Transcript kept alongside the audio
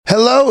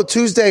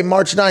show. Tuesday,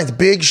 March 9th.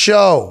 Big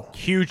show.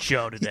 Huge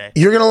show today.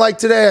 You're going to like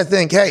today, I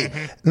think.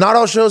 Hey, not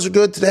all shows are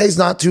good. Today's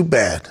not too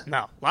bad. No,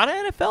 a lot of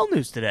NFL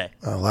news today.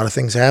 A lot of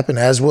things happen,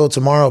 as will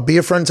tomorrow. Be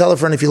a friend, tell a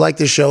friend if you like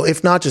this show.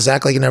 If not, just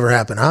act like it never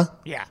happened, huh?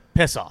 Yeah,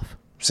 piss off.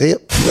 See you.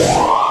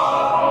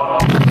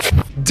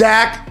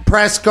 Dak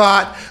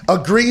Prescott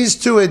agrees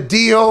to a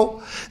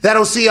deal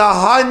that'll see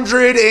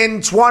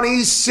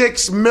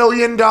 $126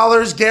 million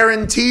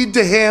guaranteed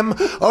to him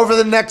over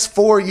the next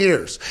 4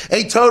 years.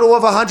 A total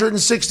of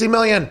 $160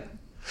 million.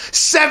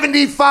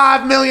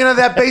 $75 million of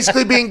that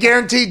basically being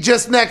guaranteed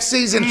just next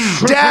season.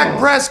 Dak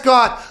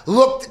Prescott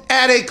looked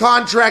at a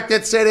contract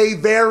that said a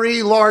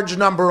very large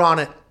number on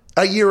it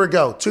a year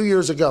ago, 2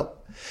 years ago,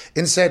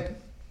 and said,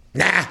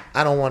 nah,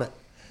 I don't want it.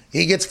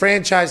 He gets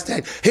franchise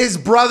tag. His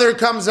brother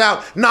comes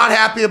out, not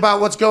happy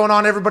about what's going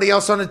on. Everybody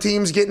else on the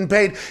team's getting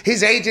paid.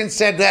 His agent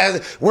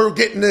said, we're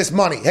getting this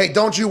money. Hey,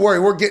 don't you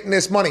worry. We're getting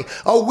this money.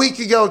 A week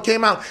ago, it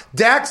came out.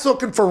 Dak's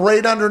looking for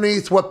right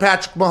underneath what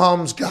Patrick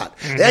Mahomes got.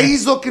 Mm-hmm.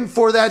 He's looking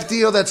for that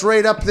deal that's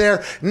right up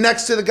there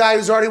next to the guy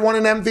who's already won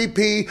an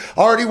MVP,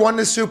 already won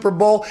the Super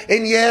Bowl.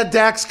 And yeah,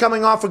 Dak's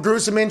coming off a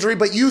gruesome injury,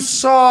 but you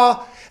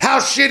saw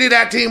how shitty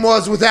that team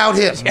was without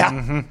him. Yeah.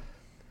 Mm-hmm.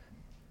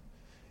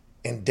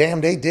 And damn,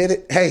 they did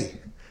it. Hey,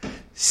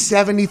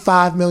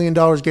 $75 million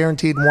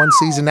guaranteed in one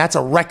season. That's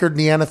a record in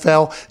the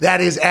NFL. That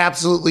is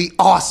absolutely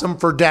awesome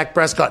for Dak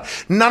Prescott.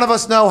 None of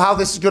us know how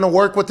this is going to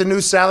work with the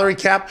new salary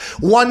cap.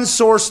 One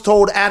source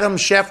told Adam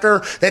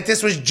Schefter that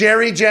this was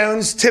Jerry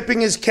Jones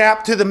tipping his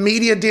cap to the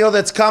media deal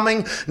that's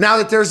coming now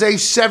that there's a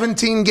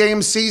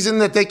 17-game season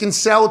that they can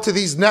sell to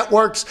these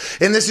networks.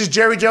 And this is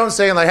Jerry Jones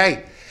saying, like,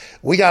 hey,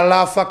 we got a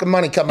lot of fucking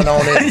money coming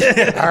on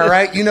in. All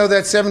right? You know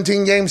that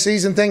 17-game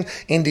season thing?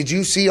 And did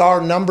you see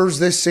our numbers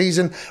this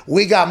season?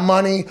 We got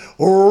money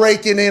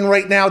raking in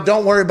right now.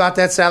 Don't worry about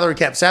that salary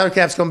cap. Salary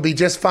cap's going to be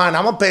just fine.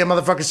 I'm going to pay a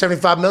motherfucker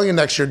 $75 million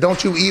next year.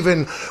 Don't you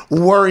even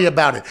worry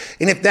about it.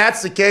 And if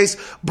that's the case,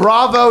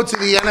 bravo to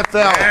the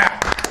NFL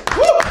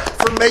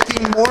for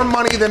making more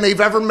money than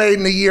they've ever made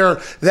in a year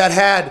that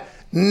had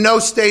no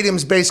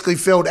stadiums basically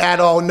filled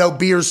at all, no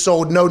beers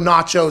sold, no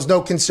nachos,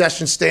 no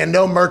concession stand,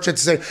 no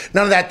merchants,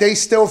 none of that. They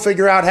still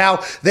figure out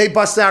how. They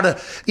bust out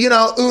a,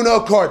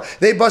 Uno card.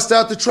 They bust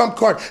out the Trump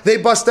card. They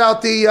bust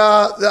out the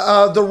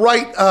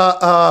right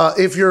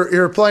if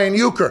you're playing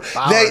euchre.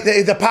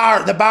 The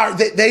power.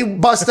 They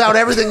bust out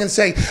everything and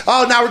say,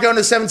 oh, now we're going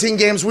to 17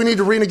 games. We need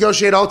to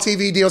renegotiate all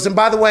TV deals. And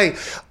by the way,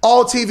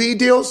 all TV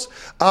deals,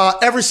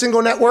 every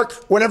single network,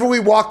 whenever we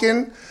walk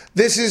in,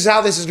 this is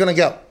how this is going to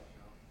go.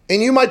 And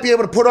you might be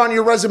able to put on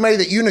your resume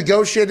that you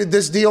negotiated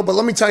this deal, but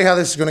let me tell you how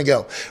this is going to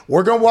go.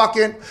 We're going to walk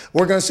in.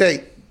 We're going to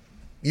say,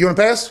 you want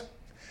to pass?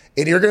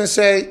 And you're going to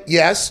say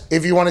yes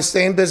if you want to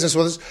stay in business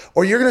with us,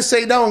 or you're going to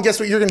say no, and guess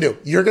what you're going to do?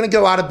 You're going to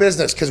go out of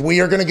business because we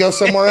are going to go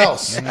somewhere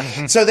else.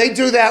 So they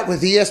do that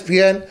with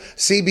ESPN,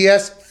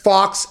 CBS,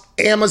 Fox,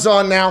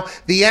 Amazon now.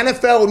 The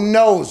NFL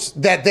knows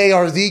that they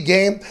are the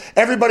game.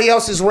 Everybody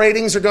else's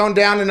ratings are going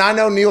down, and I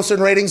know Nielsen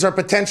ratings are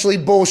potentially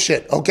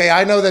bullshit. Okay,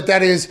 I know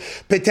that is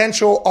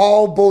potential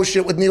all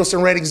bullshit with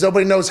Nielsen ratings.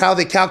 Nobody knows how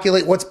they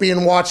calculate what's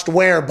being watched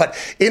where, but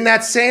in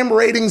that same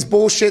ratings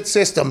bullshit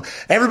system,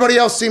 everybody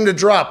else seemed to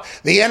drop.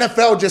 The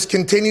NFL just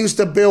continues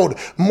to build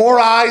more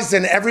eyes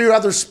than every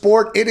other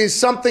sport. It is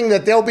something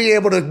that they'll be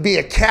able to be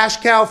a cash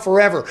cow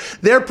forever.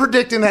 They're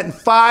predicting that in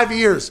 5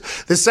 years,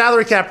 the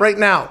salary cap right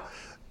now,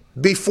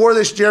 before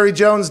this Jerry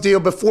Jones deal,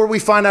 before we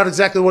find out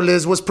exactly what it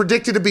is, was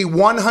predicted to be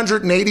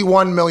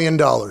 $181 million.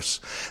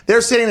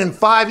 They're saying in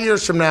 5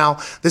 years from now,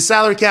 the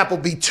salary cap will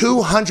be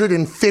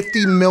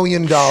 $250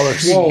 million.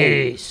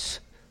 Jeez.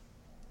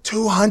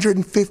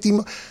 $250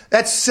 million.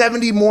 That's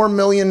 $70 more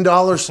million.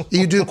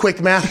 You do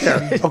quick math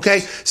there,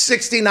 okay?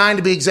 69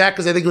 to be exact,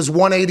 because I think it was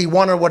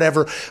 181 or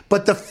whatever.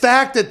 But the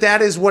fact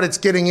that is what it's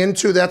getting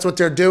into, that's what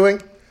they're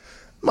doing.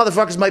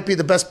 Motherfuckers might be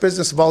the best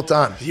business of all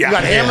time. Yeah, you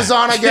got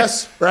Amazon, I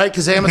guess, right?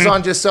 Because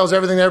Amazon just sells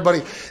everything to everybody.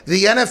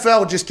 The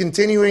NFL just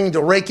continuing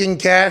to rake in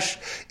cash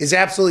is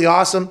absolutely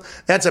awesome.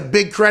 That's a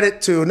big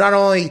credit to not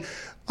only,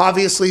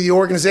 obviously, the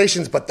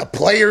organizations, but the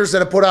players that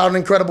have put out an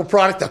incredible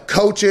product, the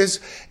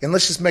coaches, and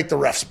let's just make the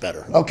refs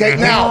better. Okay,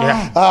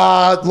 now,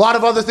 a lot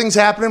of other things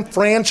happening.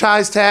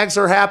 Franchise tags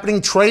are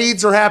happening.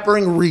 Trades are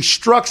happening.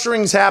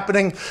 Restructuring's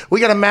happening. We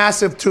got a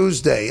massive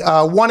Tuesday.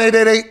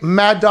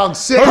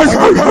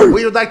 1-888-MAD-DOG-6.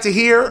 We would like to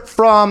hear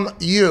from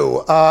you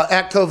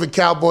at COVID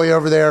Cowboy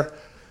over there.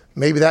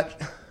 Maybe that...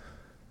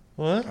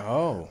 What?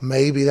 Oh.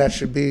 Maybe that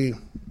should be...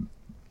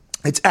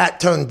 It's at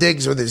Tone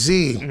Diggs with a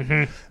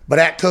Z, but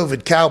at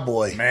COVID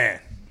Cowboy. Man.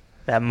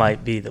 That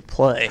might be the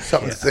play.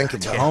 Something to think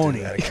about.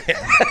 Tony.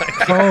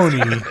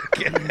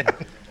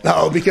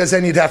 No, because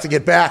then you'd have to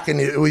get back,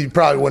 and we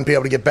probably wouldn't be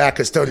able to get back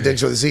because Tony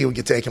Diggs with a Z would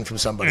get taken from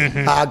somebody.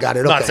 I got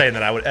it. Okay. I'm not saying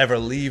that I would ever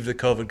leave the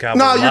COVID Cowboy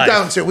No, you're life.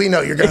 going to. We know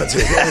you're going to.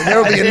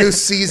 There will be a new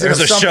season There's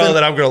of a something. show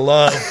that I'm going to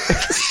love.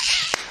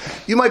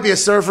 You might be a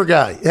surfer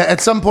guy.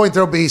 At some point,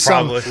 there'll be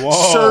some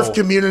surf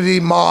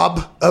community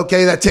mob,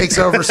 okay, that takes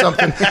over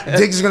something.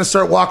 Diggs is going to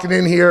start walking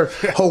in here,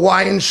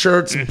 Hawaiian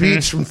shirts,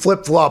 beach, and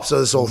flip-flops of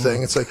this whole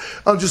thing. It's like,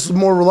 I'm just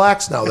more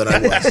relaxed now than I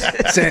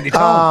was. Sandy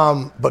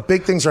Tom. But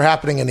big things are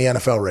happening in the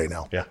NFL right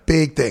now. Yeah.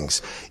 Big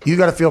things. You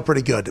got to feel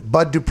pretty good.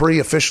 Bud Dupree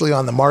officially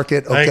on the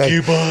market. Okay? Thank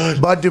you, Bud.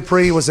 Bud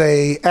Dupree was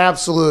a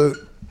absolute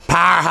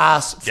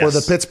powerhouse for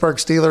the Pittsburgh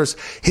Steelers.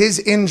 His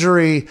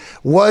injury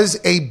was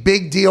a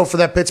big deal for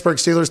that Pittsburgh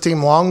Steelers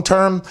team long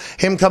term.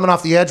 Him coming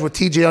off the edge with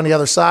TJ on the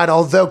other side,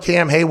 although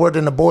Cam Hayward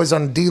and the boys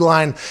on the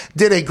D-line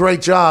did a great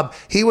job,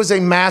 he was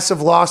a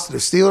massive loss to the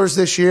Steelers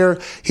this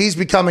year. He's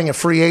becoming a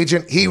free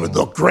agent. He would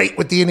look great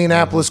with the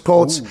Indianapolis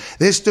Colts.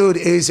 This dude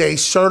is a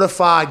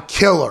certified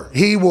killer.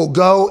 He will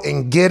go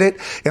and get it,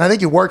 and I think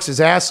he works his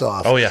ass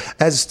off. Oh, yeah.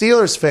 As a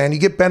Steelers fan, you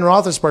get Ben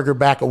Roethlisberger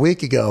back a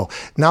week ago.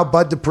 Now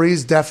Bud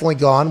Dupree's definitely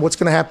gone. What's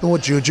going to happen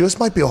with Juju? This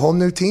might be a whole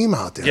new team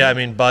out there. Yeah, I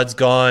mean, Bud's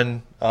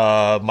gone.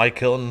 Mike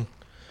Hilton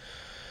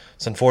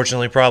is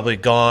unfortunately probably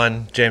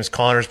gone. James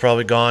Conner's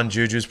probably gone.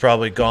 Juju's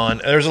probably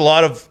gone. There's a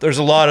lot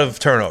of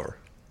turnover.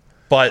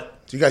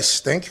 But do you guys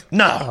stink?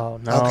 no. Oh,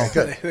 no.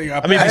 Okay, good.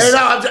 I mean,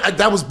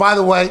 That was, by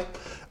the way,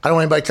 I don't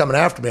want anybody coming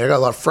after me. I got a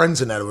lot of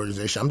friends in that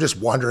organization. I'm just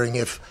wondering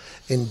if,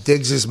 in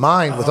Diggs'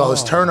 mind, with all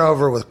this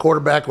turnover, with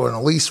quarterback on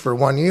a lease for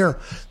 1 year,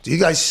 do you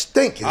guys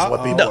stink? Is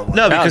what people are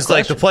no, because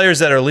like the players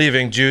that are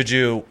leaving,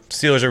 Juju,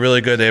 Steelers are really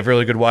good. They have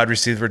really good wide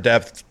receiver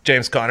depth.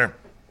 James Conner,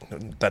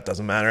 that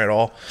doesn't matter at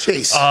all.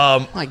 Jeez.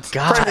 My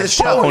God, Friend of the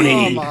show.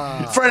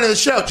 Friend of the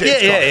show,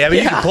 James. Yeah. I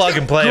mean, you can plug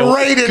and play.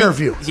 Great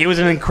interview. He was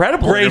an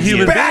incredible Great interview.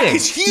 human Back being.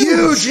 is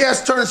Huge.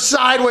 Yes, turn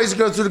sideways and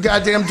go through the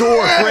goddamn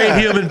door. Great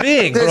human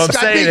being. What This I'm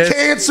guy saying beat is,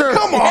 cancer.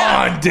 Come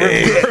on,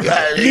 Dave.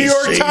 New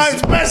York He's-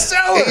 Times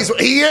bestseller.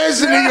 He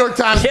is a New York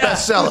Times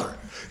bestseller.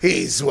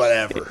 He's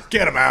whatever.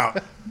 Get him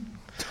out.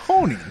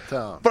 Tony.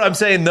 but I'm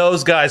saying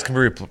those guys can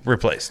be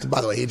replaced. By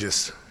the way,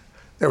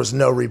 there was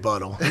no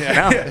rebuttal.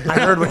 I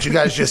heard what you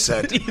guys just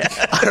said.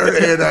 I heard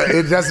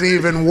it doesn't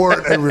even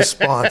warrant a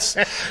response.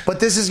 But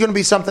this is going to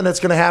be something that's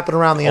going to happen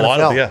around the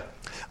NFL.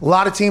 A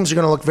lot of teams are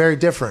going to look very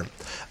different.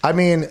 I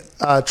mean,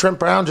 Trent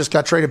Brown just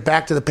got traded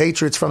back to the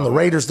Patriots from the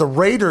Raiders. The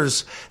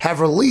Raiders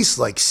have released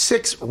like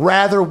 6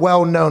 rather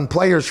well-known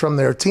players from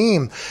their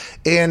team,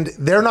 and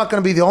they're not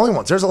going to be the only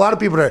ones. There's a lot of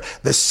people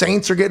the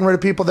Saints are getting rid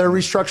of people. They're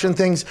restructuring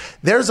things.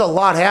 There's a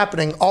lot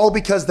happening, all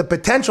because the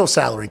potential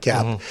salary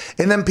cap.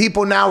 And then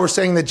people now are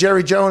saying that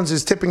Jerry Jones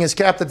is tipping his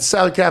cap that the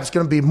salary cap is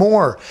going to be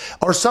more.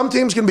 Are some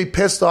teams going to be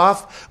pissed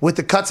off with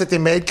the cuts that they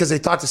made because they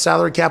thought the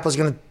salary cap was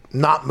going to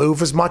not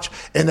move as much,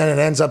 and then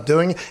it ends up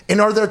doing? And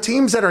are there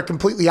teams that are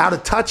completely out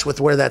of touch with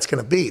where that's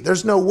going to be?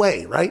 There's no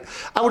way, right?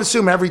 I would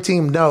assume every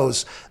team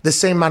knows the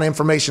same amount of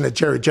information that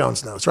Jerry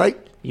Jones knows, right?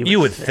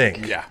 You would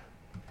think. Yeah.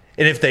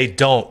 And if they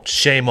don't,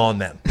 shame on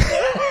them.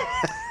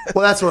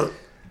 Well, that's what,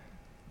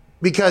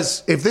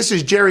 because if this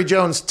is Jerry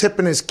Jones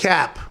tipping his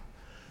cap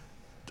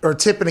or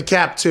tipping a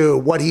cap to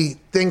what he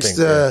thinks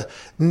the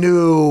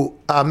new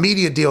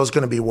media deal is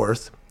going to be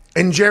worth,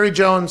 and Jerry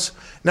Jones,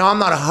 now I'm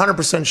not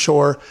 100%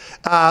 sure.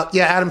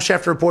 Adam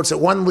Schefter reports that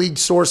one league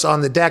source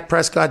on the Dak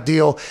Prescott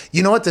deal.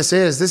 You know what this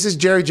is? This is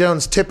Jerry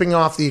Jones tipping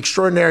off the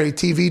extraordinary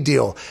TV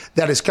deal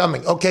that is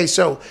coming. Okay,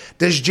 so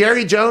does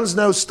Jerry Jones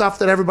know stuff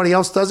that everybody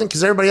else doesn't?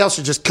 Because everybody else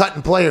is just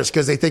cutting players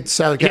because they think the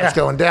salary cap is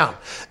going down.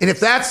 And if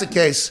that's the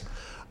case,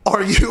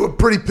 are you a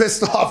pretty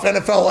pissed off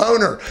NFL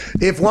owner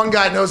if one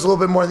guy knows a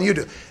little bit more than you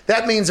do?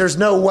 That means there's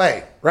no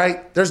way,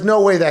 right? There's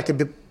no way that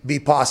could be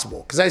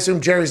possible. Because I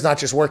assume Jerry's not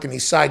just working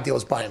these side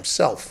deals by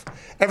himself.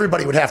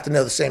 Everybody would have to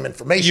know the same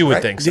information. You would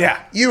right? think so.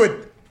 Yeah. You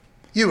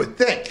would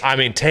think. I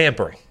mean,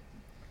 tampering.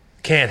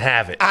 Can't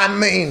have it. I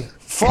mean,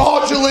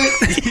 fraudulent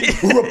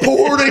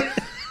reporting,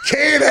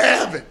 can't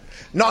have it.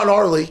 Not in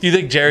our league. Do you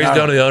think Jerry's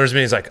going to the owners'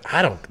 meeting? He's like,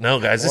 I don't know,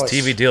 guys. This Boys.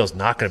 TV deal is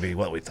not going to be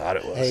what we thought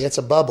it was. Hey, it's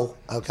a bubble,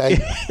 okay?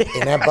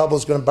 And that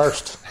bubble's going to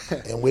burst.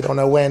 And we don't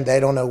know when, they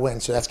don't know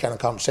when. So that's kind of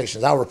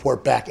conversations. I'll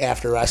report back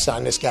after I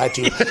sign this guy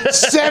to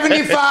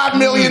 $75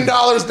 million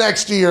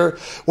next year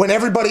when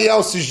everybody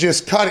else is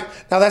just cutting.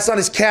 Now, that's not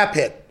his cap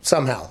hit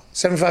somehow.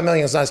 $75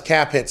 million is not his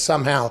cap hit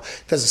somehow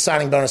because the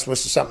signing bonus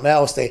was to something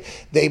else.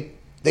 They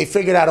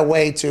figured out a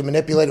way to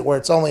manipulate it where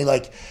it's only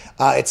like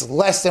it's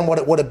less than what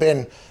it would have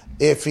been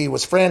if he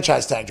was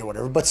franchise tagged or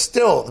whatever. But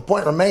still, the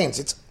point remains,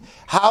 it's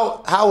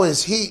how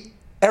is he,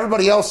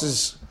 everybody else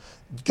is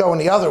going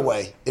the other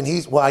way, and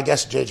I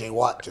guess J.J.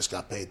 Watt just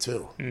got paid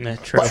too.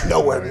 That's true. But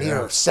nowhere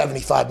near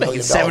 $75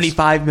 million.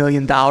 $75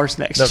 million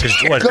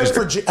next year. Good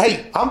for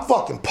hey, I'm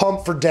fucking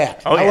pumped for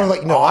Dak. Oh, I yeah. want to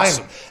let you know,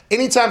 Awesome.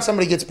 anytime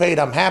somebody gets paid,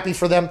 I'm happy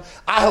for them.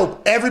 I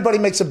hope everybody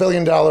makes $1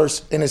 billion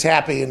and is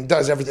happy and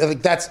does everything.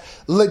 Like, that's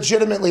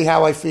legitimately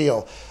how I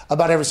feel.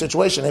 about every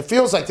situation. It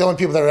feels like the only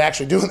people that are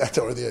actually doing that,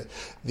 though, are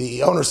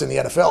the owners in the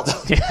NFL.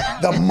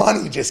 The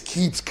money just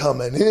keeps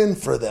coming in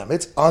for them.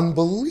 It's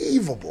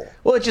unbelievable.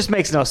 Well, it just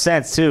makes no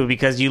sense, too,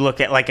 because you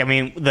look at,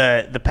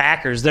 the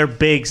Packers, they're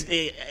big.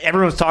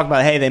 Everyone's talking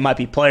about, hey, they might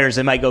be players.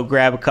 They might go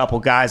grab a couple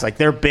guys. Like,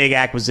 their big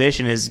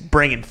acquisition is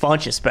bringing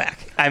Funchess back.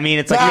 I mean,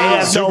 it's like they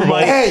have no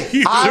money.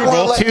 Hey, I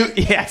will let you.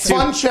 Yeah,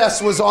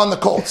 Funchess was on the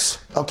Colts,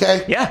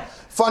 okay? Yeah.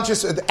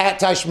 Funchess, at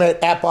Ty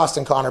Schmidt, at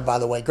Boston Connor, by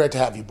the way. Great to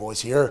have you boys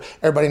here.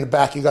 Everybody in the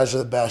back, you guys are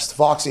the best.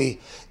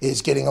 Foxy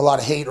is getting a lot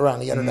of hate around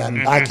the internet.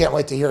 Mm-hmm. I can't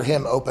wait to hear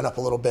him open up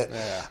a little bit.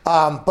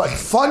 Yeah. But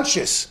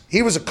Funchess,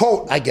 he was a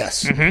Colt, I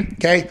guess. Mm-hmm.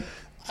 Okay?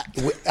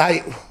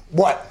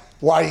 What?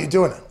 Why are you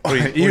doing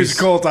it? He was a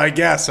Colt, I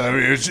guess. I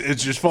mean, it's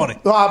just funny.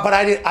 But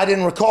I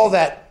didn't recall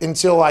that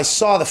until I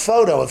saw the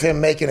photo of him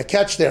making a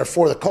catch there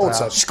for the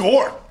Colts.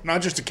 Score,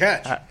 not just a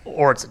catch.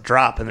 Or it's a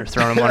drop, and they're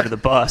throwing him under the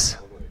bus.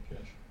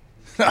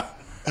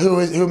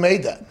 Who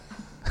made that?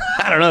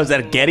 I don't know. Is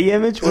that a Getty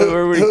image?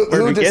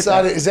 Who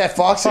decided? Is that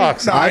Foxy?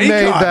 I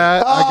made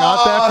that. I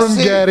got that from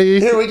Getty.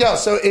 Here we go.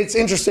 So it's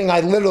interesting. I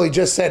literally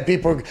just said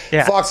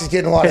Foxy's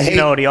getting a lot of hate. You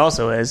know what he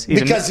also is?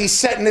 Because he's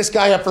setting this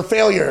guy up for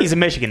failure. He's a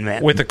Michigan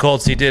man. With the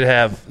Colts, he did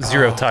have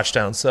 0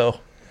 touchdowns, so...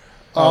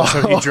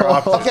 So he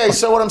dropped it. Okay,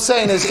 so what I'm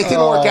saying is it didn't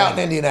work out in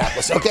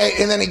Indianapolis, okay?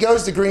 And then he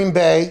goes to Green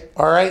Bay,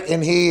 all right,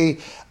 and he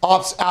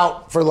opts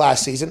out for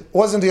last season.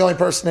 Wasn't the only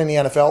person in the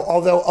NFL,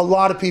 although a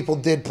lot of people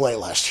did play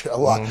last year, a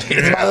lot.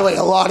 By the way,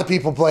 a lot of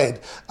people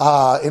played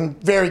in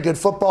very good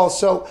football.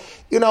 So,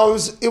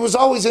 it was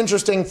always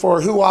interesting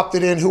for who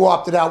opted in, who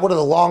opted out. What are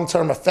the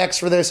long-term effects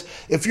for this?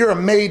 If you're a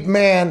made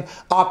man,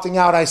 opting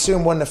out, I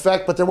assume, wouldn't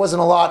affect, but there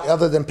wasn't a lot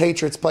other than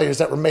Patriots players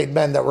that were made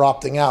men that were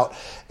opting out.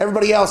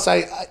 Everybody else,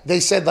 they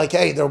said,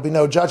 hey, there will be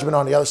no judgment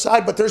on the other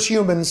side, but there's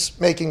humans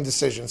making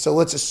decisions. So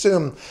let's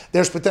assume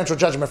there's potential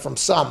judgment from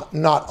some,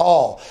 not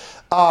all.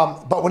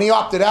 But when he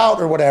opted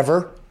out or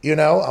whatever,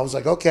 I was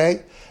like,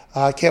 okay,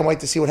 I can't wait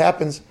to see what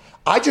happens.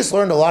 I just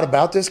learned a lot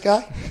about this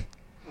guy.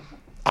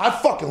 I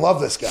fucking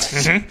love this guy.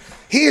 Mm-hmm.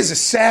 He is a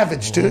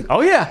savage, dude. Oh,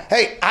 yeah.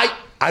 Hey,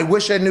 I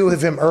wish I knew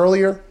of him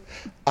earlier.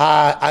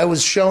 I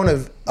was shown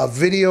a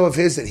video of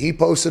his that he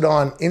posted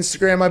on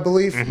Instagram, I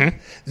believe. Mm-hmm.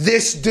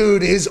 This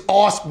dude is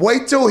awesome.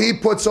 Wait till he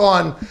puts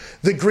on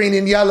the green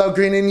and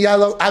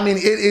yellow. I mean,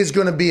 it is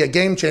going to be a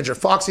game changer.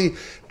 Foxy,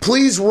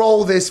 please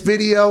roll this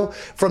video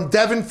from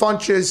Devin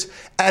Funchess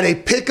at a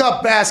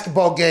pickup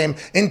basketball game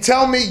and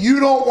tell me you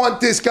don't want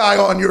this guy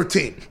on your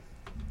team.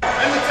 Let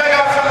me tell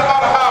y'all something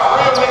about how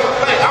real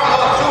niggas play.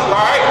 I'm up too,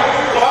 all right?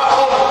 So I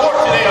hold the court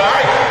today, all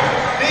right?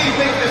 These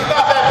niggas just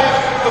stop that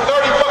bitch for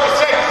 30 fucking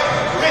seconds.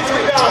 Bitch,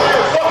 we down here.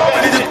 Fuck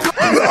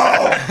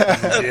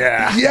that.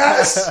 Yeah.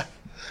 Yes.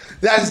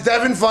 That's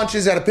Devin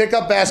Funchess at a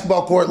pickup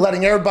basketball court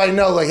letting everybody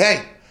know,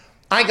 hey,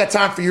 I ain't got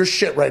time for your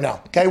shit right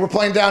now. Okay, we're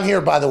playing down here,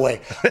 by the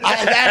way.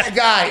 That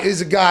guy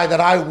is a guy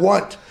that I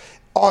want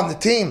on the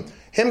team.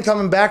 Him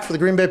coming back for the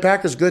Green Bay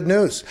Packers, good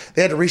news.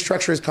 They had to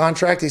restructure his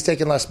contract. He's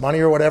taking less money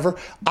or whatever.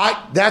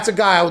 That's a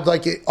guy I would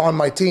like on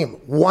my team.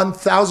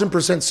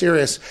 1,000%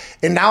 serious.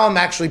 And now I'm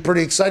actually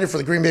pretty excited for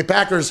the Green Bay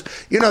Packers.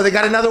 They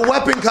got another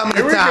weapon coming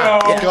to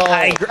town.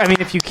 Yeah, I mean,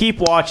 if you keep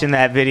watching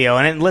that video,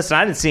 and listen,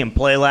 I didn't see him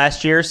play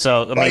last year,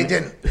 so I mean, he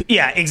didn't.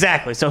 Yeah,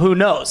 exactly. So who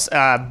knows?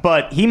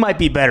 But he might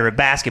be better at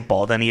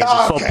basketball than he is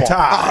at football.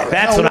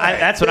 That's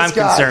what I'm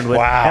concerned with.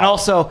 Wow. And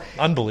also,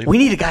 unbelievable. We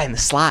need a guy in the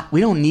slot.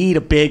 We don't need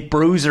a big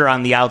bruiser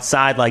on the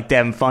outside like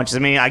Devin Funchess. I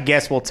mean, I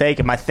guess we'll take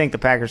him. I think the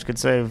Packers could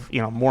save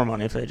more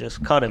money if they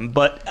just cut him.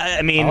 But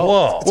I mean,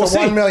 it's a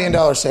 $1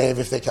 million save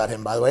if they cut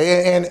him. By the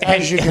way, and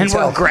as you can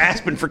tell, we're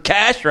grasping for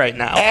cash right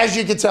now. As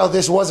you can tell,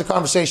 this was a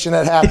conversation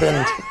that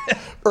happened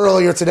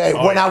earlier today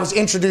when I was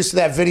introduced to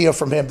that video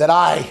from him.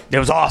 It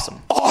was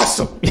awesome.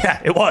 Awesome.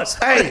 Yeah, it was.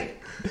 Hey.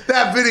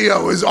 That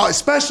video is,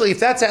 especially if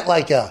that's at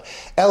a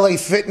LA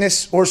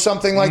Fitness or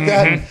something like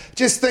that.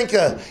 Just think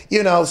of,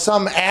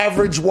 some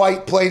average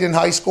white played in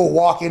high school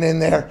walking in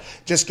there,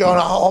 just going,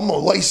 I'm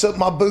going to lace up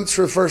my boots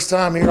for the first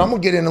time here. I'm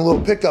going to get in a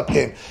little pickup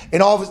game.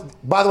 And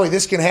by the way,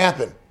 this can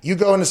happen. You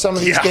go into some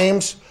of these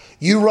games,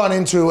 you run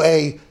into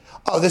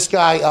this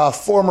guy,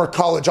 former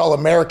college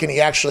All-American, he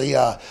actually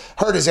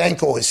hurt his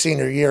ankle his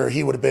senior year.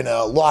 He would have been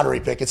a lottery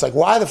pick. It's like,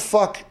 why the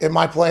fuck am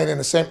I playing in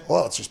the same?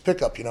 Well, it's just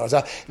pickup,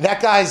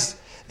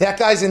 That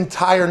guy's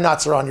entire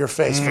nuts are on your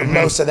face for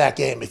most of that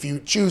game if you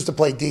choose to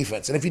play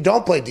defense. And if you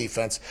don't play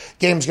defense,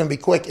 game's going to be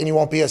quick and you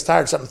won't be as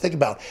tired. Something to think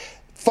about.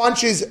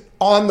 Funch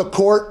on the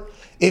court.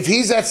 If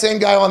he's that same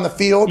guy on the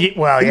field, he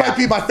might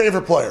be my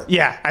favorite player.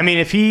 Yeah, I mean,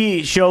 if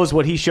he shows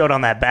what he showed on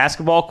that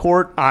basketball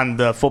court on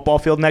the football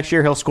field next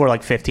year, he'll score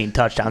 15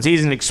 touchdowns.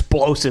 He's an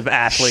explosive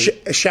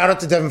athlete. Shout out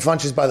to Devin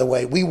Funchess, by the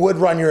way. We would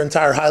run your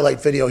entire highlight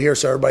video here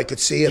so everybody could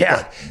see it,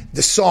 but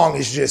the song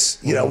is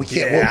just, we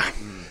can't.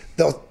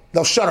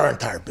 They'll shut our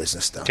entire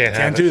business down.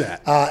 Can't do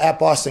that. At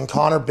Boston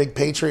Connor, big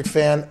Patriot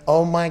fan.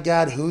 Oh, my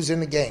God, who's in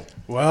the game?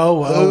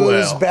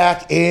 Who's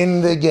back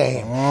in the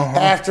game?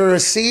 After a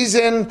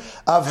season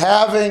of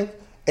having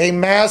a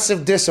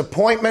massive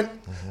disappointment,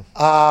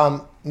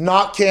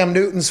 not Cam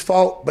Newton's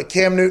fault, but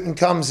Cam Newton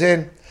comes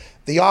in.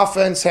 The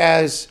offense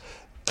has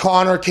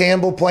Connor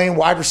Campbell playing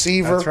wide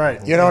receiver. That's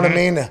right. You know what I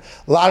mean? A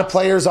lot of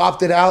players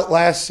opted out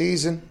last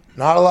season.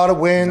 Not a lot of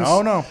wins.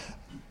 No.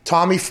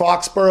 Tommy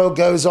Foxborough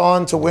goes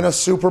on to win a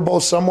Super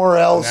Bowl somewhere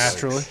else.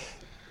 Naturally.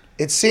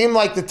 It seemed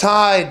like the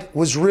tide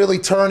was really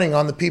turning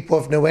on the people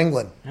of New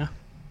England. Yeah.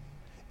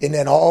 And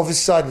then all of a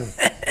sudden,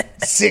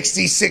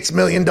 $66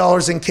 million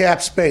in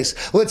cap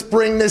space. Let's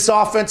bring this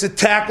offensive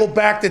tackle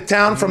back to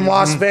town from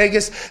Las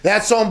Vegas.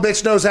 That son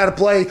bitch knows how to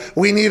play.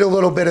 We need a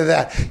little bit of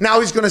that.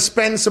 Now he's going to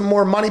spend some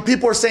more money.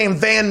 People are saying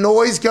Van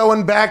Noy's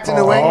going back to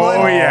New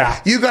England. Oh,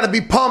 yeah. You got to be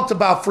pumped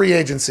about free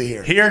agency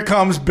here. Here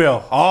comes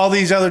Bill. All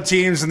these other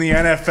teams in the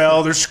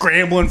NFL, they're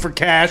scrambling for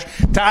cash.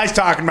 Ty's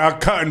talking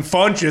about cutting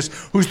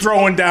Funchess, who's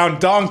throwing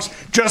down dunks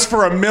just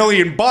for $1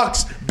 million.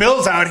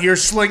 Bill's out here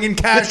slinging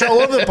cash all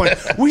over the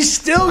place. We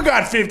still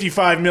got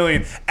 $55 million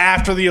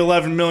after the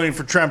 $11 million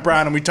for Trent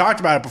Brown, and we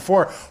talked about it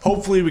before.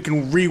 Hopefully we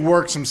can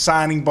rework some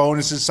signing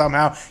bonuses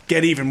somehow,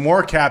 get even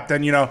more cap.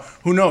 Then,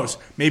 who knows?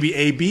 Maybe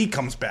AB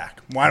comes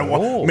back.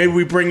 Maybe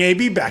we bring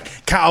AB back.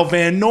 Kyle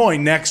Van Noy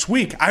next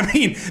week. I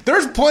mean,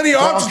 there's plenty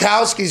of options.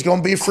 Gronkowski's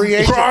going to be a free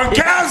agent.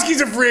 Gronkowski's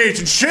a free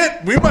agent.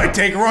 Shit, we might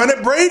take a run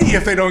at Brady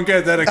if they don't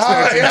get that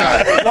extension.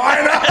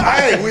 Why not?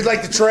 Hey, we'd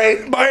like to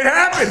trade. Might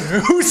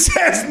happen. Who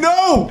says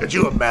no? Could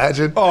you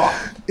imagine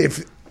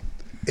if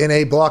in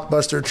a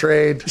blockbuster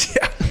trade,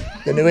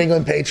 the New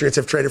England Patriots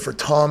have traded for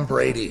Tom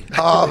Brady?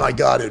 Oh, my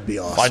God, it would be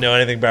awesome. If I know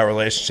anything about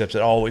relationships,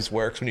 it always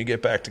works when you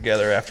get back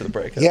together after the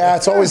break. Yeah,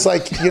 it's always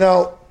like,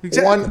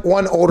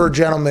 one older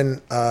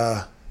gentleman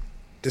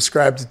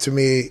described it to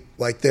me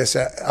like this.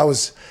 I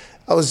was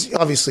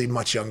obviously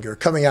much younger,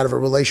 coming out of a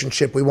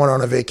relationship. We went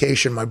on a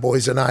vacation, my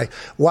boys and I.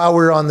 While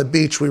we were on the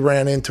beach, we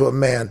ran into a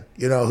man,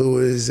 who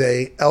is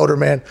a elder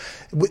man.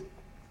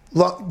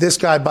 This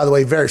guy, by the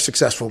way, very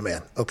successful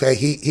man, okay?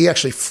 He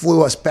actually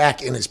flew us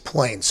back in his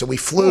plane. So we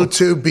flew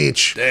to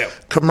beach,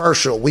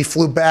 commercial. We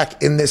flew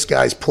back in this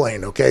guy's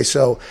plane, okay?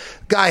 So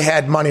guy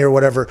had money or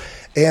whatever.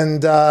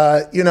 And,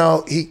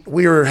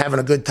 we were having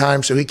a good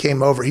time, so he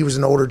came over. He was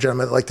an older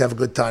gentleman that liked to have a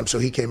good time, so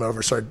he came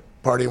over, started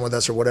partying with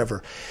us or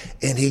whatever.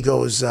 And he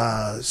goes,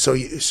 so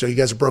you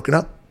guys are broken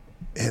up?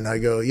 And I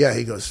go, yeah.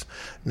 He goes,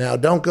 now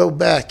don't go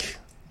back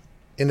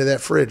into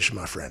that fridge,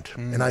 my friend.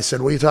 And I said,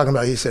 what are you talking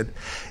about? He said,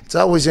 it's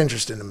always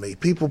interesting to me.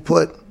 People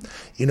put,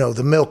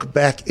 the milk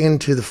back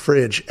into the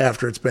fridge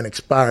after it's been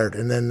expired,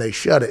 and then they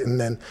shut it, and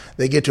then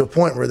they get to a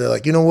point where they're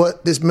like, you know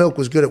what? This milk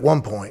was good at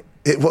one point.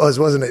 It was,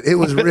 wasn't it? It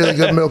was really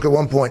good milk at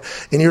one point.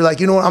 And you're like,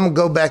 you know what? I'm going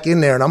to go back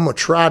in there and I'm going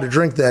to try to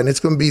drink that. And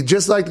it's going to be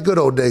just like the good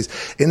old days.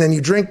 And then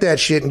you drink that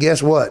shit, and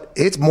guess what?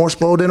 It's more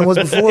spoiled than it was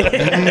before.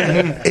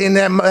 And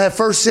that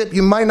first sip,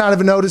 you might not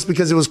have noticed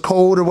because it was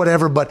cold or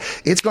whatever, but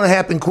it's going to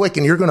happen quick,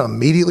 and you're going to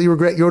immediately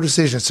regret your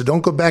decision. So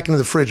don't go back into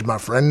the fridge, my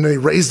friend. And he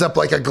raised up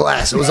like a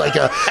glass. It was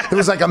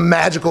like a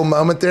magical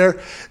moment there.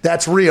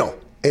 That's real.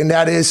 And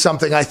that is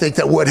something I think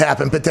that would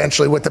happen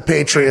potentially with the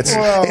Patriots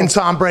and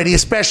Tom Brady,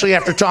 especially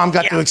after Tom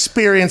got to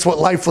experience what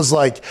life was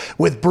like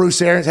with Bruce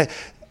Arians.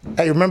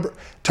 Hey, remember,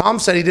 Tom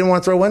said he didn't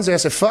want to throw Wednesday. I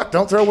said, fuck,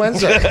 don't throw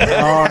Wednesday.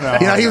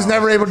 He was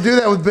never able to do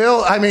that with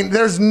Bill. I mean,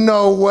 there's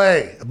no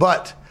way.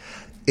 But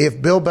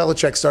if Bill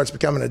Belichick starts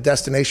becoming a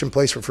destination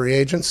place for free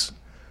agents,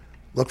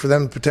 look for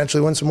them to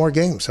potentially win some more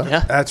games. Huh? Yeah.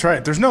 That's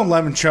right. There's no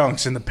lemon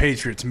chunks in the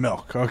Patriots'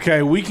 milk,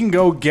 okay? We can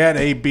go get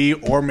AB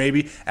or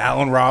maybe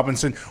Allen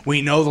Robinson.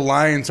 We know the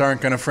Lions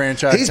aren't going to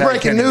franchise. He's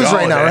breaking news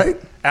right now, right?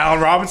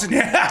 Allen Robinson,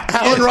 yeah.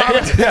 Allen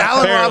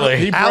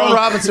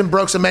Robinson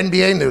broke some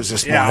NBA news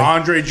this morning. Yeah,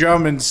 Andre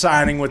Drummond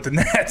signing with the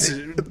Nets.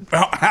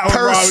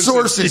 Per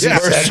sources, he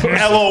said.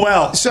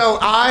 LOL. So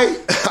I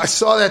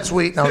saw that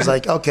tweet, and I was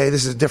like, okay,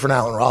 this is a different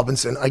Allen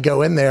Robinson. I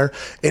go in there,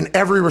 and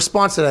every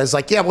response to that is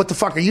like, yeah, what the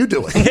fuck are you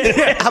doing?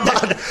 Hey,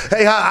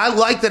 I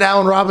like that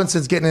Allen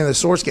Robinson's getting in the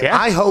source game. Yeah.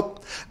 I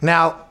hope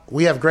now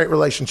we have great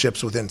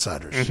relationships with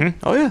insiders. Mm-hmm.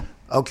 Oh, yeah.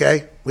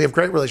 Okay, we have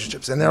great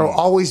relationships, and there will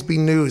always be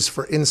news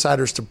for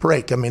insiders to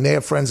break. I mean, they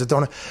have friends that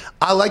don't.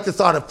 I like the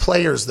thought of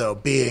players, though,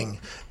 being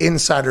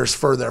insiders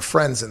for their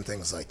friends and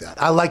things like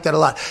that. I like that a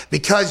lot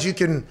because you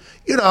can,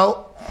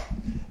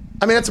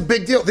 I mean, that's a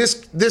big deal.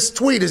 This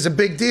tweet is a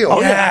big deal.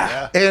 Oh,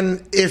 yeah.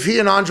 And if he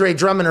and Andre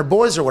Drummond are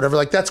boys or whatever,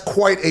 like that's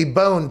quite a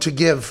bone to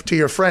give to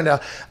your friend.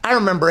 I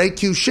remember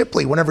A.Q.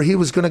 Shipley, whenever he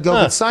was going to go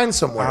get signed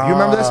somewhere. You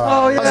remember this?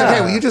 Oh, yeah. I was like,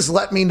 hey, will you just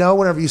let me know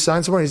whenever you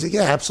sign somewhere? He's like,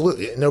 yeah,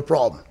 absolutely. No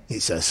problem. He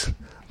says,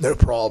 no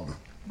problem.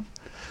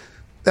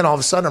 Then all of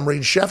a sudden, I'm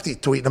reading Shefty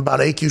tweeting about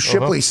A.Q.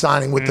 Shipley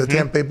signing with the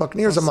Tampa Bay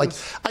Buccaneers. I'm like,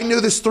 I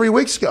knew this 3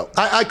 weeks ago.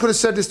 I could have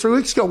said this 3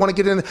 weeks ago. I want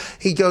to get in.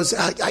 He goes,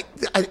 I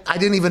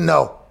didn't even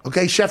know.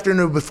 Okay, Schefter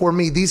knew before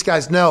me. These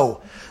guys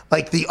know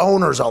like the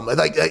owners almost.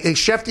 Like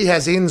Shefty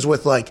has ins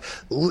with like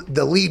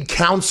the lead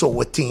counsel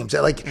with teams.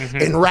 Like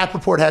and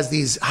Rappaport has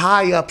these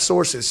high up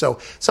sources. So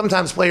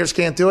sometimes players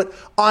can't do it.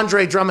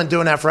 Andre Drummond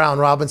doing that for Allen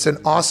Robinson,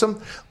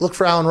 awesome. Look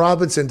for Allen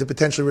Robinson to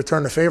potentially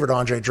return the favor to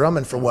Andre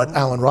Drummond for what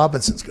Allen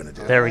Robinson's going to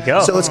do. There we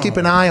go. So let's keep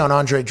an eye on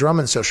Andre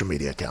Drummond's social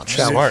media account.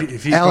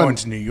 If he's going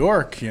to New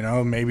York,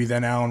 maybe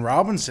then Allen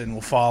Robinson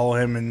will follow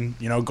him and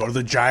go to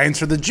the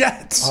Giants or the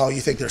Jets. Oh,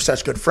 you think they're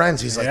such good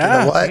friends? He's like, you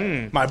know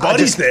what? My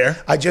buddy's there.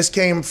 I just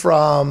came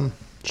from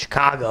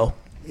Chicago.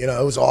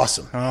 it was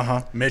awesome.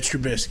 Mitch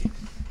Trubisky.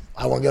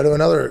 I want to go to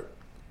another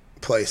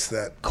place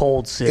that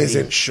Cold City.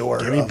 isn't sure.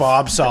 Give me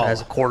Bob Sala.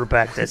 As a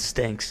quarterback that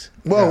stinks.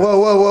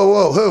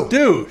 Whoa. Who?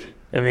 Dude.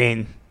 I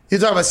mean, You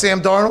talking about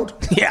Sam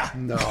Darnold? yeah.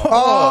 No.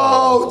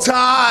 Oh,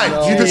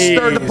 Todd. You just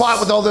stirred the pot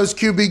with all those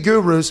QB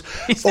gurus.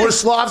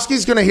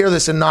 Orlovsky's going to hear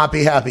this and not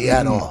be happy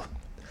at all.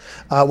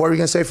 What were you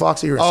going to say,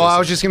 Foxy? I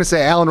was just going to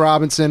say Allen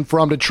Robinson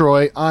from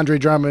Detroit. Andre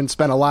Drummond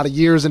spent a lot of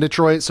years in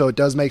Detroit, so it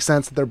does make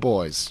sense that they're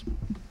boys.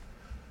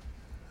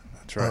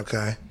 That's right.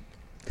 Okay.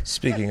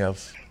 Speaking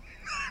of,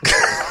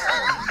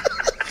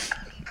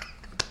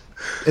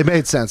 It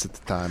made sense at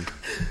the time.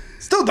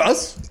 Still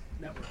does.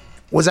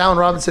 Was Allen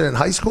Robinson in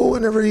high school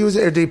whenever he was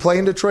there? Did he play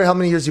in Detroit? How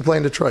many years did he play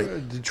in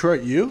Detroit?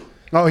 Detroit, you?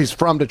 Oh, he's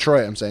from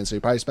Detroit, I'm saying, so he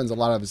probably spends a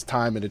lot of his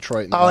time in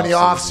Detroit. In the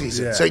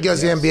offseason. Yeah. So he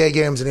goes to the NBA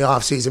games in the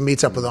offseason,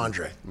 meets up with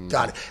Andre.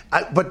 Got it.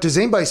 But does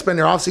anybody spend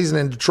their offseason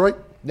in Detroit?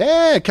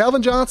 Yeah,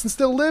 Calvin Johnson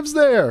still lives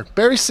there.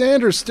 Barry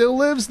Sanders still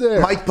lives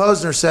there. Mike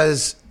Posner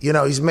says,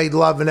 he's made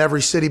love in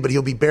every city, but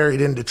he'll be buried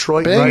in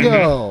Detroit.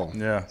 Bingo. Right?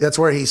 Yeah. That's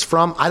where he's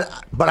from.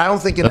 But I don't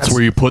think that's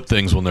where you put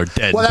things when they're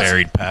dead and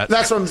buried, Pat.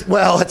 That's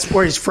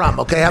where he's from.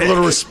 Okay, have a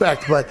little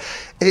respect. But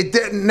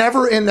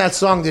never in that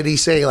song did he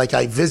say like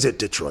I visit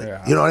Detroit.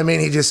 Yeah. You know what I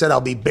mean? He just said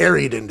I'll be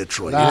buried in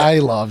Detroit.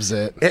 He loves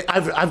it.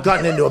 I've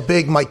gotten into a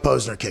big Mike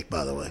Posner kick,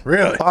 by the way.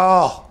 Really?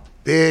 Oh,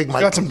 big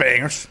Mike. Got some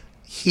bangers.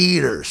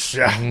 Heaters.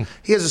 Yeah.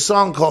 He has a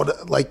song called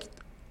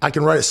I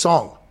Can Write a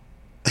Song.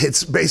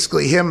 It's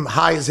basically him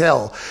high as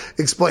hell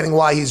explaining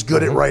why he's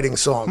good at writing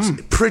songs.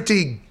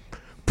 Pretty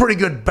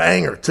good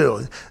banger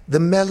too.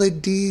 The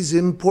melody's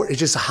important. It's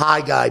just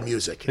high guy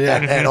music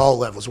at all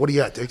levels. What do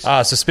you got, Dix?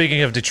 so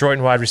speaking of Detroit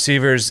and wide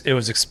receivers, it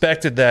was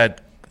expected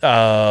that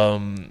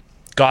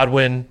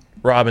Godwin,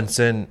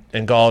 Robinson,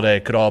 and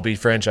Galladay could all be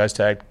franchise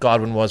tagged.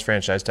 Godwin was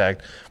franchise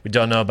tagged. We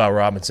don't know about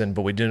Robinson,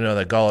 but we do know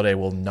that Galladay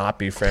will not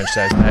be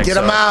franchise tagged. Get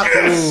him out.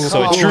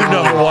 So a true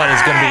number one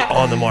is going to be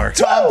on the mark.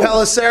 Tom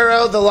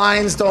Pelissero, the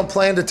Lions don't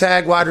plan to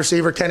tag wide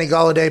receiver Kenny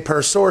Galladay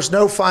per source.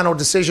 No final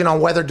decision on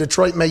whether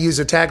Detroit may use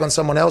a tag on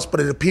someone else, but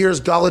it appears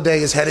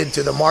Galladay is headed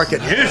to the market.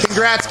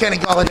 Congrats, Kenny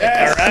Galladay.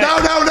 Yeah,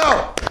 right.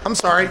 No. I'm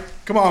sorry.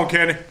 Come on,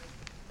 Kenny.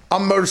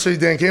 I'm a Motor City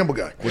Dan Campbell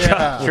guy.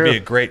 Would be a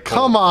great call.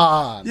 Come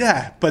on.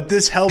 Yeah, but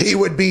this helps. He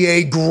would be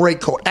a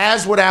great coach,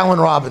 as would Allen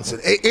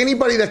Robinson.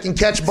 Anybody that can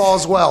catch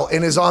balls well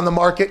and is on the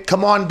market,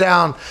 come on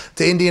down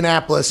to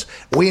Indianapolis.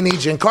 We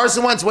need you. And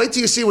Carson Wentz, wait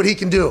till you see what he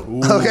can do,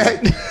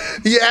 okay?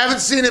 You haven't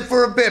seen it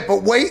for a bit,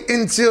 but wait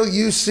until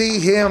you see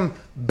him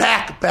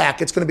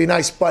back. It's going to be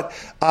nice. But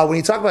when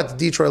you talk about the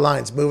Detroit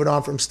Lions, moving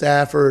on from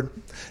Stafford,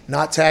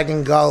 not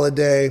tagging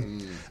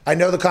Galladay, I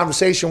know the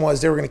conversation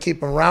was they were going to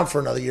keep him around for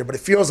another year, but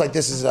it feels like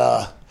this is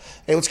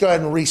hey, let's go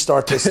ahead and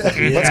restart this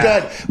thing. Let's go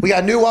ahead. We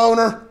got a new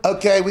owner.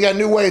 Okay, we got a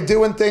new way of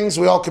doing things.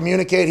 We all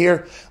communicate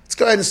here. Let's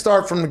go ahead and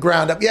start from the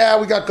ground up. Yeah,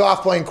 we got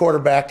Goff playing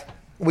quarterback.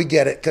 We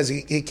get it because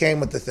he came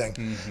with the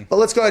thing. But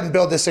let's go ahead and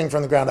build this thing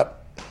from the ground up.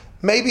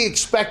 Maybe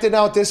expected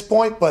now at this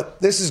point, but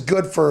this is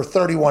good for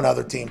 31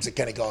 other teams that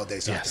Kenny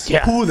Galladay's on.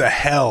 Yeah. Who the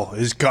hell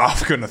is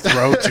Goff going to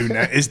throw to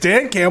now? Is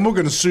Dan Campbell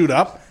going to suit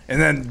up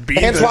and then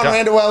be Antoine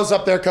Randall-Wells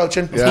up there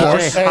coaching. Yeah.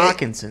 T.J.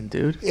 Hawkinson,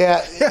 dude.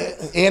 Yeah,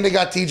 and they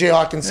got T.J.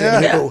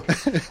 Hawkinson, who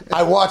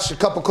I watched a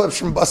couple clips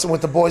from Bussin'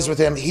 with the Boys with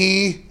him.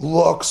 He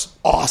looks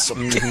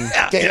awesome.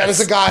 Okay, that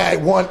is a guy I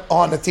want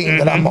on the team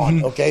that I'm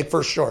on, okay,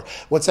 for sure.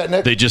 What's that,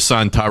 Nick? They just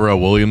signed Tyrell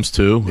Williams,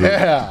 too, who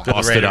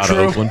busted out of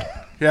Oakland.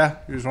 Yeah,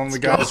 he was one of the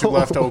guys who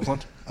left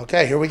Oakland.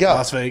 Okay, here we go.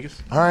 Las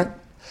Vegas. All right.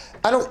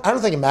 I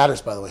don't think it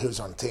matters, by the way, who's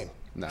on the team.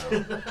 No.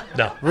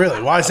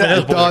 Really? Why is that?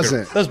 It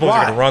doesn't. Those boys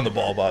are going to run the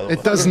ball, by the way.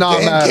 It does not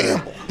Dan matter.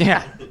 Campbell.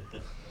 Yeah.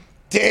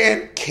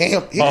 Dan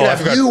Campbell. He Oh, could I have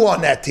forgot. you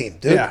on that team,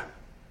 dude. Yeah.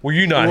 Were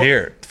you not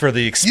here for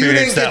the You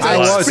experience didn't get that to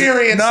was?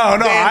 experience No,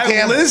 Dan I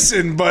Campbell.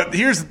 listened, but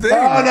here's the thing.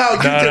 Oh, no,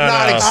 you did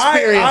not no.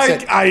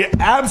 experience it. I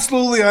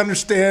absolutely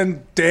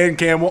understand Dan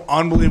Campbell,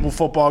 unbelievable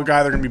football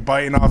guy. They're going to be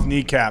biting off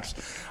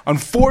kneecaps.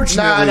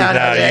 Unfortunately,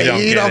 No,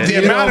 you don't get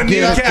it. the amount of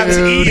get it, kneecaps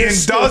dude.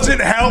 eaten doesn't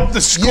help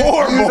the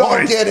score, you boys.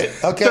 don't get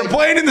it, okay? They're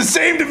playing in the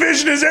same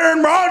division as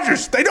Aaron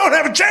Rodgers. They don't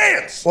have a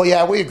chance. Well,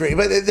 yeah, we agree.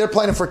 But they're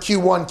planning for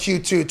Q1,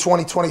 Q2,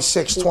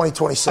 2026,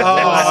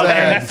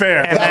 2027.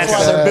 Fair. And That's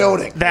why they're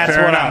building. That's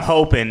Fair what enough. I'm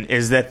hoping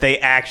is that they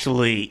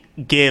actually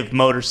give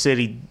Motor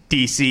City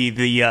DC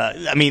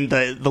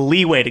the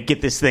leeway to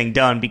get this thing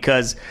done,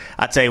 because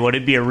I tell you what,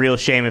 it'd be a real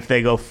shame if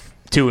they go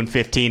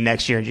 2-15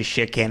 next year and just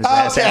shit can his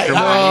ass Okay, after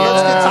all right,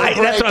 let's get to a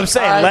break. That's what I'm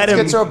saying. All right, let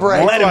let's get to a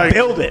break. him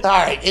build it. All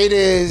right, it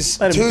is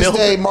Let him build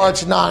Tuesday, it.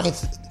 March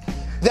 9th.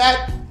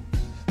 That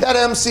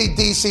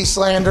MCDC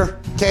slander,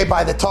 okay,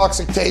 by the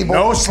toxic table.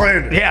 No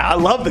slander. Yeah, I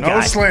love the guy.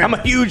 No slander. I'm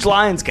a huge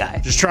Lions guy.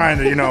 Just trying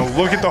to,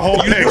 look at the whole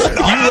picture.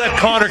 You let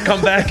Connor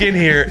come back in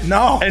here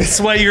and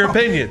sway your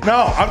opinion.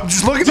 No, I'm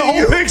just looking at the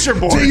whole picture,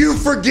 boy. Do you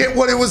forget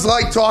what it was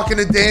like talking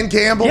to Dan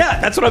Campbell? Yeah,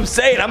 that's what I'm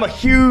saying. I'm a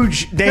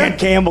huge Dan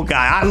Campbell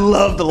guy. I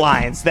love the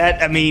Lions. But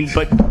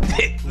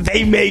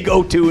they may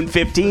go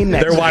 2-15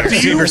 next Their wide year.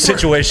 receiver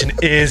situation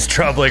is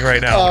troubling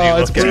right now. When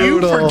you look at Do you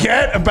it.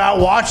 forget about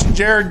watching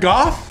Jared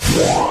Goff?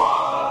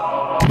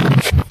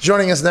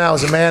 Joining us now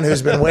is a man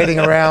who's been waiting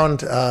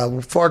around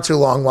far too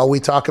long while we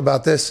talk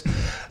about this.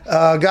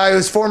 A guy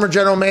who's former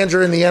general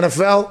manager in the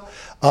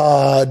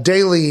NFL,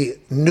 daily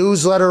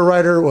newsletter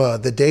writer,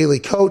 the Daily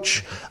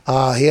Coach.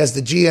 He has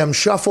the GM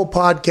Shuffle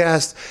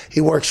podcast.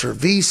 He works for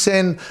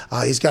VSiN.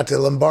 He's got the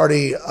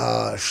Lombardi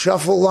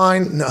Shuffle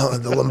line. No,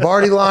 the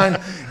Lombardi line.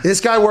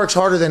 This guy works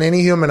harder than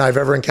any human I've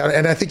ever encountered.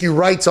 And I think he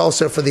writes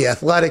also for The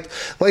Athletic.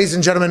 Ladies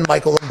and gentlemen,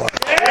 Michael Lombardi.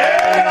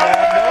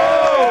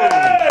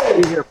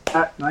 Here,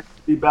 Pat. Nice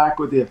to be back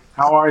with you.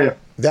 How are you?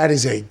 That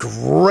is a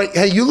great.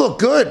 Hey, you look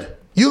good.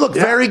 You look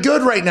very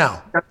good right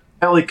now.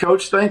 Ellie,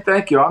 Coach,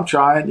 thank you. I'm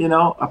trying.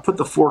 I put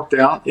the fork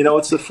down.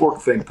 It's the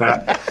fork thing,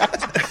 Pat.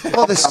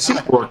 Well,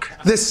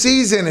 the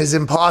season is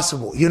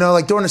impossible.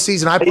 Like during the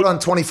season, I put on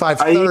 25,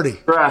 30. I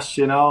eat stress,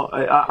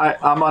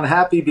 I'm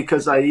unhappy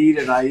because I eat,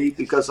 and I eat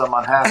because I'm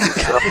unhappy.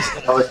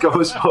 So it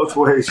goes both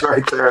ways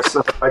right there.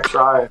 So I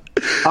try.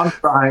 I'm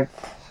trying.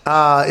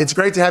 It's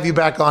great to have you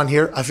back on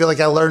here. I feel like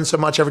I learn so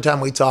much every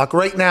time we talk.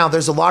 Right now,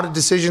 there's a lot of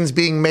decisions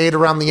being made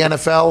around the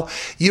NFL.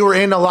 You were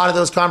in a lot of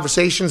those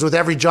conversations with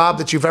every job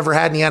that you've ever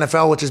had in the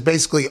NFL, which is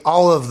basically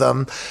all of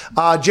them.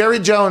 Jerry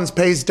Jones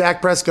pays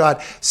Dak Prescott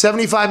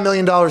 $75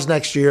 million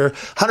next year,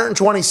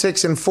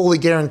 126 in fully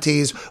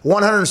guarantees,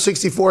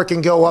 164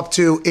 can go up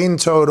to in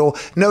total.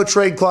 No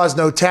trade clause,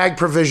 no tag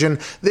provision.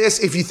 This,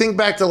 if you think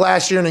back to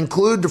last year and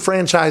include the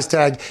franchise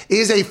tag,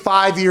 is a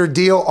 5-year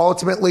deal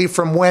ultimately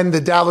from when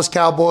the Dallas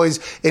Cowboys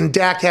and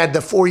Dak had the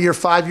 4-year,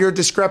 5-year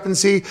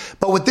discrepancy.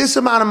 But with this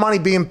amount of money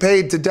being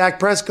paid to Dak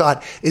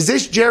Prescott, is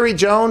this Jerry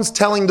Jones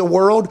telling the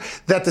world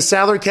that the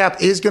salary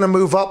cap is going to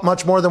move up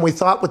much more than we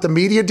thought with the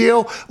media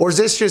deal? Or is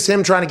this just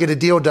him trying to get a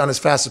deal done as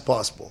fast as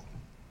possible?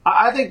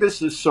 I think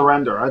this is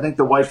surrender. I think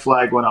the white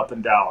flag went up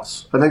in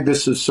Dallas. I think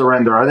this is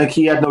surrender. I think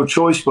he had no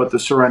choice but to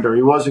surrender.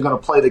 He wasn't going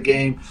to play the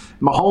game.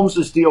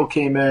 Mahomes' deal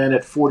came in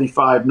at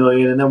 $45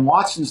 million, and then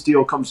Watson's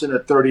deal comes in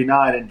at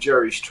 $39, and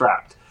Jerry's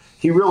trapped.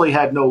 He really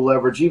had no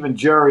leverage. Even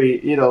Jerry,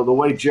 the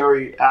way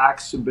Jerry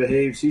acts and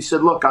behaves, he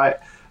said, look, I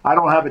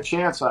don't have a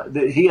chance.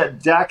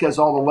 Dak has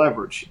all the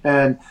leverage.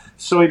 And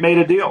so he made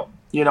a deal.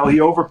 He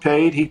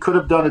overpaid. He could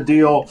have done a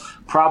deal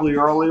probably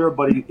earlier,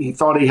 but he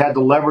thought he had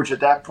the leverage at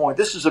that point.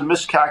 This is a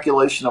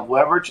miscalculation of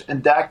leverage,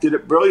 and Dak did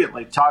it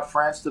brilliantly. Todd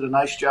France did a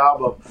nice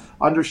job of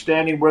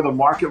understanding where the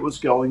market was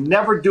going,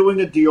 never doing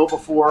a deal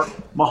before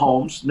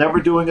Mahomes, never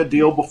doing a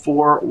deal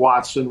before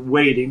Watson,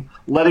 waiting,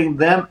 letting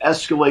them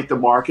escalate the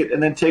market,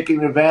 and then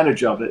taking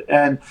advantage of it.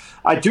 And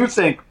I do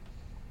think,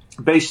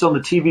 based on the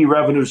TV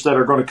revenues that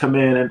are going to come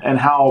in and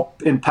how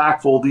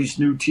impactful these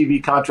new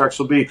TV contracts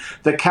will be,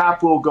 the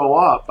cap will go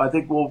up. I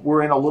think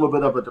we're in a little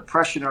bit of a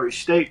depressionary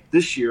state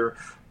this year,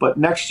 but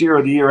next year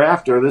or the year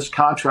after, this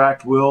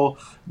contract will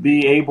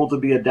be able to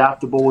be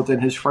adaptable within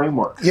his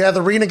framework. Yeah,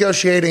 the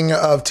renegotiating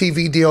of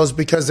TV deals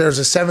because there's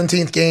a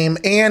 17th game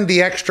and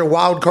the extra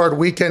wild card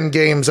weekend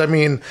games. I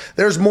mean,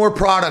 there's more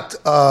product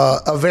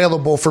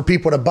available for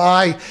people to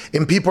buy,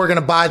 and people are going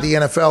to buy the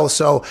NFL.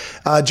 So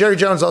Jerry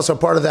Jones also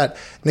part of that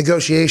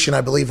negotiation,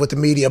 I believe, with the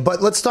media.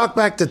 But let's talk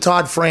back to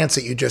Todd France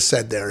that you just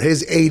said there,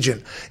 his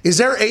agent. Is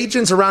there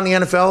agents around the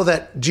NFL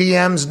that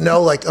GMs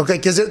know, okay,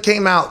 because it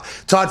came out,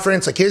 Todd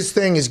France, his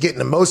thing is getting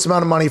the most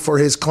amount of money for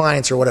his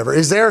clients or whatever.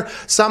 Is there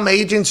some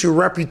agents whose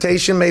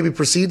reputation maybe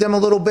precede them a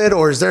little bit,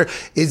 or is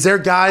there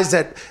guys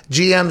that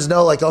GMs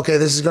know, okay,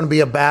 this is going to be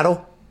a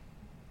battle?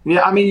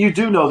 Yeah, I mean, you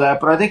do know that,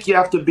 but I think you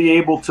have to be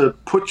able to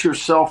put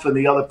yourself in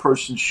the other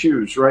person's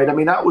shoes, right? I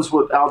mean, that was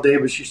what Al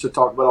Davis used to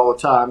talk about all the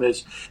time,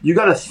 is you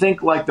got to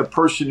think like the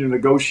person you're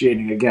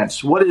negotiating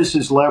against. What is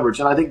his leverage?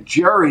 And I think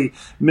Jerry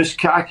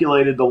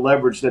miscalculated the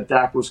leverage that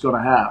Dak was going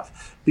to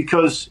have,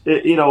 because,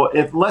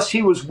 unless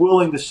he was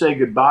willing to say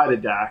goodbye to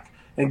Dak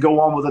and go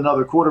on with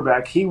another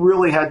quarterback, he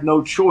really had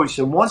no choice.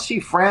 And once he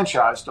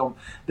franchised him,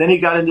 then he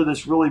got into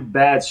this really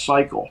bad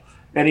cycle.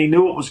 And he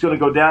knew it was going to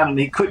go down, and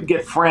he couldn't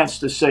get France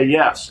to say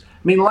yes.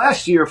 I mean,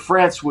 last year,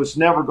 France was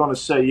never going to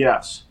say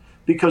yes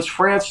because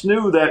France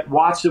knew that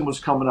Watson was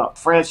coming up.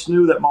 France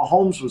knew that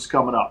Mahomes was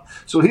coming up.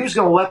 So he was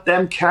going to let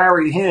them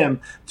carry him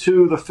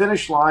to the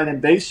finish line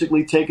and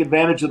basically take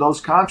advantage of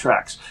those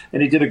contracts.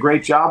 And he did a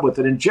great job with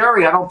it. And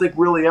Jerry, I don't think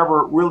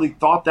really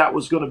thought that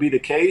was going to be the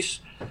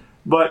case.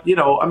 But,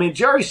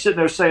 Jerry's sitting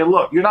there saying,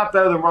 look, you're not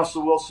better than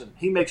Russell Wilson.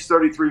 He makes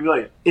 $33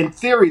 million. In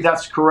theory,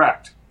 that's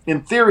correct.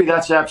 In theory,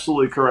 that's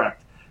absolutely correct.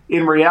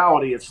 In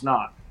reality, it's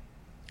not.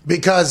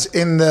 Because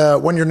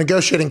when you're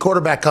negotiating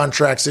quarterback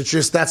contracts, it's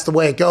just that's the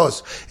way it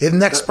goes. The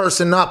next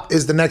person up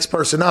is the next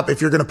person up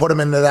if you're going to put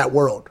them into that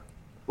world.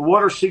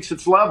 water seeks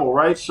its level,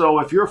 right? So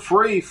if you're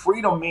free,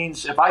 freedom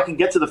means if I can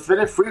get to the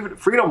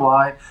freedom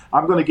line,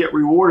 I'm going to get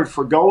rewarded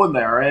for going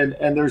there.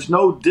 And there's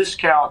no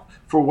discount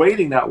for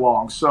waiting that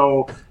long.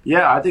 So,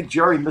 yeah, I think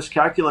Jerry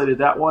miscalculated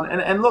that one.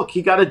 And look,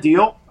 he got a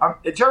deal.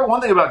 Jerry,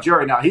 one thing about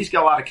Jerry now, he's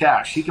got a lot of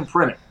cash. He can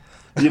print it.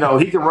 He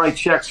can write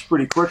checks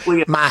pretty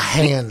quickly. My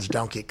hands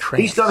don't get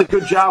cramped. He's done a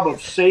good job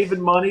of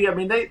saving money. I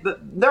mean,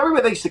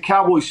 everybody thinks the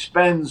Cowboys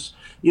spends,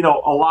 a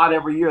lot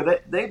every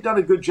year. They've done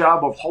a good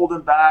job of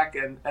holding back,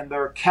 and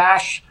their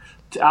cash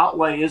to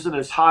outlay isn't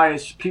as high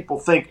as people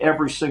think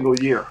every single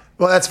year.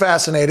 Well, that's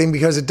fascinating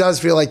because it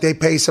does feel like they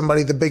pay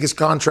somebody the biggest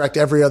contract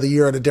every other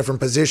year at a different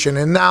position.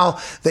 And now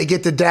they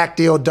get the Dak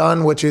deal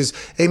done, which is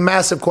a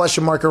massive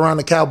question mark around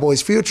the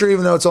Cowboys' future,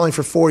 even though it's only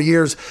for 4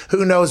 years.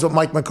 Who knows what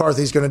Mike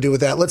McCarthy's going to do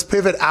with that? Let's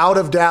pivot out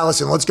of Dallas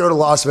and let's go to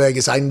Las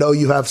Vegas. I know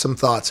you have some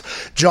thoughts.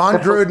 John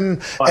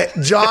Gruden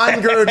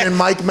and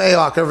Mike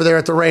Mayock over there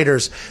at the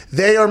Raiders,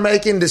 they are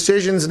making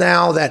decisions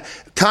now that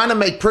kind of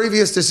make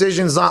previous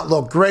decisions not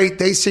look great.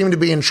 They seem to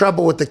be in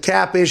trouble with the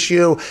cap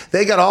issue.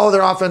 They got all of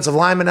their offensive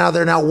linemen out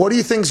there now. What do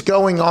you think's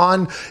going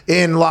on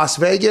in Las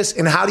Vegas,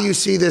 and how do you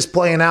see this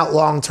playing out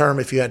long term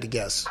if you had to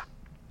guess?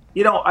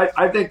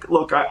 I think,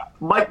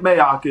 Mike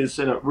Mayock is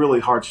in a really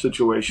hard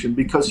situation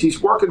because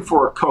he's working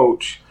for a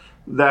coach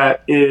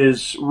that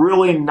is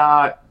really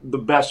not the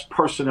best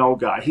personnel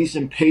guy. He's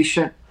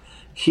impatient.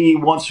 He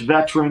wants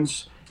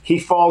veterans. He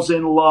falls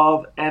in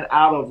love and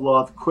out of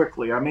love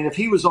quickly. I mean, if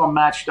he was on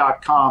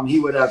Match.com, he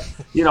would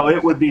have,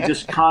 it would be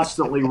just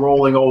constantly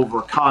rolling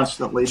over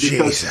constantly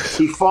because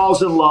he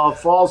falls in love,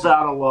 falls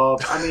out of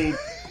love. I mean,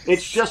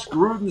 it's just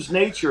Gruden's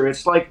nature.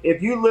 It's like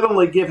if you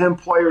literally give him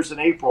players in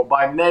April,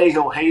 by May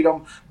he'll hate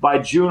them, by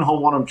June he'll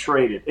want them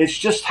traded. It's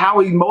just how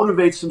he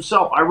motivates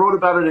himself. I wrote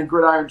about it in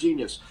Gridiron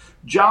Genius.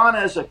 John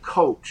as a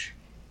coach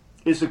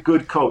is a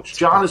good coach.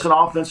 John as an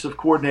offensive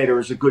coordinator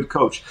is a good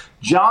coach.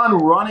 John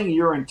running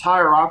your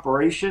entire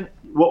operation,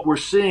 what we're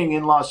seeing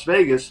in Las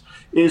Vegas,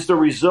 is the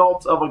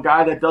result of a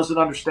guy that doesn't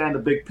understand the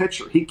big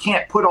picture. He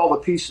can't put all the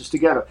pieces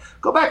together.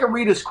 Go back and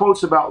read his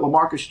quotes about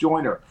LaMarcus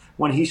Joyner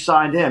when he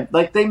signed him.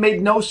 They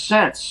made no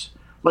sense.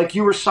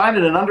 You were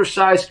signing an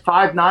undersized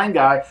 5'9"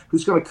 guy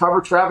who's going to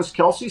cover Travis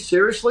Kelce?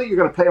 Seriously? You're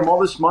going to pay him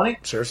all this money?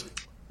 Seriously?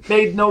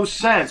 Made no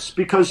sense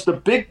because the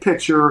big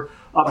picture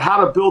of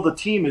how to build a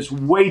team is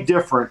way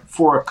different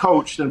for a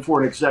coach than for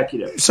an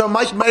executive. So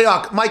Mike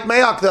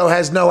Mayock, though,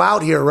 has no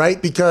out here,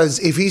 right? Because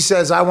if he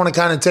says, I want to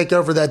kind of take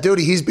over that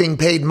duty, he's being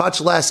paid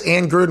much less,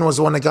 and Gruden was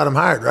the one that got him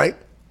hired, right?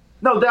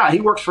 No doubt.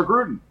 He works for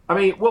Gruden. I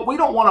mean, what we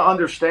don't want to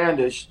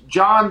understand is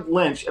John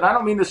Lynch, and I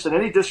don't mean this in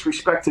any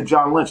disrespect to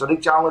John Lynch. I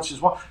think John Lynch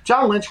is one.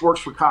 John Lynch works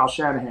for Kyle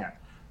Shanahan.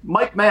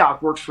 Mike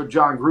Mayock works for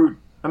John Gruden.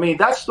 I mean,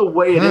 that's the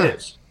way it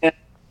is. And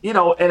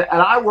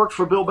I worked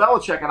for Bill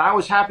Belichick, and I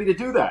was happy to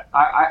do that.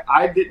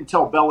 I didn't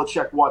tell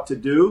Belichick what to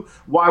do.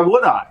 Why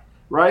would I,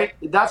 right?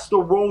 That's the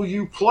role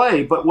you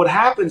play. But what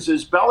happens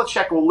is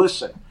Belichick will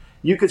listen.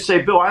 You could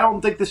say, Bill, I don't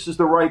think this is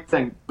the right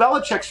thing.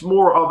 Belichick's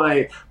more of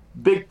a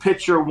big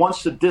picture,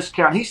 wants to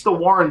discount. He's the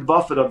Warren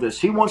Buffett of this.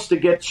 He wants to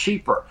get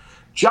cheaper.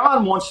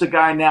 John wants the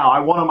guy now. I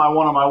want him.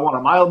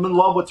 I'm in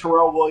love with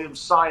Terrell Williams.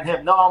 Sign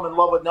him. No, I'm in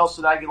love with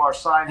Nelson Aguilar.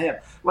 Sign him.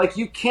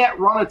 You can't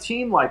run a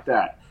team like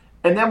that.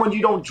 And then when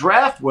you don't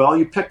draft well,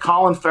 you pick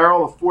Colin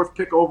Farrell, the 4th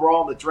pick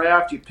overall in the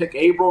draft. You pick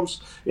Abrams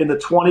in the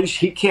 20s.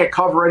 He can't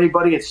cover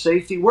anybody at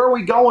safety. Where are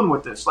we going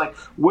with this?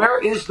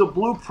 Where is the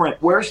blueprint?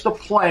 Where's the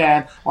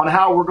plan on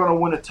how we're going to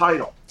win a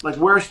title?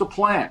 Where's the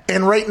plan?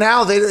 And right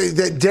now,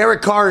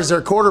 Derek Carr is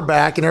their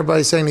quarterback, and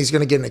everybody's saying he's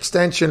going to get an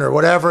extension or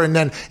whatever. And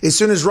then as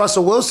soon as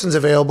Russell Wilson's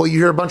available, you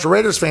hear a bunch of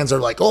Raiders fans are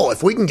like, oh,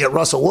 if we can get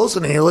Russell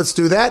Wilson in here, let's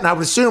do that. And I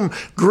would assume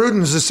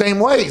Gruden's the same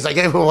way. He's like,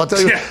 hey, well, I'll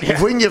tell you,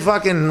 if we can get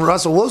fucking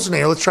Russell Wilson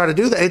in here, let's try to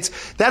do that.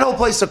 That whole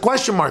place is a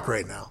question mark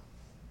right now.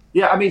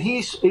 Yeah, I mean,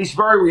 he's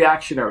very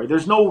reactionary.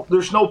 There's no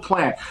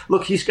plan.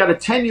 Look, he's got a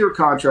 10-year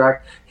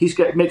contract.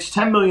 Makes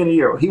 $10 million a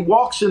year. He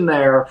walks in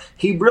there.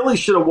 He really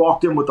should have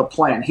walked in with a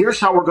plan. Here's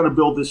how we're going to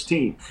build this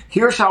team.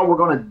 Here's how we're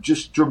going to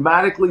just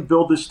dramatically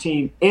build this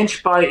team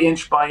inch by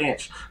inch by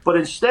inch. But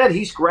instead,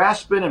 he's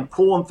grasping and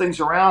pulling things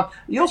around.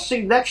 You'll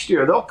see next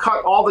year they'll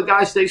cut all the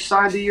guys they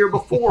signed the year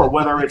before,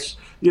 whether it's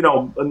the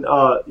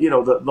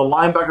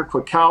linebacker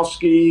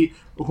Kwiatkowski,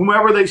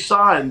 whomever they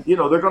sign, they're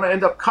going to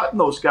end up cutting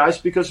those guys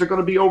because they're going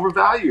to be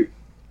overvalued.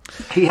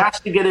 He has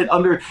to get it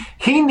under.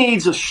 He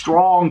needs a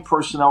strong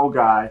personnel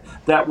guy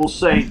that will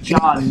say,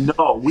 John,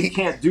 no, we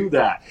can't do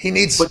that.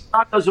 But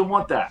John doesn't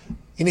want that.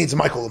 He needs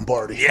Michael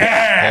Lombardi.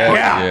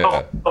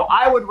 Yeah. So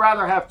I would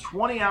rather have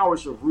 20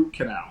 hours of root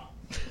canal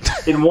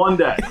in one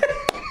day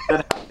than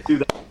have to do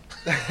that.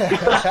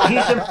 Because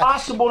he's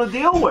impossible to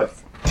deal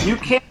with. You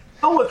can't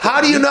deal with him.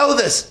 How do you know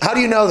this?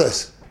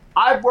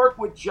 I've worked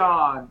with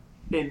John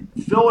in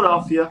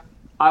Philadelphia.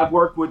 I've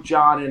worked with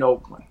John in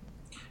Oakland.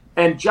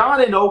 And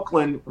John in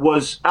Oakland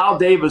Al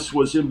Davis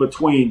was in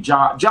between.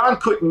 John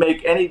couldn't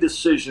make any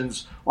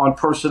decisions on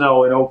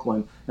personnel in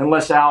Oakland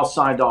unless Al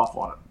signed off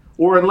on it,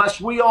 or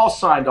unless we all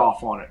signed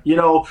off on it.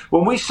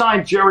 When we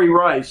signed Jerry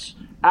Rice,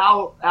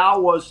 Al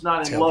was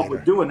not in love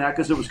with doing that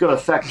because it was going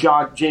to affect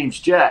James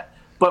Jett.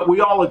 But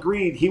we all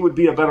agreed he would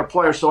be a better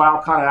player, so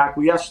Al kind of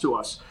acquiesced to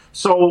us.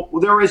 So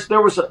there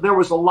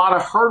was a lot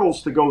of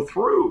hurdles to go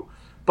through.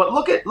 But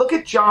look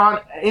at John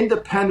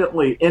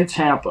independently in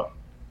Tampa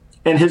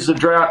and his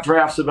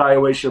drafts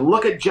evaluation.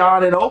 Look at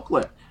John in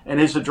Oakland and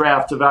his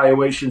draft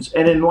evaluations,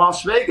 and in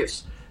Las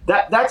Vegas.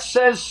 That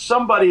says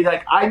somebody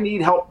like, I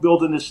need help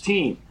building this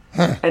team.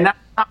 And that's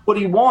not what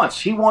he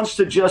wants. He wants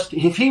to just,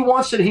 if he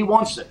wants it, he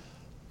wants it.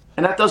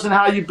 And that doesn't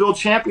how you build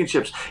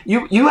championships.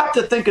 You have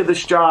to think of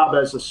this job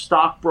as a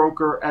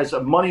stockbroker, as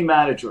a money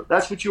manager.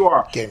 That's what you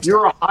are.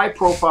 You're a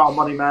high-profile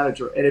money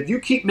manager. And if you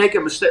keep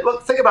making mistakes,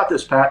 look, think about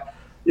this, Pat.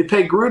 You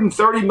pay Gruden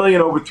 $30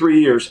 million over 3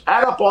 years.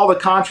 Add up all the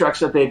contracts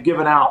that they've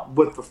given out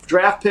with the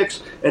draft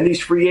picks and these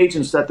free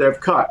agents that they've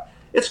cut.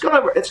 It's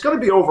gonna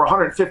be over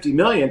 $150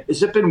 million.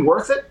 Has it been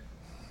worth it?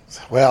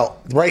 Well,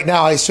 right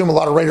now, I assume a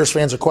lot of Raiders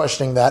fans are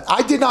questioning that.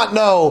 I did not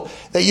know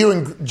that you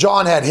and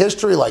John had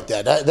history like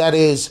that. That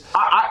is,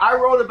 I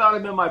wrote about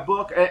him in my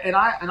book, and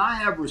I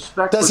have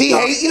respect. Does he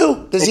hate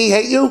you? Does he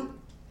hate you?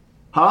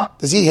 Huh?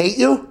 Does he hate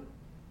you?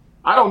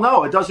 I don't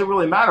know. It doesn't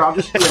really matter. I'm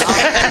just being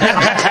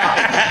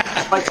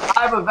honest. Like,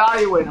 I've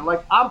evaluated.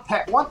 Like,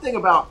 one thing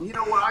about, you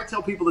know what, I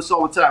tell people this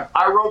all the time.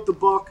 I wrote the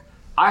book.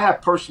 I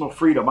have personal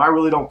freedom. I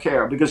really don't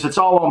care because it's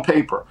all on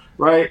paper,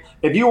 right?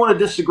 If you want to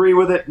disagree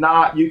with it,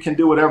 you can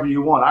do whatever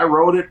you want. I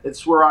wrote it.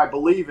 It's where I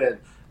believe in.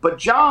 But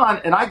John,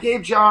 and I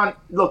gave John,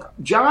 look,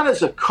 John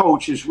as a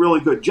coach is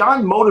really good.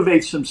 John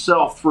motivates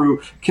himself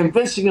through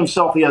convincing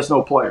himself he has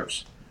no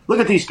players. Look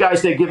at these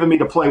guys they've given me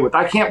to play with.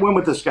 I can't win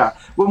with this guy.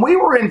 When we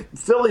were in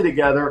Philly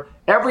together,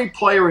 every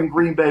player in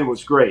Green Bay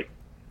was great.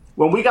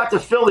 When we got to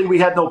Philly, we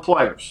had no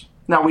players.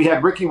 Now, we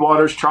had Ricky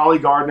Waters, Charlie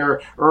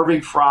Gardner,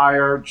 Irving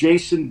Fryer,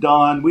 Jason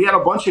Dunn. We had a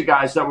bunch of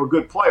guys that were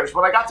good players.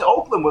 When I got to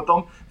Oakland with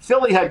them,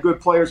 Philly had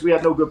good players. We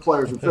had no good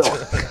players in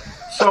Philly.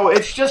 So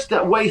it's just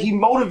that way he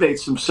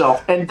motivates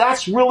himself, and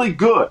that's really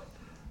good.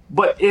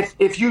 But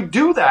if you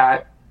do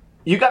that,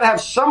 you got to have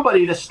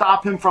somebody to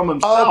stop him from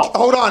himself.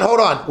 Hold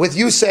on. With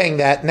you saying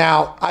that,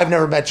 now, I've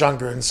never met John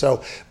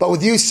Gruden, but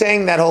with you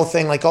saying that whole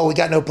thing, like, we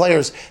got no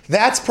players,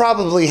 that's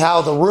probably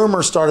how the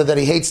rumor started that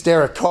he hates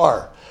Derek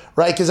Carr.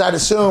 Right, because I'd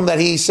assume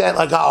that he said,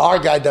 like, our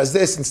guy does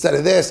this instead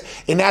of this,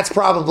 and that's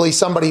probably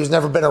somebody who's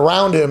never been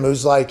around him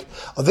who's like,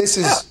 this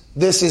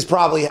is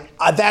probably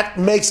that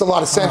makes a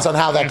lot of sense on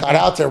how that got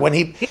out there when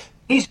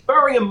he's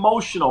very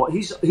emotional.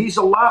 He's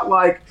a lot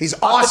like he's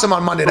awesome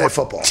on Monday Night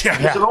Football.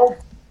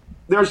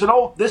 There's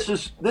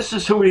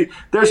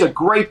a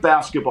great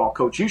basketball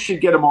coach. You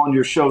should get him on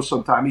your show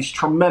sometime. He's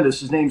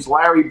tremendous. His name's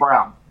Larry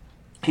Brown.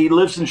 He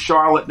lives in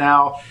Charlotte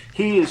now.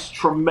 He is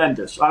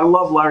tremendous. I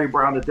love Larry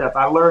Brown to death.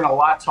 I learn a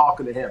lot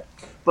talking to him.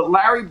 But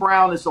Larry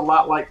Brown is a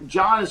lot like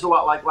John is a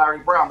lot like Larry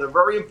Brown. They're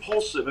very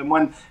impulsive, and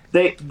when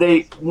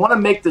they want to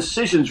make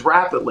decisions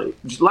rapidly.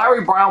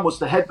 Larry Brown was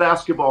the head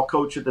basketball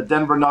coach at the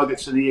Denver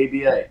Nuggets in the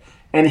ABA,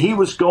 and he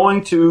was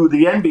going to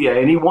the NBA,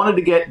 and he wanted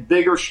to get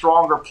bigger,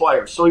 stronger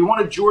players. So he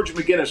wanted George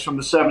McGinnis from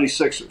the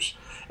 76ers,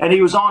 and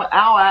he was on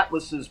Al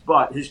Atlas's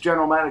butt, his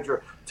general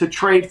manager, to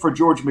trade for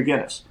George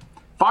McGinnis.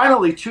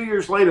 Finally, 2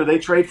 years later, they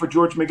trade for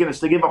George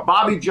McGinnis. They give up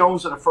Bobby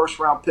Jones and a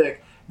first-round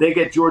pick. They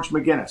get George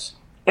McGinnis.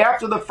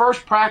 After the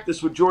first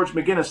practice with George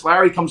McGinnis,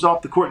 Larry comes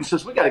off the court and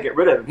says, we got to get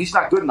rid of him. He's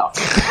not good enough.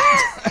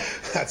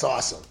 That's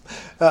awesome.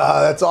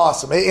 That's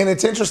awesome. And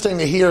it's interesting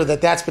to hear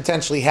that that's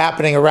potentially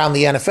happening around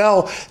the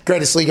NFL,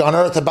 greatest league on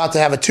earth, about to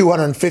have a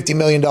 $250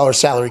 million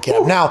salary cap.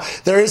 Ooh. Now,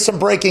 there is some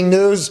breaking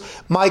news.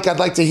 Mike, I'd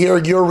like to hear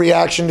your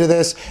reaction to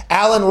this.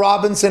 Allen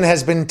Robinson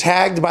has been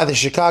tagged by the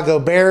Chicago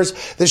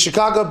Bears. The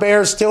Chicago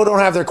Bears still don't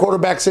have their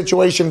quarterback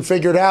situation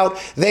figured out.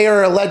 They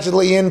are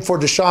allegedly in for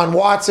Deshaun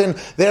Watson.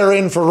 They're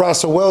in for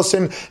Russell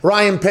Wilson.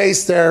 Ryan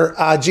Pace, their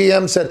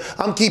GM, said,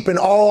 I'm keeping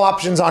all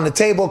options on the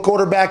table,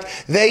 quarterback.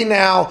 They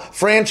now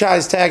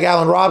franchise tag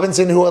Allen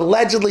Robinson, who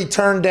allegedly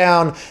turned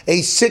down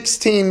a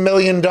 $16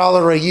 million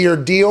a year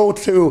deal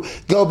to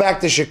go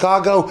back to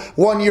Chicago.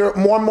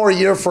 1 more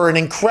year for an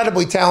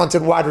incredibly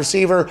talented wide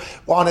receiver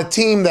on a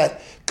team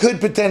that could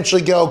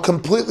potentially go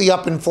completely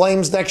up in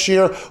flames next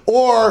year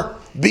or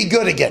be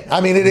good again.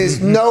 I mean, it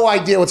is no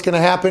idea what's going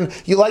to happen.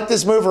 You like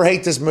this move or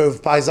hate this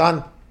move,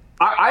 Paisan?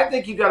 I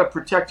think you got to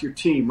protect your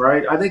team,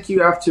 right? I think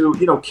you have to,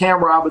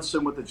 Cam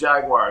Robinson with the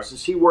Jaguars.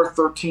 Is he worth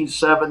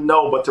 13.7?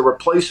 No, but to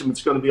replace him,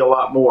 it's going to be a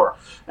lot more.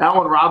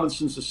 Allen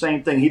Robinson's the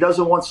same thing. He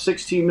doesn't want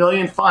 $16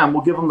 million. Fine,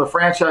 we'll give him the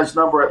franchise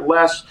number at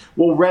less.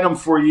 We'll rent him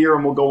for a year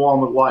and we'll go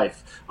on with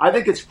life. I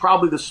think it's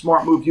probably the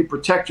smart move. You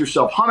protect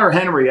yourself. Hunter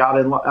Henry out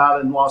in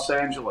Los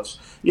Angeles,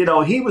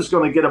 he was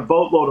going to get a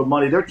boatload of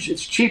money.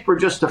 It's cheaper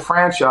just to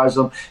franchise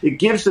them. It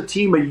gives the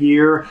team a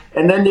year,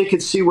 and then they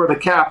can see where the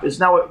cap is.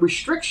 Now, it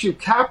restricts you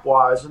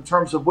cap-wise in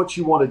terms of what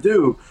you want to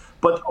do,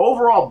 but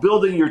overall,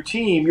 building your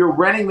team, you're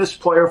renting this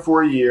player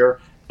for a year,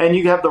 and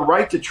you have the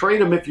right to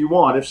trade him if you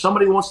want. If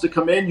somebody wants to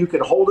come in, you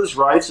can hold his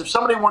rights. If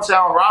somebody wants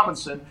Allen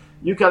Robinson,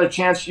 you got a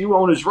chance. You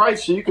own his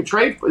rights, so you can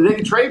trade. They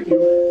can trade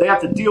you. They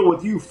have to deal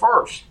with you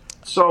first.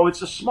 So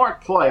it's a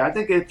smart play. I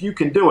think if you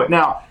can do it.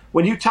 Now,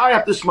 when you tie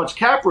up this much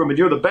cap room and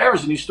you're the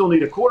Bears and you still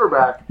need a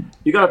quarterback,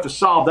 you're going to have to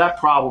solve that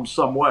problem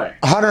some way.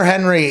 Hunter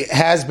Henry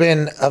has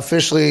been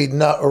officially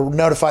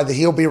notified that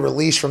he'll be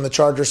released from the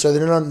Chargers, so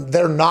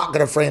they're not going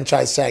to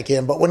franchise tag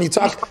him. But when you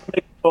talk,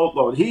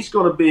 he's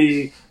going to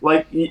be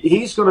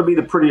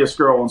the prettiest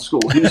girl in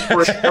school. He's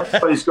free.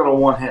 Everybody's going to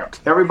want him.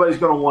 Everybody's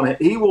going to want him.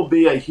 He will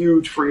be a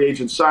huge free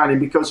agent signing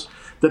because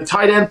the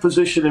tight end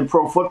position in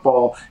pro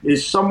football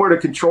is somewhere to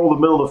control the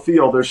middle of the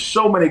field. There's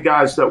so many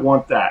guys that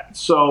want that.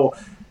 So,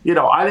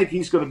 I think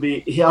he's going to be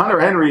 – Hunter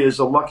Henry is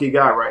a lucky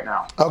guy right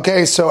now.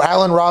 Okay, so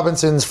Allen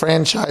Robinson's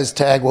franchise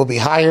tag will be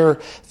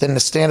higher than the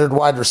standard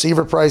wide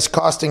receiver price,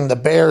 costing the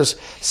Bears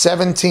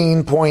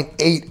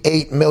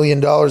 $17.88 million.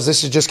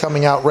 This is just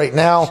coming out right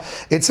now.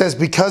 It says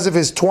because of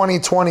his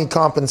 2020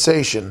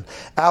 compensation,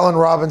 Allen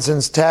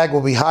Robinson's tag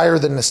will be higher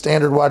than the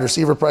standard wide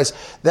receiver price.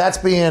 That's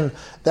from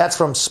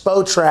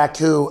Spotrac,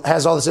 who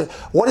has all this.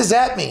 What does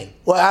that mean?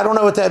 Well, I don't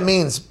know what that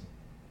means.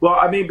 Well,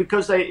 I mean,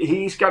 because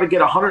he's got to get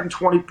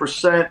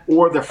 120%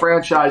 or the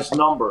franchise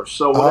number.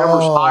 So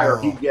whatever's higher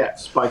he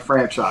gets by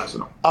franchising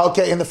him.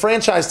 Okay, and the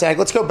franchise tag,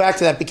 let's go back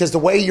to that because the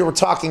way you were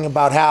talking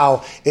about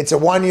how it's a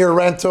one-year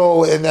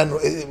rental and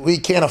then we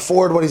can't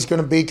afford what he's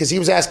going to be because he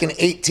was asking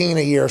 $18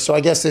 a year. So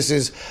I guess this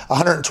is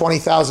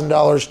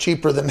 $120,000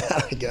 cheaper than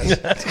that, I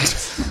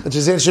guess, which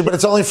is interesting. But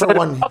it's only for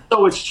one.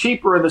 So it's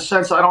cheaper in the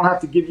sense I don't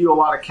have to give you a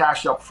lot of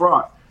cash up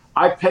front.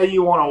 I pay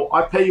you on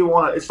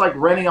a. It's like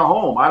renting a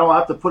home. I don't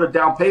have to put a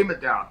down payment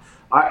down.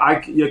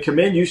 You come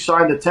in, you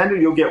sign the tender,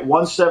 you'll get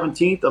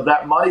 1/17 of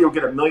that money. You'll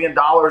get $1 million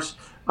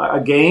a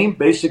game,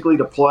 basically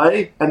to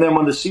play. And then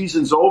when the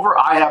season's over,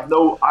 I have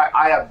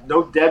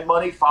no dead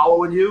money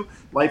following you.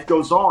 Life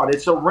goes on.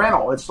 It's a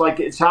rental.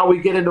 It's how we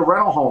get into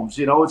rental homes.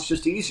 It's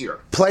just easier.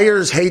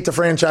 Players hate the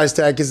franchise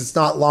tag because it's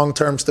not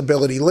long-term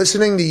stability.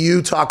 Listening to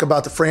you talk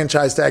about the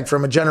franchise tag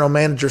from a general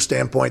manager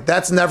standpoint,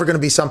 that's never going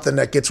to be something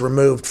that gets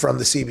removed from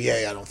the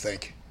CBA, I don't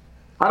think.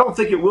 I don't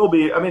think it will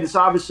be. I mean, it's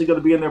obviously going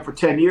to be in there for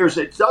 10 years.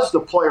 It does the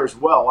players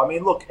well. I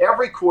mean, look,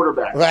 every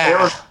quarterback,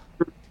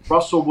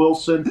 Russell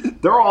Wilson,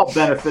 they're all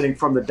benefiting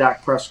from the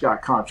Dak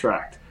Prescott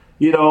contract.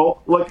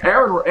 Look,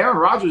 Aaron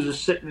Rodgers is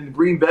sitting in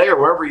Green Bay or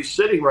wherever he's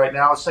sitting right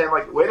now, saying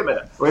like, wait a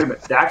minute,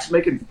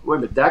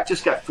 Dak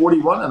just got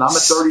 41 and I'm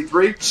at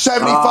 33.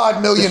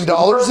 $75 million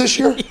this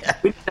year.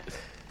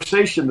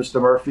 Conversation,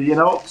 Mr. Murphy.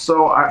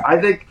 So I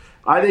think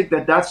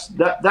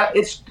that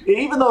it's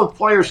even though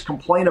players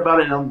complain about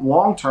it in the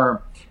long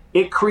term,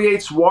 it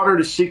creates water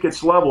to seek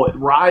its level. It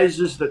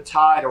rises the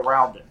tide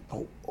around it.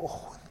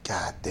 Oh,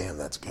 God damn,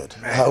 that's good.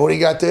 What do you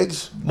got,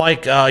 Diggs?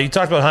 Mike, you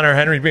talked about Hunter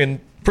Henry being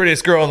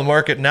prettiest girl on the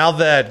market. Now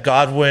that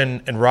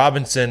Godwin and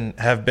Robinson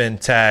have been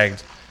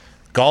tagged,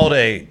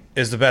 Galladay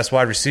is the best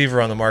wide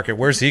receiver on the market.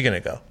 Where's he going to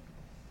go?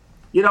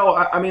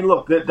 I mean,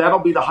 look, that'll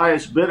be the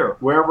highest bidder,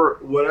 whatever,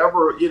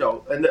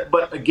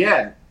 but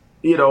again,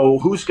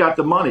 who's got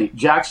the money?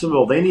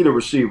 Jacksonville, they need a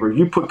receiver.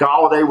 You put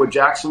Galladay with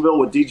Jacksonville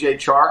with DJ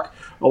Chark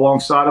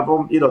alongside of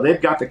them,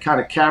 they've got the kind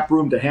of cap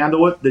room to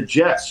handle it. The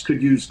Jets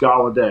could use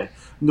Galladay.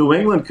 New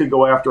England could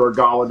go after a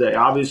Galladay.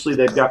 Obviously,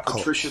 they've got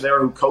Patricia there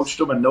who coached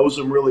them and knows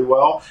them really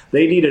well.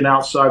 They need an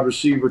outside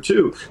receiver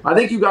too. I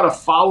think you got to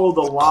follow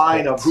the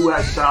line of who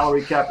has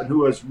salary cap and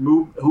who has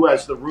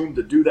the room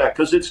to do that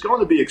because it's going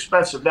to be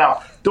expensive.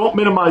 Now, don't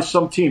minimize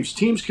some teams.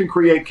 Teams can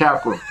create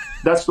cap room.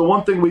 That's the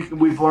one thing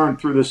we've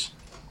learned through this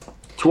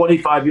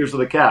 25 years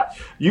of the cap.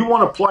 You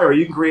want a player,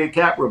 you can create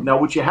cap room. Now,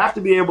 what you have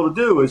to be able to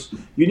do is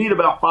you need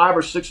about $5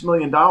 or $6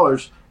 million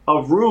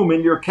of room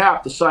in your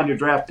cap to sign your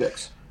draft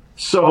picks.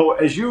 So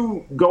as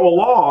you go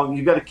along,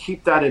 you got to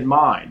keep that in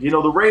mind.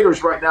 The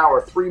Raiders right now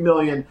are $3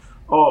 million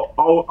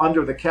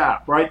under the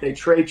cap, right? They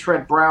trade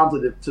Trent Brown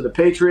to the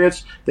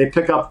Patriots. They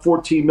pick up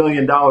 $14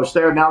 million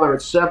there. Now they're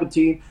at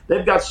 17.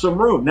 They've got some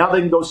room. Now they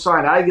can go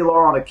sign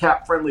Aguilar on a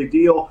cap-friendly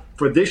deal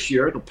for this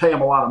year. It'll pay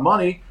them a lot of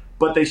money,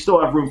 but they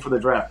still have room for the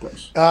draft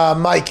picks.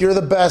 Mike, you're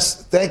the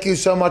best. Thank you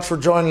so much for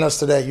joining us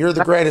today. You're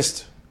the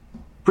greatest.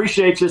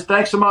 Appreciate you.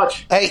 Thanks so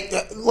much. Hey,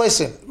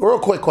 listen, real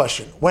quick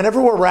question. Whenever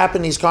we're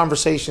wrapping these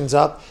conversations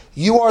up,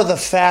 you are the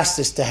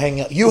fastest to hang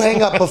up. You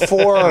hang up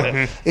before.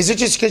 Is it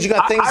just because you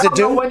got things to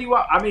do? Know when do you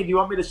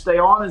want me to stay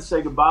on and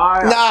say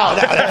goodbye? No.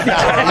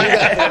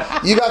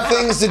 You got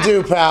things to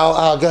do, pal.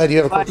 Oh, go ahead. You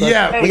have a quick question.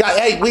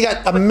 Yeah. We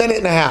got a minute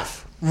and a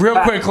half. Real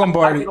quick,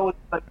 Lombardi.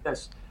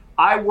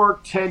 I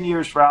worked 10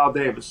 years for Al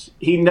Davis.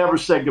 He never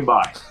said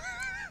goodbye.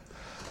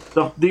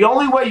 The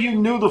only way you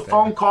knew the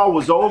phone call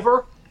was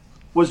over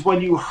was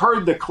when you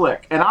heard the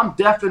click. And I'm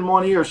deaf in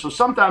one ear, so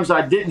sometimes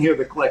I didn't hear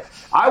the click.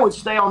 I would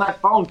stay on that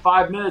phone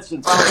 5 minutes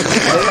and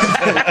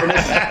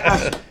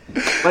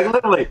like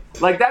literally,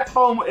 like that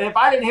phone, if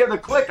I didn't hear the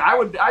click,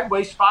 I'd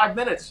waste 5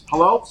 minutes.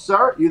 Hello,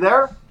 sir, you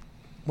there?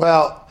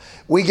 Well,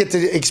 we get to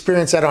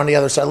experience that on the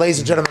other side. Ladies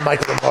and gentlemen,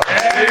 Michael Lombardi.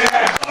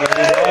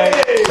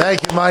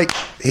 Thank you, Mike.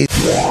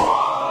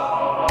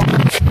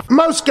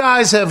 Most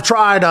guys have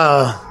tried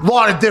a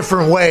lot of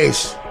different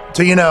ways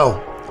to,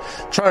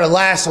 try to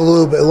last a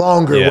little bit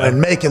longer when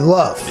making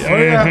love.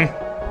 Yeah.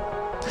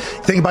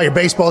 Think about your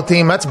baseball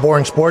team. That's a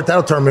boring sport.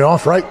 That'll turn me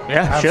off, right?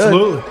 Yeah,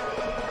 absolutely.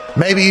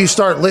 Maybe you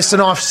start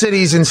listing off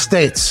cities and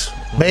states.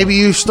 Maybe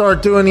you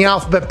start doing the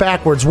alphabet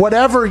backwards.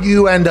 Whatever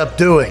you end up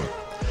doing,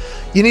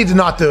 you need to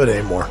not do it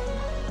anymore.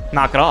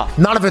 Knock it off.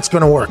 None of it's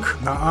going to work.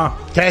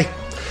 Okay?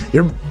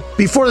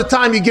 Before the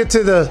time you get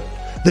to the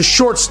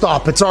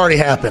shortstop, it's already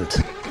happened.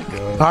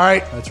 All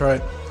right? That's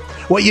right.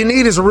 What you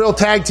need is a real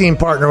tag team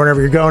partner whenever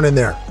you're going in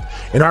there.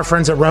 And our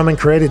friends at Roman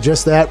created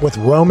just that with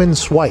Roman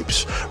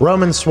Swipes.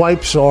 Roman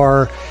Swipes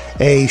are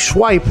a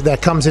swipe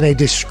that comes in a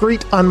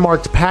discreet,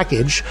 unmarked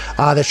package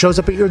that shows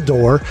up at your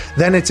door.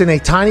 Then it's in a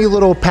tiny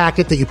little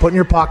packet that you put in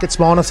your pocket,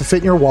 small enough to fit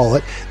in your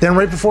wallet. Then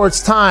right before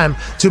it's time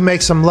to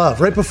make some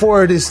love, right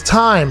before it is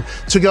time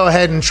to go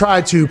ahead and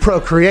try to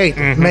procreate,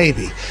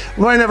 maybe.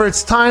 Whenever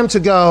it's time to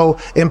go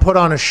and put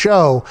on a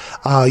show,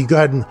 you go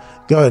ahead and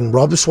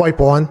rub the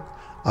swipe on.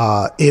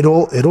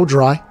 It'll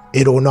dry.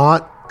 It'll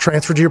not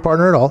transfer to your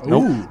partner at all.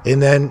 Nope.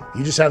 And then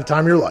you just have the time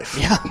of your life.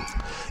 Yeah.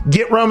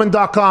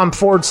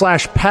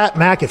 GetRoman.com/Pat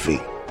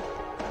McAfee.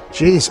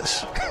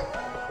 Jesus.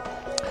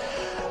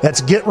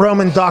 That's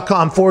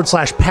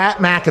GetRoman.com/Pat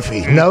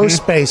McAfee. No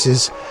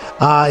spaces.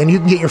 And you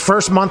can get your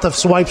first month of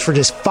swipes for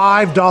just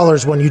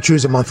 $5 when you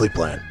choose a monthly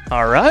plan.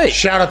 All right.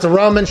 Shout out to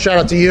Roman. Shout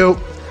out to you.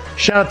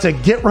 Shout out to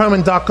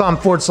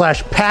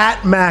GetRoman.com/Pat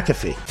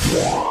McAfee.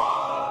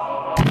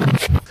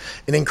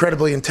 An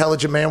incredibly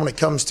intelligent man when it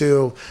comes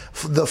to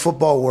the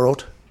football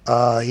world.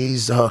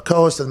 He's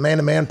co-host of the Man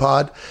to Man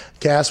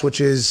podcast, which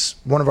is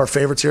one of our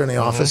favorites here in the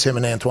office, him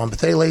and Antoine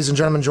Bethea. Ladies and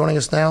gentlemen, joining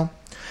us now,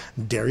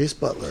 Darius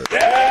Butler.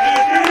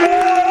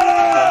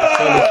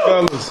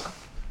 Fellas.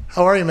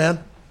 How are you, man?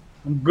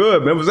 I'm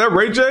good, man. Was that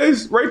Ray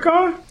J's?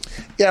 Raycon?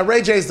 Yeah,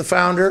 Ray J's the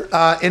founder.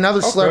 And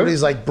other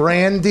celebrities like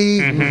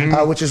Brandy,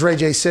 which is Ray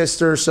J's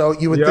sister, so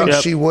you would think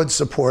she would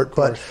support.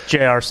 But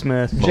J.R.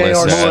 Smith.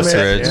 J.R. Smith,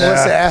 Etheridge.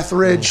 Melissa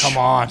Etheridge. Come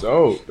on.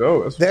 Dope.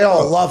 That's They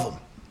all love him.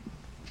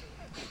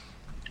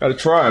 Gotta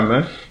try him,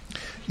 man.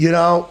 You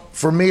know,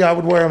 for me, I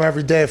would wear them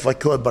every day if I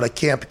could, but I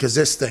can't because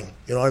this thing.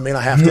 You know what I mean?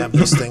 I have to have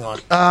this thing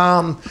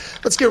on.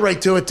 Let's get right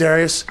to it,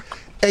 Darius.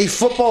 A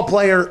football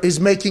player is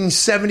making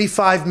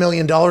 $75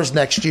 million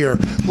next year.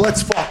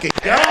 Let's fucking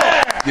go.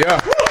 Yeah,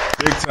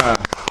 big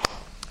time.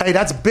 Hey,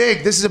 that's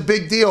big. This is a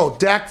big deal.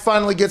 Dak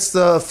finally gets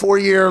the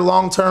 4-year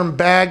long-term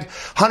bag,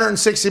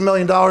 $160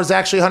 million,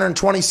 actually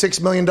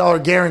 $126 million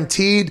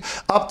guaranteed,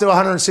 up to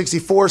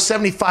 $164,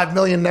 $75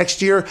 million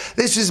next year.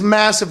 This is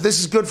massive.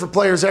 This is good for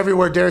players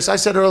everywhere, Darius. I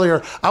said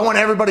earlier, I want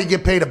everybody to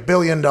get paid $1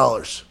 billion.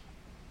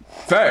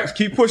 Facts.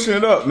 Keep pushing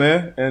it up,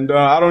 man. And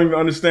I don't even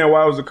understand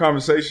why it was a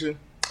conversation.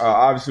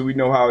 Obviously, we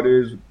know how it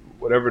is.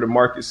 Whatever the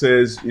market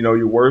says, you know,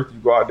 you're worth, you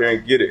go out there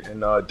and get it.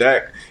 And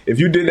Dak, if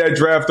you did that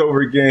draft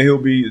over again, he'll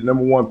be the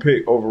number 1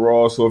 pick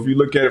overall. So if you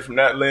look at it from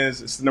that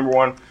lens, it's the number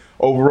 1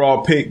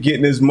 overall pick,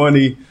 getting his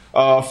money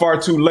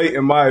far too late,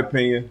 in my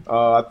opinion.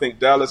 I think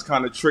Dallas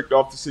kind of tricked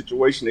off the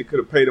situation. They could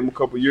have paid him a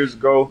couple years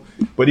ago,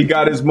 but he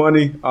got his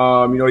money. You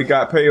know, he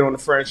got paid on the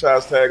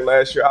franchise tag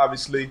last year,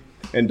 obviously.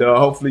 And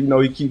hopefully, you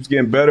know, he keeps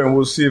getting better, and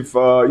we'll see if,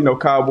 you know,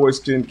 Cowboys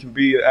can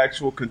be an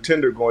actual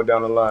contender going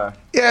down the line.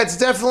 Yeah, it's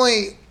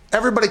definitely –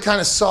 everybody kind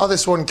of saw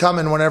this one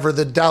coming whenever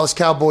the Dallas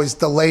Cowboys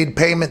delayed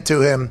payment to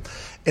him,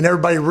 and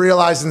everybody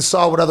realized and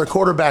saw what other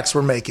quarterbacks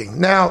were making.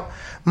 Now,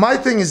 my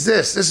thing is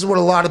this. This is what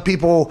a lot of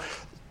people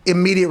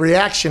immediate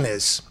reaction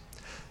is.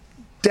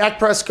 Dak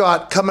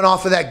Prescott coming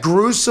off of that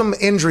gruesome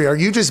injury, are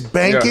you just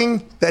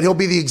banking that he'll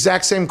be the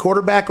exact same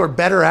quarterback or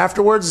better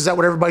afterwards? Is that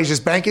what everybody's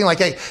just banking? Like,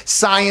 hey,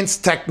 science,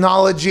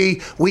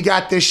 technology, we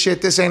got this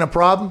shit, this ain't a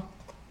problem?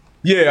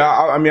 Yeah,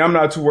 I mean, I'm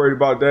not too worried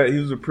about that. He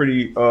was a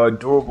pretty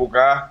durable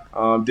guy.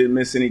 Didn't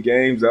miss any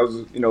games. That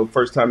was, you know,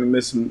 first time he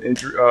missed some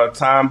injury,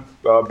 time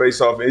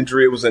based off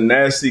injury. It was a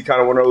nasty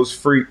kind of one of those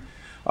freak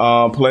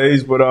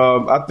plays. But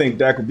I think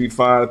Dak will be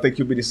fine. I think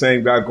he'll be the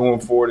same guy going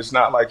forward. It's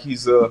not like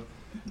he's a,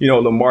 you know,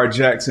 Lamar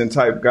Jackson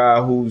type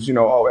guy who's, you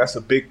know, that's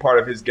a big part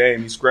of his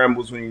game. He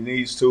scrambles when he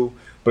needs to.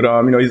 But,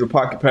 you know, he's a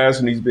pocket passer,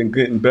 and he's been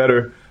getting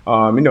better,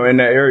 you know, in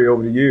that area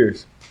over the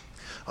years.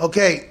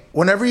 Okay,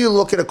 whenever you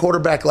look at a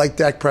quarterback like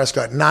Dak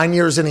Prescott, 9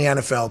 years in the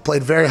NFL,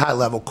 played very high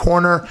level,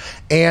 corner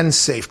and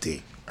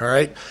safety, all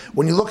right?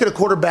 When you look at a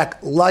quarterback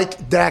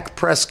like Dak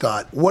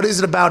Prescott, what is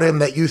it about him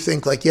that you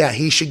think, like, yeah,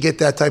 he should get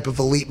that type of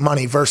elite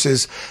money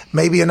versus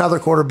maybe another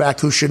quarterback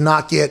who should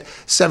not get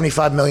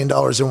 $75 million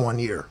in 1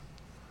 year?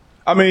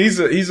 I mean,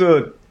 he's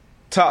a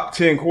top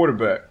 10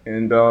 quarterback.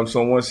 And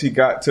so once he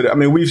got to I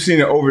mean, we've seen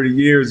it over the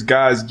years,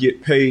 guys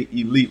get paid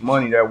elite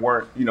money that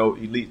weren't, you know,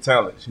 elite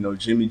talents. You know,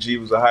 Jimmy G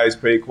was the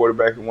highest paid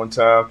quarterback at one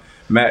time.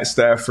 Matt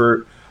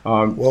Stafford,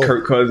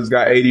 Kirk Cousins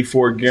got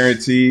 84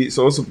 guaranteed.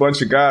 So it's a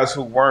bunch of guys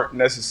who weren't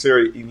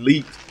necessarily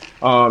elite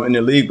in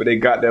the league, but they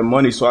got that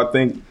money. So I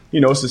think,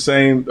 you know, it's the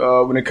same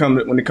when it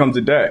comes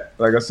to Dak.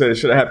 Like I said, it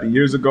should have happened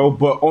years ago.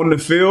 But on the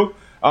field,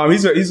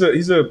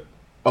 he's a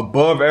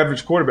above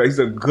average quarterback. He's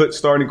a good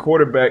starting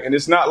quarterback, and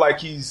it's not like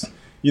he's,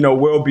 you know,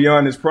 well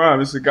beyond his prime.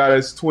 This is a guy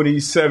that's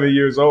 27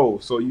 years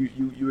old, so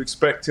you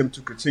expect him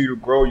to continue to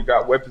grow. You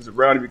got weapons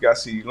around him. You got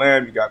CeeDee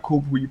Lamb. You got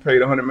Cooper, who you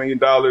paid $100 million.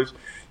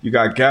 You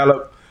got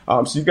Gallup.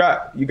 So you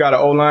got an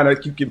O-line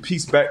that you can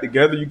piece back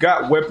together. You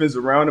got weapons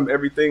around him,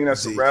 everything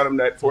that's around him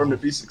that for him to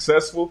be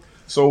successful.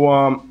 So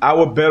I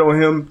would bet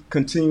on him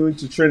continuing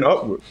to trend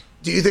upward.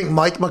 Do you think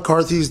Mike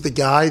McCarthy is the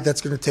guy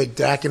that's going to take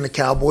Dak and the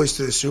Cowboys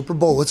to the Super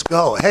Bowl? Let's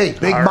go. Hey,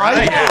 Big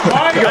Mike. Big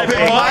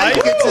Mike.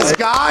 It's his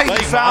guy.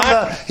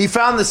 He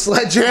found the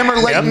sledgehammer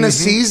late in the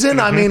season.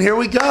 I mean, here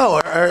we go.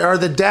 Are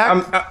the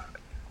Dak...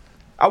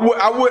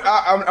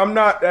 I'm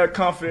not that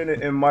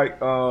confident in Mike.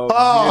 What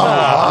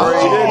are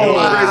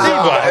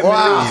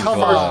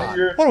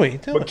we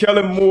doing? But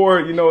Kellen Moore,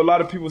 a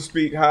lot of people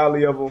speak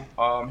highly of him.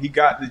 He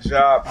got the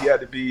job. He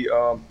had to be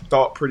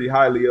thought pretty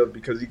highly of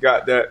because he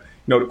got that,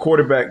 the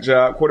quarterback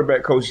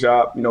coach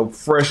job,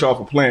 fresh off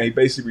a plan. He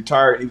basically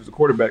retired. He was the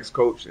quarterback's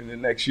coach. And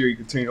then next year he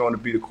continued on to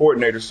be the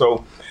coordinator.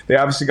 So they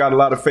obviously got a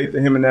lot of faith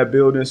in him in that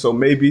building. So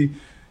maybe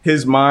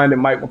his mind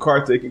and Mike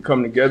McCarthy can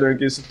come together and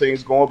get some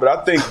things going. But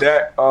I think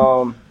that,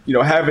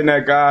 having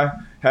that guy,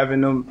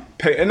 having them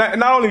pay, and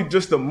not only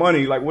just the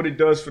money, like what it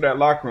does for that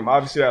locker room.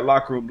 Obviously, that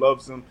locker room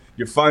loves him.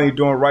 You're finally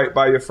doing right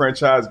by your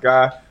franchise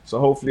guy. So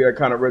hopefully that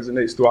kind of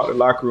resonates throughout the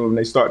locker room and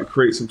they start to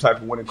create some type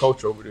of winning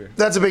culture over there.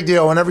 That's a big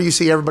deal. Whenever you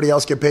see everybody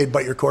else get paid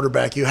but your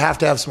quarterback, you have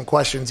to have some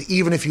questions.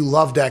 Even if you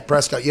love Dak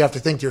Prescott, you have to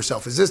think to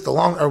yourself, is this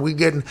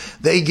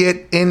they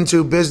get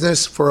into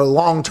business for a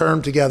long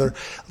term together?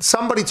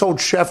 Somebody told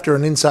Schefter,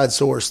 an inside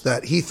source,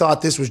 that he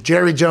thought this was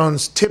Jerry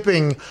Jones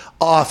tipping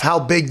off how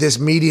big this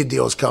media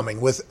deal is coming,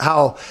 with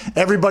how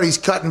everybody's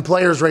cutting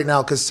players right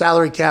now because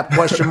salary cap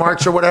question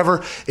marks or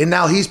whatever. And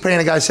now he's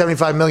paying a guy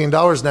 $75 million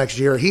next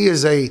year. He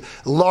is a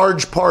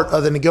large part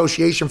of the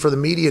negotiation for the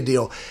media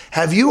deal.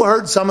 Have you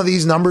heard some of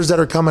these numbers that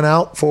are coming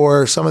out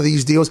for some of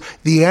these deals?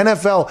 The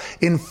NFL,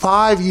 in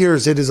 5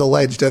 years, it is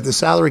alleged that the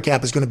salary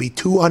cap is going to be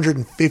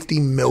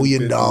 $250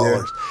 million.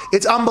 Yeah.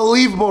 It's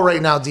unbelievable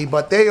right now, D,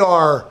 but they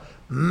are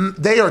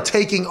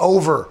taking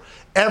over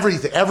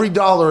everything. Every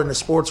dollar in the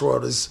sports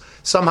world is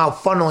somehow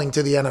funneling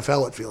to the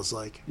NFL, it feels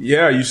like.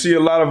 Yeah, you see a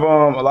lot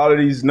of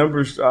these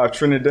numbers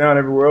trending down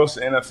everywhere else.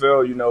 The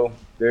NFL,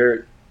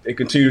 they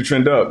continue to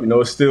trend up.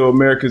 It's still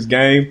America's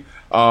game.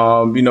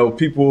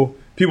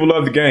 People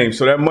love the game,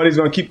 so that money's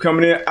going to keep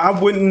coming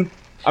in.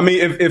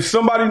 If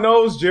somebody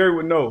knows, Jerry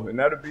would know, and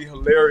that'd be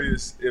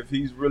hilarious if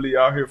he's really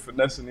out here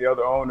finessing the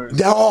other owners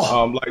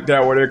like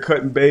that, where they're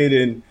cutting bait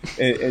and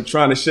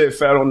trying to shed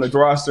fat on the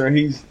roster,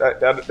 and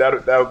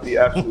that would be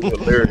absolutely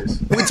hilarious.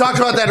 We talked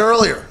about that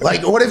earlier.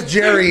 Like, what if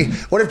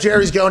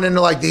Jerry's going into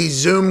like these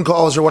Zoom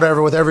calls or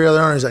whatever with every other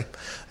owner? He's like,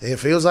 it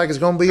feels like it's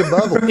going to be a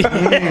bubble.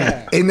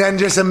 And then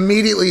just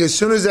immediately, as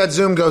soon as that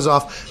Zoom goes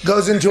off,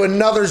 goes into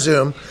another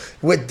Zoom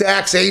with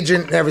Dak's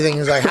agent and everything.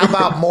 He's like, how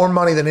about more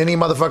money than any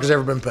motherfucker's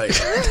ever been paid?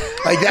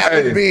 Like, that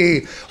would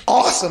be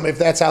awesome if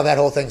that's how that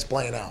whole thing's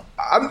playing out.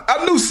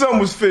 I knew something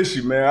was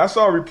fishy, man. I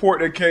saw a report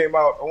that came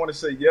out, I want to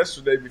say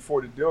yesterday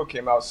before the deal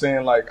came out,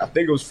 saying, like, I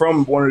think it was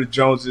from one of the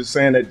Joneses,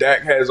 saying that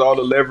Dak has all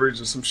the leverage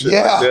or some shit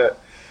like that.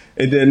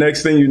 And then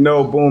next thing you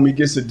know, boom, he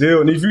gets a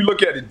deal. And if you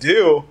look at the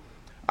deal,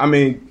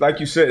 like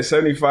you said,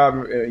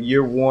 75 in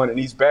year one, and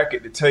he's back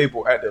at the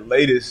table at the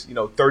latest,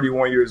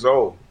 31 years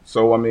old.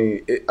 So,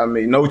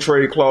 no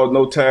trade clause,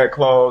 no tag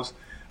clause.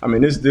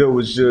 This deal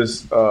was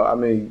just,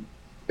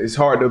 it's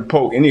hard to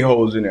poke any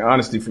holes in it,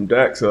 honestly, from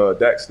Dak's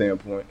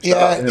standpoint. Shout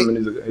out to him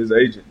and his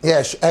agent.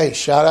 Yeah,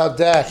 shout out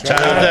Dak.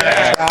 Shout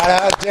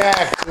out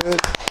Dak,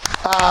 dude.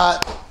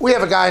 We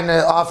have a guy in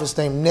the office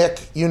named Nick.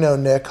 You know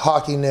Nick,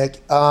 Hockey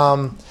Nick.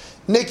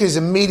 Nick is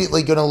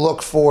immediately going to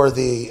look for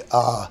the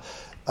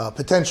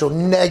potential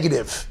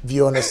negative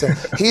view on this thing.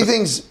 He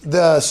thinks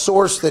the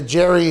source that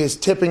Jerry is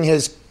tipping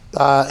his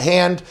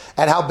hand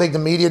at how big the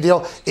media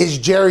deal is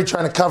Jerry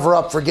trying to cover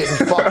up for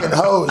getting fucking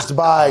hosed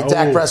by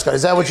Dak Prescott.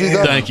 Is that what you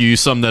think? Thank you. You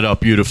summed that up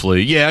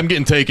beautifully. Yeah, I'm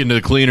getting taken to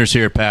the cleaners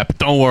here, Pat. But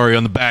don't worry,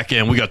 on the back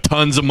end, we got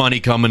tons of money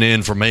coming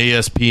in from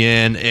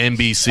ESPN,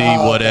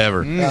 NBC,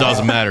 whatever.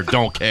 Doesn't matter.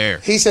 Don't care.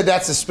 He said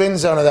that's the spin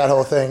zone of that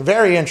whole thing.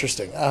 Very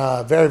interesting.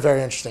 Very,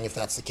 very interesting if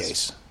that's the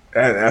case.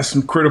 That's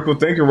some critical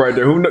thinking right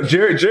there.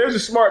 Jerry's a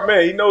smart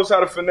man. He knows how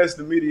to finesse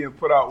the media and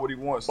put out what he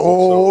wants.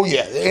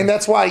 Yeah. And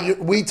that's why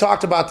we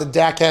talked about the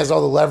Dak has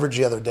all the leverage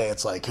the other day.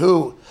 It's like,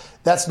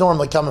 that's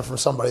normally coming from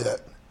somebody that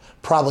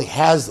probably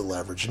has the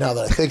leverage now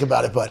that I think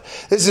about it. But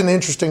this is an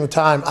interesting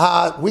time.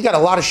 We got a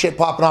lot of shit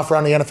popping off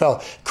around the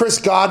NFL. Chris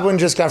Godwin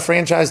just got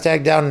franchise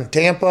tagged down in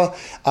Tampa.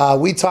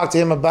 We talked to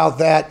him about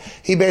that.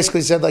 He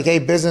basically said, like, hey,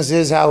 business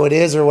is how it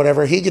is or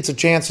whatever. He gets a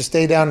chance to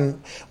stay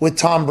down with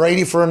Tom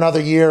Brady for another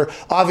year.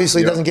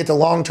 Obviously, doesn't get the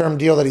long-term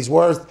deal that he's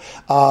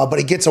worth, but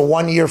he gets a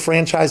 1-year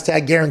franchise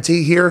tag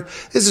guarantee here.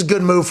 This is a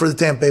good move for the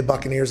Tampa Bay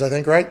Buccaneers, I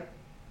think, right?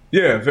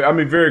 Yeah,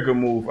 very good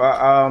move.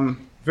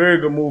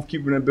 Very good move,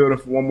 keeping him building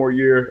for one more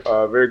year.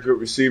 Very good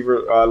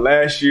receiver.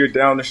 Last year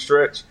down the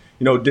stretch,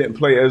 didn't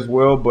play as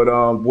well, but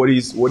what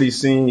he's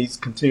seen, he's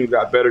continued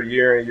got better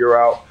year in, year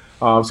out.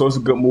 So it's a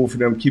good move for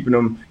them, keeping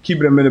him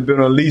in the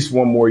building at least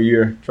one more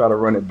year. Try to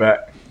run it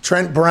back.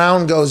 Trent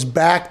Brown goes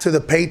back to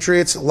the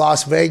Patriots.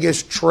 Las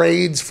Vegas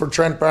trades for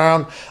Trent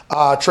Brown.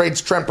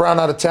 Trades Trent Brown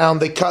out of town.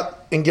 They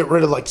cut and get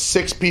rid of like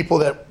 6 people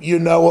that you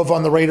know of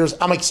on the Raiders.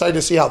 I'm excited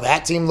to see how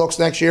that team looks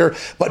next year.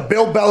 But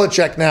Bill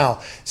Belichick now,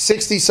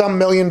 $60-some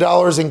million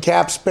in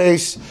cap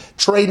space,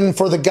 trading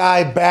for the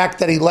guy back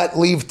that he let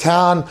leave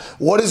town.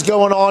 What is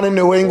going on in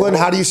New England?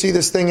 How do you see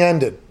this thing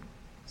ended?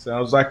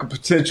 Sounds like a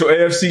potential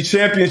AFC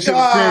championship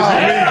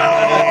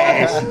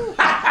appearance for me.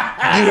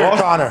 You there,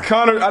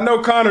 Connor. I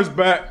know Connor's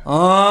back.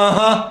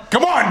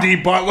 Come on,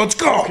 D-Butt, let's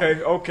go.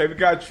 Okay. We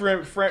got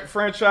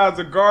franchise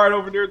a guard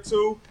over there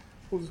too,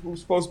 who's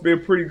supposed to be a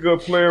pretty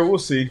good player. We'll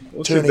see.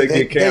 We'll see if they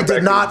get Cam back. They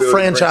did not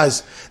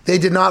franchise. They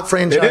did not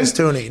franchise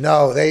Tooney.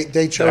 No,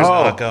 they chose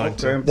not going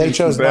to. They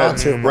chose not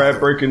to.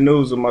 Brad breaking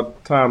news on my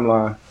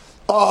timeline.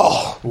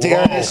 Oh,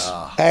 Darius.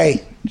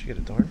 Hey. Did you get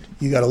a dart?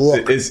 You got to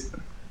look.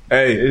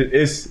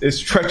 It's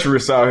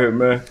treacherous out here,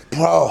 man.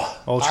 Bro,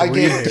 I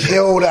get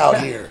killed out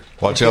here.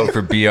 Watch out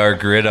for BR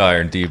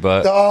Gridiron,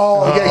 D-Butt.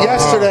 Oh, yeah,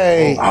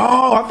 yesterday.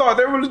 Oh, I thought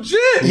they were legit.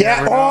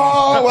 Yeah.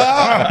 Oh,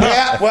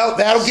 well,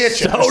 that'll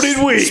get you. So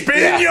did we.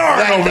 Spin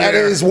yarn over there. That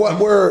is what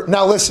we're –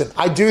 now, listen,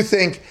 I do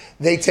think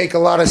they take a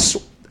lot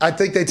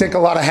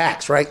of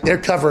hacks, right? They're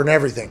covering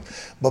everything.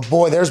 But,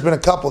 boy, there's been a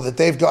couple that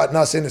they've gotten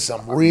us into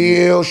some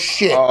real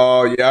shit.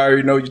 Oh, yeah, I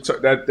already know you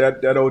took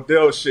that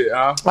Odell shit,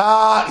 huh?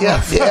 Yeah.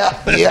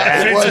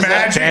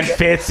 Fitzmagic and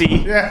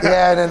Fitzy.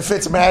 Yeah, and then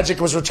Fitzmagic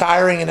was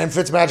retiring, and then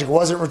Fitzmagic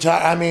wasn't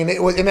retiring. I mean,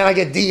 it was, and then I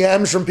get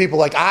DMs from people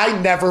like, I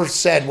never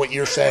said what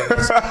you're saying.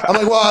 I'm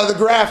like, well, the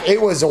graph,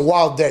 it was a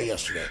wild day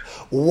yesterday.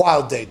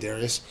 Wild day,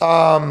 Darius.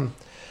 A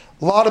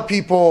lot of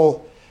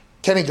people,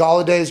 Kenny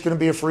Golladay is going to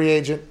be a free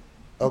agent.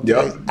 Okay.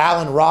 Yep.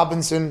 Allen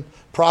Robinson,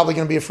 probably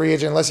going to be a free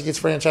agent unless he gets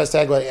franchise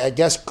tag, but I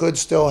guess could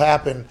still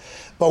happen.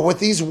 But with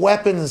these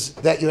weapons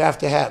that you have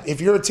to have,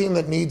 if you're a team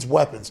that needs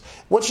weapons,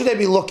 what should they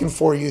be looking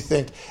for, you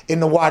think,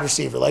 in the wide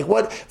receiver? Like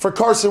what, for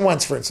Carson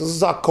Wentz, for instance, this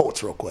is our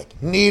Colts real quick.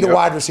 Need a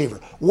wide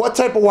receiver. What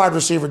type of wide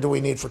receiver do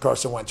we need for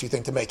Carson Wentz, you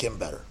think, to make him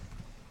better?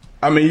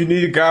 I mean, you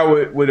need a guy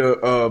with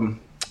a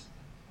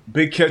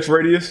big catch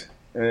radius.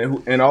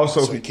 And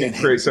also he can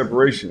create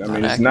separation. I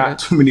mean, there's not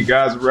too many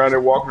guys around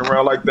there walking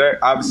around like that.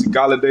 Obviously,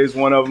 Golladay is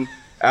one of them.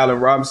 Allen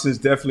Robinson is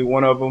definitely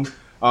one of them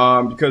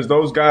because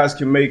those guys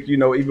can make,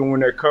 even when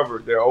they're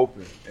covered, they're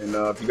open. And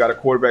if you got a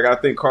quarterback, I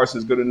think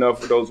Carson's good enough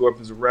with those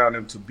weapons around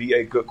him to be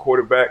a good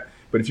quarterback.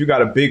 But if you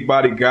got a big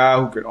body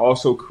guy who can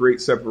also create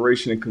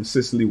separation and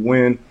consistently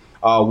win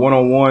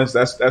one-on-ones,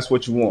 that's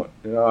what you want.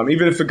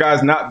 Even if the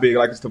guy's not big,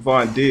 like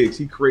Stephon Diggs,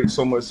 he creates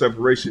so much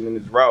separation in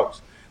his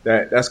routes.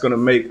 That's going to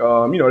make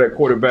that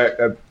quarterback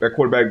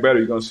better.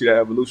 You're going to see that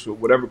evolution with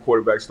whatever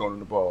quarterback's throwing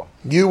the ball.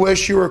 You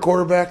wish you were a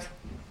quarterback?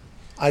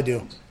 I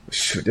do.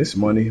 Shoot, this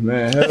money,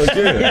 man. Hell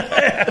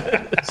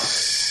yeah.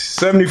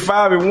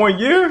 75 in 1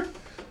 year?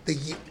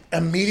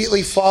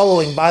 Immediately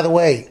following, by the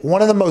way,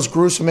 one of the most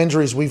gruesome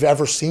injuries we've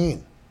ever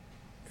seen.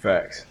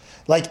 Facts.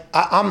 Like,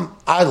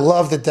 I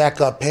love that Dak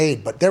got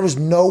paid, but there was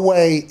no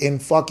way in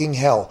fucking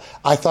hell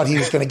I thought he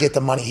was going to get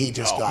the money he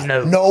just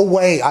got. No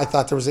way I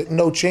thought there was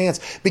no chance.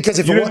 Because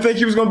if you didn't think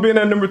he was going to be in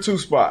that number 2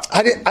 spot?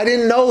 I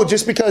didn't know,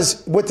 just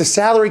because with the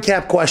salary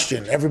cap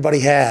question everybody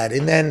had.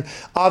 And then,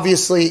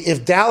 obviously,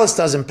 if Dallas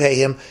doesn't pay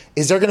him,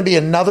 is there going to be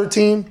another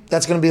team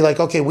that's going to be like,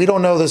 okay, we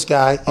don't know this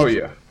guy? Oh,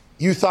 yeah.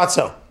 You thought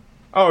so?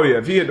 Oh, yeah.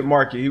 If he hit the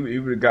market, he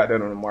would have got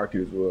that on the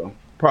market as well.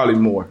 Probably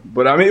more,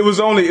 but I mean, it was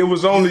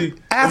only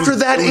after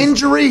that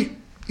injury.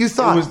 You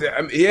thought?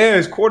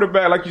 His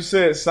quarterback, like you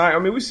said, I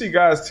mean, we see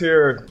guys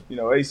tear,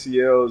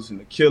 ACLs and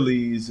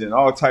Achilles and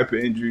all type of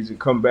injuries and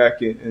come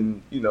back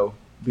and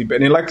be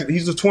better. And like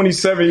he's a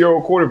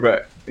 27-year-old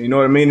quarterback. You know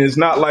what I mean? It's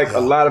not like a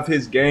lot of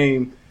his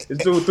game. This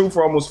dude threw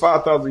for almost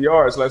 5,000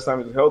 yards last time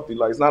he was healthy.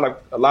 Like it's not like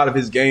a lot of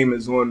his game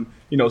is on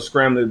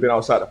scrambling, been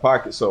outside the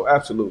pocket. So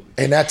absolutely.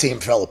 And that team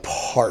fell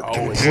apart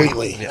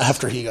completely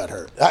after he got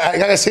hurt. I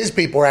guess his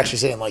people were actually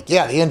saying like,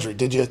 yeah, the injury.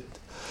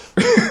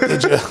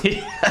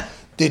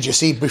 Did you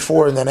see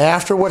before and then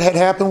after what had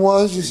happened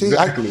was? You see,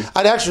 exactly.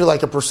 I'd actually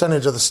like a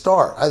percentage of the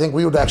star. I think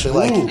we would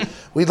actually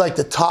we'd like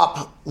the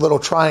top little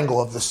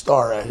triangle of the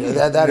star right here.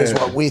 That is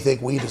what we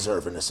think we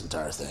deserve in this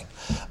entire thing.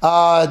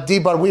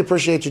 D-Bud, we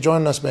appreciate you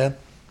joining us, man.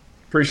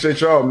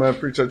 Appreciate y'all, man.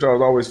 Appreciate y'all.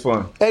 It's always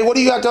fun. Hey, what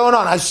do you got going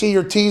on? I see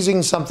you're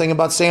teasing something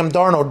about Sam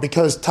Darnold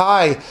because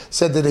Ty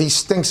said that he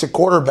stinks at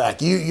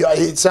quarterback.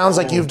 It sounds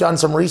like you've done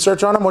some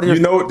research on him. What are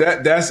your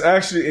that's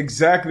actually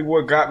exactly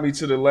what got me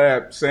to the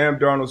lab. Sam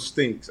Darnold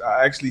stinks.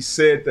 I actually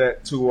said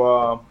that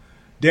to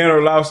Dan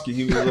Orlovsky.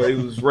 He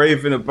was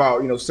raving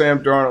about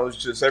Sam Darnold is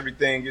just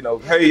everything.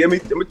 Hey, let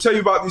me tell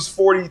you about these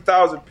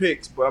 40,000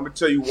 picks, but I'm gonna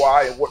tell you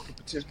why and what could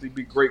potentially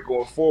be great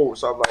going forward.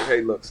 So I'm like,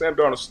 hey, look, Sam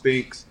Darnold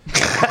stinks.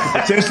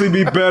 Potentially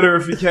be better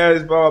if he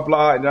has blah blah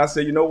blah. And I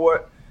said, you know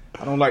what?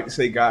 I don't like to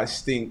say guys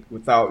stink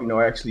without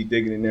actually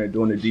digging in there and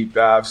doing a deep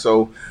dive.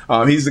 So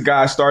he's the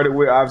guy I started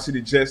with. Obviously,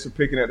 the Jets are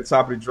picking at the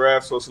top of the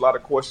draft, so it's a lot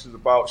of questions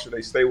about should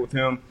they stay with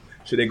him,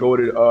 should they go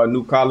to a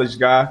new college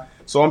guy.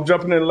 So I'm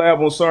jumping in the lab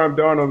on Sam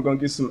Darnold. I'm going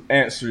to get some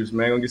answers,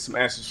 man. I'm going to get some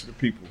answers for the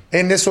people.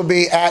 And this will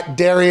be at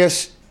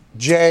Darius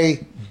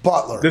J.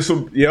 Butler. This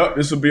will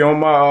be on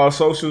my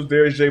socials.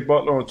 Darius J.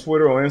 Butler on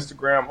Twitter, on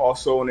Instagram,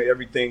 also on the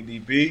Everything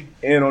DB,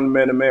 and on the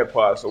Man to Man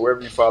Pod. So wherever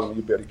you follow me,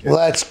 you better catch it.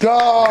 Let's go.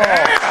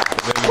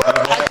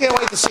 I can't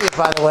wait to see it,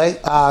 by the way,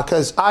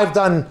 because I've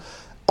done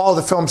all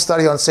the film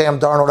study on Sam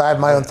Darnold. I have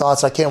my own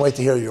thoughts. I can't wait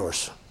to hear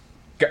yours.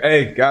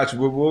 Hey, gotcha.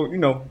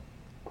 We'll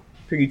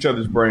pick each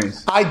other's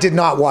brains. I did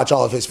not watch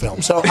all of his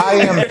films, so I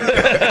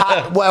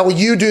am. Well,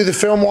 you do the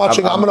film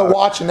watching. I'm going to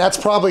watch, and that's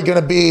probably going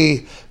to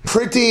be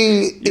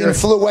pretty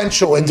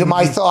influential into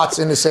my thoughts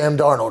into Sam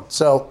Darnold.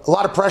 So a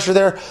lot of pressure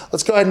there.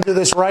 Let's go ahead and do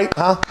this right,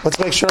 huh? Let's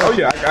make sure. Oh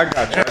yeah, I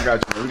got you.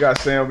 We got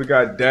Sam. We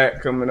got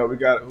Dak coming up. We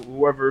got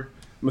whoever.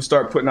 I'm going to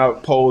start putting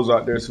out polls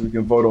out there so we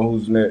can vote on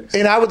who's next.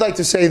 And I would like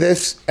to say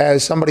this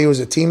as somebody who was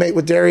a teammate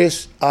with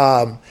Darius.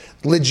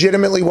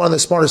 Legitimately one of the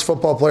smartest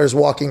football players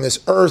walking this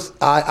earth.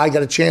 I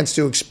got a chance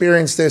to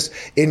experience this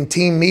in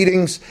team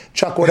meetings.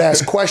 Chuck would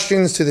ask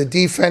questions to the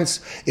defense.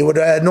 It would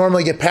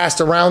normally get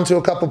passed around to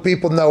a couple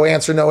people. No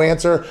answer.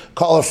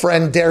 Call a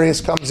friend.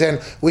 Darius comes in.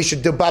 We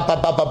should do ba ba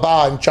ba ba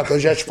ba. And Chuck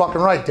goes, yeah, you're fucking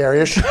right,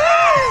 Darius.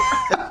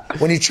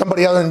 We need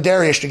somebody other than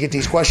Darius to get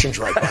these questions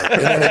right.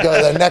 And then they go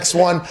to the next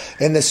one,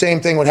 and the same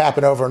thing would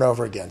happen over and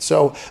over again.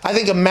 So I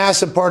think a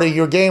massive part of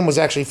your game was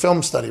actually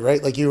film study,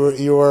 right? Like you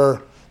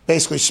were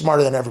basically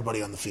smarter than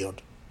everybody on the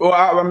field. Well,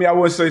 I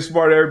wouldn't say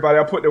smarter than everybody.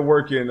 I put the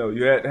work in, though.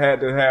 You had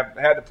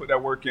to put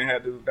that work in.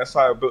 That's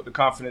how I built the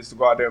confidence to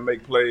go out there and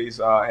make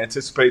plays,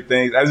 anticipate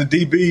things. As a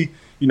DB,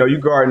 you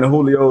guarding the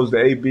Julios, the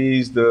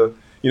ABs, the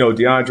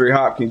DeAndre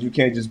Hopkins. You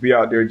can't just be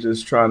out there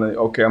just trying to,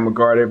 okay, I'm going to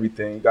guard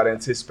everything. You got to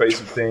anticipate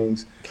some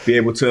things, be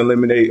able to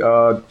eliminate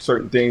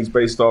certain things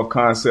based off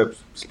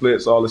concepts,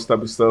 splits, all this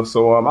type of stuff.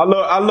 So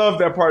I love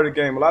that part of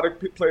the game. A lot of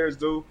players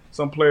do.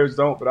 Some players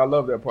don't, but I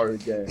love that part of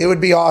the game. It would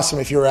be awesome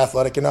if you were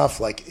athletic enough,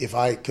 like if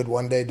I could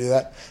one day do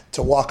that,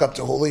 to walk up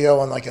to Julio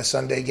on like a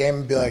Sunday game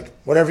and be like,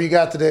 whatever you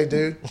got today,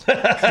 dude.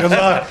 Good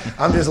luck.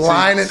 I'm just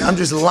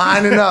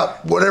lining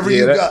up. Whatever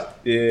you got.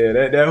 Yeah,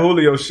 that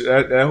Julio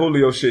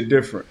shit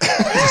different.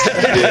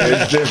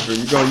 Yeah, it's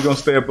different. You're gonna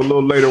stay up a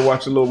little later,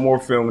 watch a little more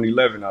film in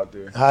 11 out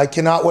there. I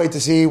cannot wait to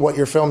see what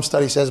your film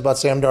study says about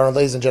Sam Darnold.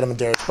 Ladies and gentlemen,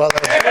 Darius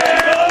Butler.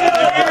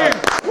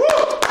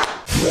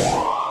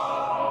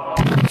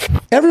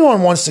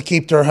 Everyone wants to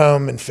keep their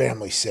home and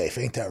family safe,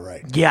 ain't that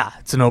right? Yeah,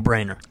 it's a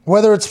no-brainer.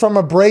 Whether it's from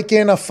a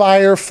break-in, a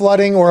fire,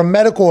 flooding, or a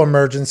medical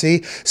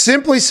emergency,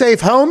 Simply Safe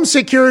Home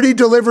Security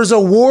delivers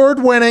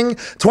award-winning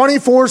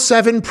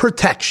 24/7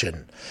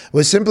 protection.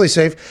 With Simply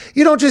Safe,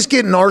 you don't just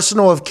get an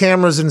arsenal of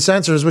cameras and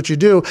sensors, which you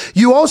do.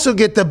 You also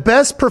get the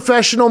best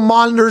professional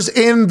monitors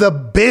in the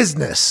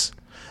business.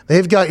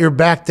 They've got your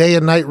back day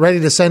and night, ready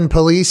to send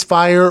police,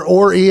 fire,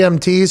 or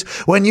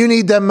EMTs when you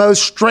need them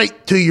most,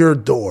 straight to your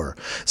door.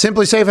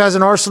 Simply Safe has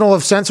an arsenal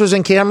of sensors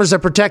and cameras that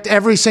protect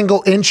every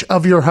single inch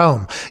of your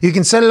home. You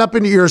can set it up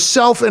into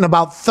yourself in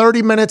about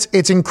 30 minutes.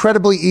 It's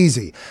incredibly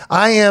easy.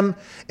 I am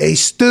a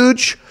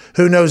stooge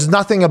who knows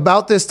nothing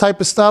about this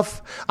type of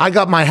stuff. I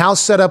got my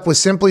house set up with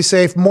Simply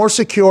Safe, more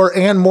secure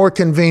and more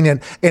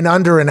convenient in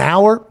under an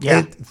hour.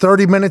 Yeah.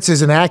 30 minutes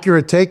is an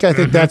accurate take. I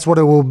think that's what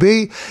it will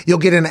be. You'll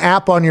get an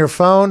app on your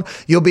phone.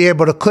 You'll be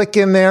able to click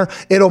in there.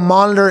 It'll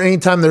monitor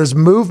anytime there's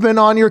movement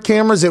on your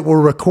cameras. It will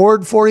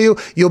record for you.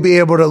 You'll be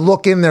able to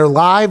look in there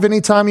live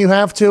anytime you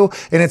have to.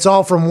 And it's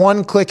all from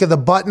one click of the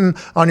button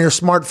on your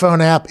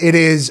smartphone app. It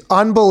is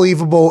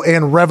unbelievable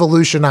and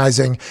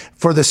revolutionizing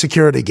for the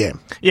security game.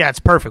 Yeah,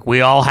 it's perfect.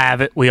 We all have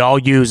it. We all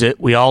use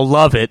it. We all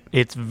love it.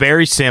 It's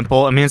very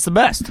simple. I mean, it's the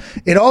best.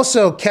 It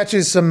also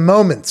catches some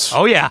moments.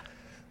 Oh, yeah.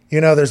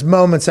 There's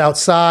moments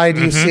outside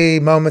you see,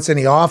 moments in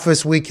the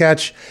office we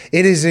catch.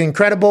 It is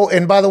incredible.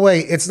 And by the way,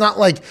 it's not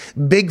like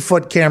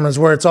Bigfoot cameras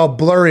where it's all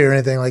blurry or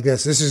anything like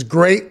this. This is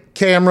great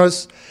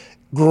cameras,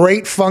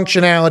 great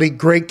functionality,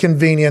 great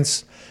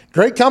convenience,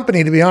 great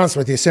company, to be honest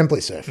with you,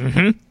 Simply Safe.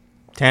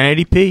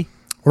 1080p.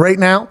 Right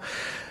now,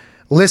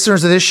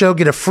 listeners of this show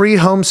get a free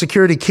home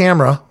security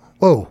camera.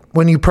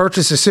 When you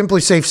purchase a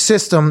Simply Safe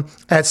system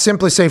at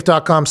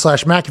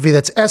simplysafe.com/McAfee,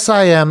 that's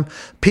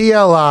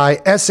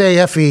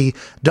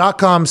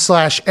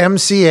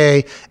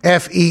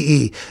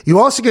SIMPLISAFE.com/MCAFEE. You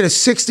also get a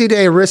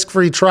 60-day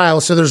risk-free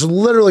trial, so there's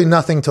literally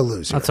nothing to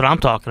lose here. That's what I'm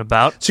talking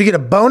about. So you get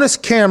a bonus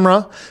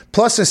camera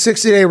plus a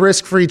 60-day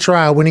risk-free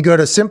trial when you go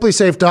to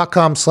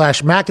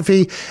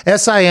simplysafe.com/McAfee,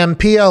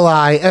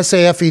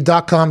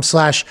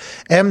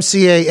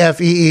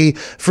 SIMPLISAFE.com/MCAFEE,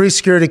 free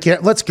security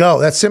camera. Let's go.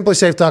 That's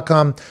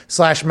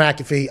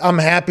simplysafe.com/McAfee. I'm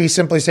happy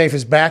Simply Safe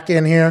is back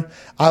in here.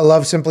 I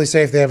love Simply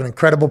Safe. They have an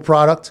incredible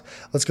product.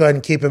 Let's go ahead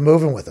and keep it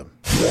moving with them.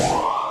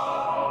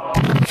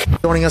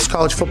 Joining us,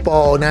 college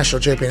football national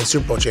champion and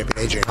Super Bowl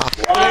champion, AJ Hawk.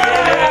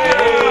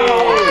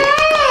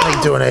 How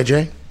you doing,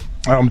 AJ?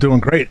 I'm doing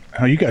great.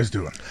 How you guys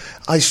doing?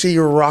 I see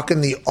you're rocking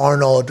the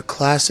Arnold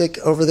Classic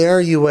over there.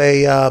 You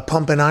a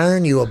pump and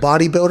iron? You a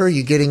bodybuilder?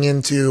 You getting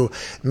into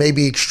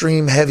maybe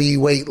extreme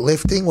heavyweight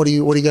lifting? What do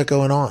you got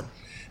going on?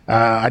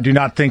 I do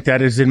not think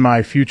that is in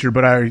my future,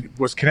 but I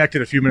was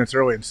connected a few minutes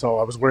early, and so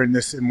I was wearing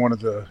this in one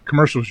of the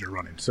commercials you're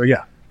running. So,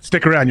 yeah.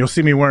 stick around. You'll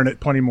see me wearing it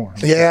plenty more.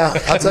 Yeah,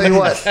 I'll tell you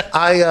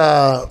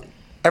what.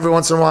 Every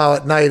once in a while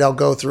at night, I'll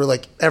go through,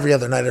 like every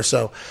other night or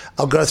so,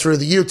 I'll go through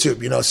the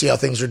YouTube, see how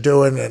things are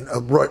doing and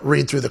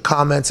read through the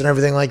comments and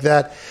everything like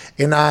that.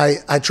 And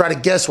I try to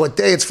guess what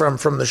day it's from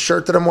the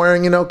shirt that I'm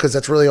wearing, because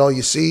that's really all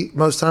you see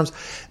most times.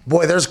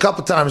 Boy, there's a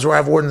couple times where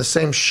I've worn the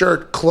same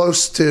shirt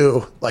close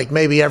to like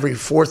maybe every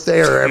fourth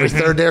day or every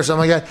third day or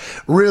something like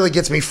that. Really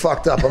gets me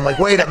fucked up. I'm like,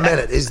 wait a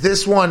minute, is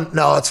this one?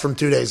 No, it's from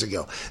 2 days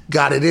ago.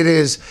 Got it. It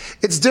is.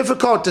 It's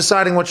difficult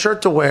deciding what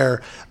shirt to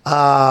wear,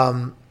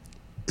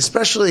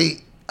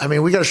 especially. I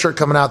mean, we got a shirt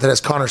coming out that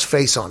has Connor's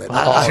face on it.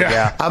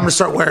 I'm going to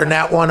start wearing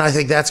that one. I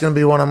think that's going to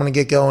be one I'm going to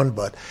get going.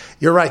 But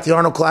you're right. The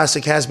Arnold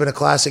Classic has been a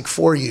classic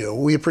for you.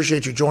 We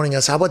appreciate you joining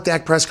us. How about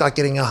Dak Prescott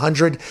getting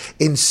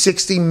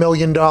 $160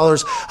 million,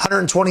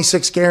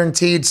 $126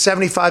 guaranteed,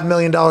 $75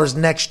 million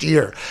next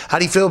year? How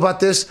do you feel about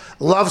this?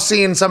 Love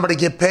seeing somebody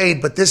get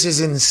paid, but this is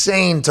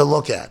insane to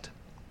look at.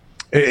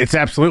 It's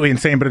absolutely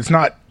insane, but it's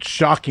not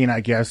shocking,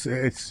 I guess.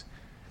 It's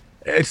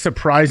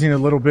surprising a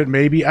little bit,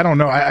 maybe. I don't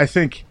know. I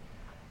think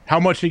how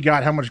much he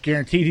got, how much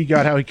guaranteed he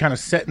got, how he kind of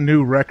set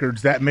new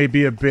records, that may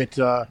be a bit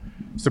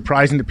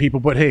surprising to people.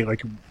 But hey,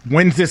 like,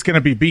 when's this going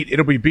to be beat?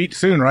 It'll be beat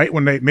soon, right?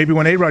 Maybe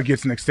when A-Rod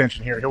gets an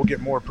extension here, he'll get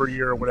more per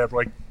year or whatever.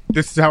 Like,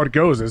 this is how it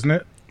goes, isn't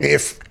it?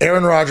 If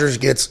Aaron Rodgers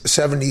gets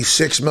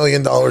 $76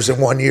 million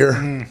in 1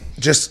 year,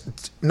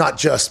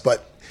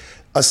 but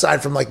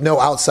aside from like no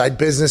outside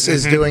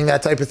businesses doing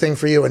that type of thing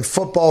for you, and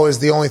football is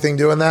the only thing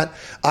doing that,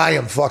 I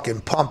am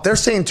fucking pumped. They're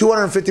saying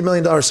 $250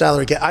 million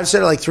salary cap. I've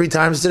said it like 3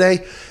 times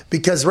today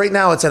because right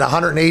now it's at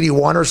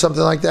 181 or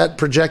something like that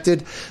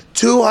projected.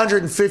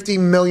 $250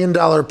 million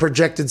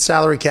projected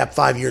salary cap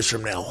 5 years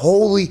from now.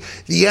 The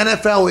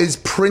NFL is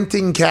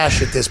printing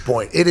cash at this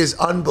point. It is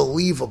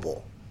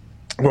unbelievable.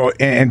 Well,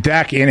 and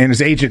Dak and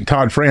his agent,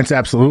 Todd France,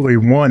 absolutely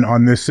won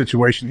on this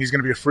situation. He's going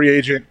to be a free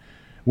agent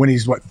when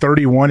he's,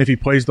 31 if he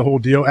plays the whole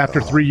deal.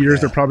 After 3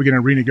 years, they're probably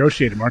going to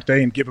renegotiate him, aren't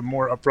they, and give him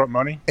more upfront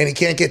money? And he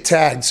can't get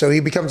tagged, so he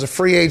becomes a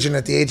free agent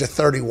at the age of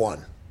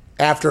 31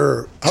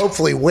 after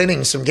hopefully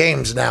winning some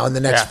games now in the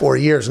next 4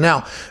 years.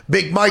 Now,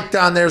 Big Mike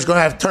down there is going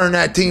to have to turn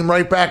that team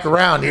right back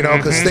around,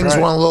 because things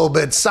went a little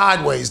bit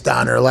sideways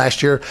down there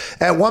last year.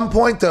 At one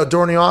point, though,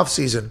 during the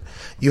offseason,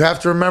 you have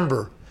to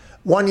remember,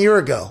 1 year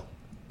ago,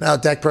 now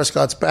Dak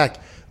Prescott's back,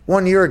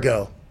 1 year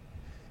ago,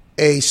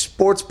 a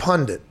sports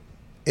pundit,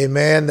 a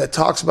man that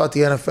talks about the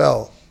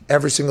NFL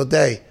every single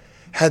day,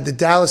 had the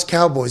Dallas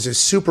Cowboys as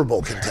Super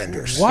Bowl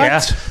contenders. What?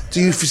 Yeah.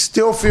 Do you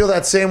still feel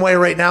that same way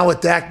right now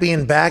with Dak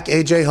being back,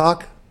 AJ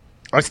Hawk?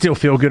 I still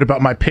feel good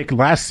about my pick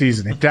last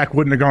season. If Dak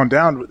wouldn't have gone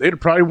down, they'd have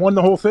probably won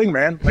the whole thing,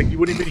 man. Like, you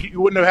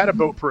wouldn't have had a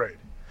boat parade.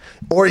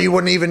 Or you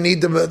wouldn't even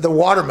need the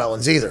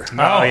watermelons either.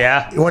 Oh,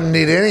 yeah. You wouldn't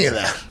need any of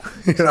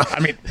that. I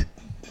mean,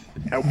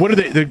 what are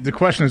the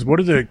question is, what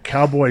do the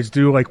Cowboys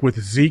do, like, with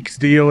Zeke's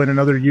deal in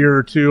another year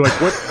or two? Like,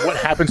 what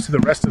happens to the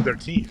rest of their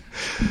team?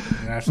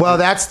 Well,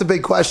 that's the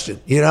big question,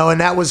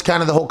 and that was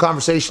kind of the whole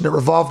conversation that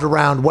revolved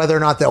around whether or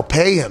not they'll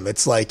pay him.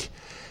 It's like,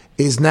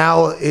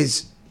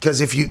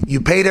 because if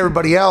you paid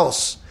everybody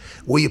else,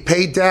 will you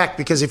pay Dak?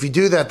 Because if you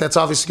do that, that's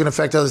obviously going to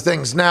affect other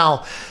things.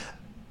 Now,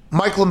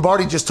 Mike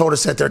Lombardi just told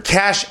us that their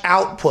cash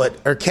output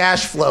or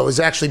cash flow is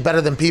actually better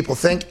than people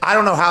think. I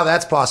don't know how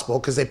that's possible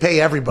because they pay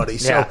everybody.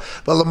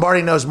 But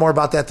Lombardi knows more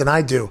about that than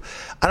I do.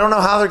 I don't know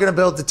how they're going to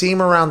build the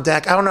team around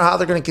Dak. I don't know how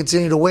they're going to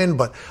continue to win,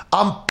 but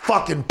I'm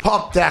fucking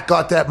pumped Dak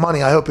got that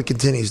money. I hope it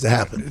continues to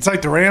happen. It's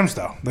like the Rams,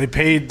 though. They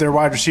paid their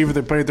wide receiver,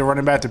 they paid their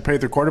running back, they paid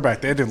their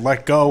quarterback. They had to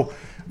let go.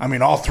 I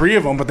mean, all 3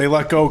 of them, but they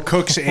let go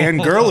Cooks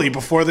and Gurley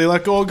before they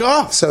let go of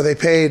Goff. So they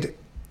paid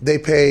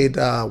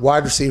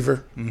wide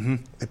receiver. Mm-hmm.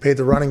 They paid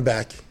the running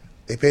back.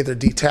 They paid their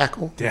D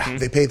tackle. Yeah.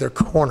 They paid their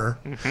corner.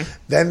 Mm-hmm.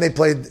 Then they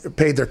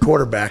paid their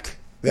quarterback.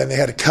 Then they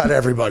had to cut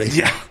everybody.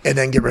 Yeah. And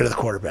then get rid of the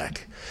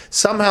quarterback.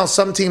 Somehow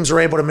some teams are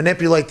able to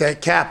manipulate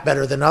that cap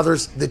better than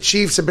others. The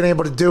Chiefs have been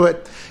able to do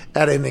it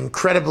at an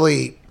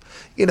incredibly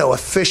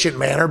efficient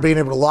manner, being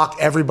able to lock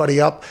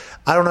everybody up.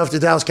 I don't know if the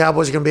Dallas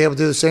Cowboys are going to be able to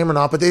do the same or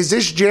not, but is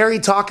this Jerry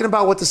talking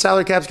about what the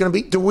salary cap is going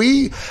to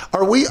be?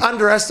 Are we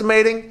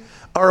underestimating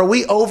or are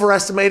we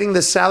overestimating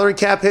the salary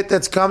cap hit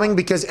that's coming?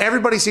 Because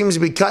everybody seems to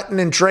be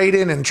cutting and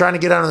trading and trying to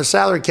get out of the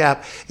salary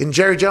cap, and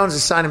Jerry Jones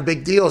is signing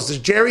big deals. Does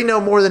Jerry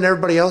know more than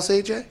everybody else,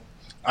 AJ?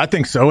 I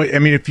think so. I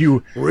mean, if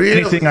you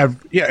anything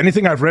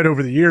I've read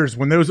over the years,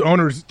 when those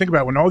owners think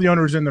about it, when all the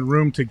owners in the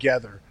room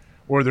together,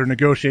 or they're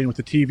negotiating with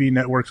the TV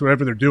networks,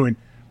 whatever they're doing,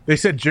 they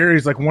said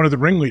Jerry's like one of the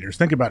ringleaders.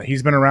 Think about it.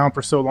 He's been around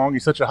for so long.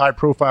 He's such a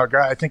high-profile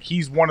guy. I think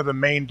he's one of the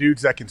main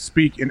dudes that can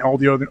speak, and all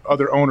the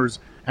other owners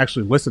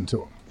actually listen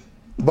to him.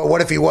 But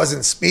what if he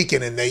wasn't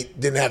speaking and they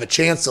didn't have a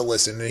chance to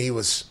listen and he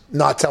was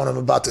not telling them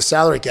about the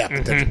salary cap?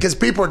 Because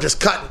people are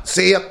just cutting.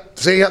 See ya.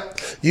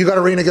 You got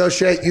to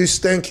renegotiate. You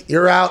stink.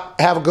 You're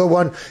out. Have a good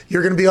one.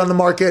 You're going to be on the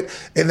market.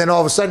 And then all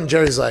of a sudden,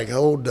 Jerry's like,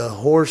 hold the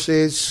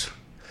horses.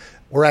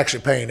 We're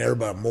actually paying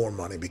everybody more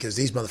money because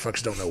these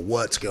motherfuckers don't know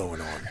what's going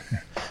on.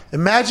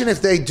 Imagine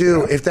if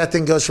that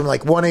thing goes from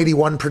like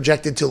 181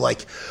 projected to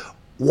like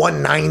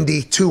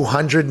 190,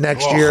 200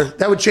 next year.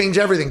 That would change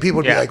everything. People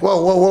would be like,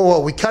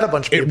 whoa. We cut a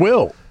bunch of people. It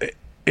will.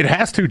 It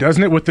has to,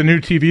 doesn't it, with the new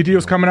TV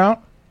deals coming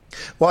out?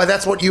 Well,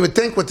 that's what you would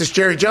think with this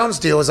Jerry Jones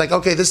deal is like,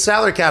 okay, this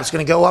salary cap's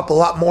going to go up a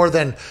lot more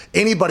than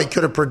anybody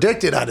could have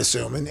predicted, I'd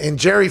assume. And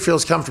Jerry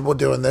feels comfortable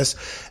doing this.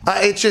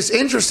 It's just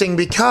interesting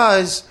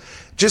because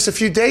just a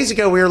few days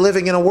ago, we were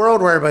living in a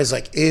world where everybody's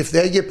like, if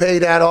they get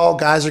paid at all,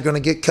 guys are going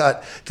to get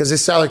cut because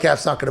this salary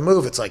cap's not going to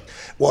move. It's like,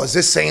 well, is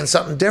this saying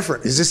something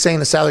different? Is this saying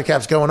the salary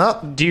cap's going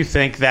up? Do you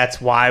think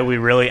that's why we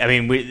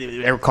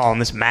were calling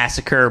this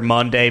Massacre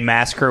Monday,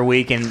 Massacre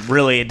Week, and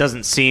really it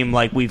doesn't seem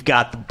like we've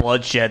got the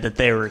bloodshed that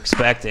they were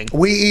expecting.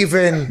 We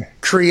even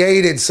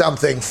created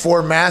something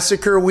for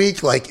Massacre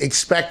Week, like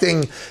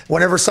expecting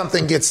whenever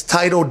something gets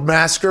titled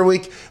Massacre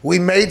Week, we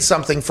made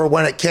something for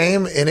when it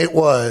came, and it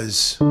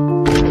was...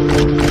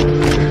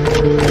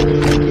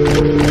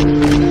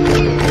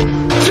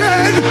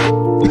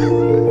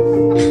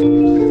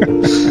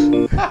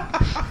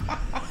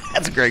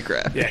 That's a great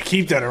graph. Yeah,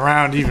 keep that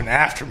around even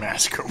after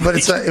Massacre Week. But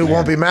it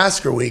won't be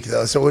Massacre Week,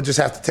 though, so we'll just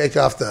have to take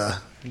off the...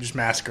 Just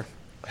Massacre.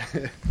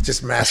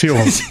 Just Massacre.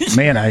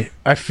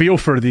 I feel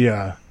for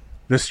the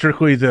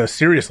strictly the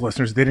serious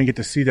listeners. They didn't get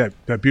to see that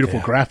beautiful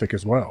graphic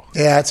as well.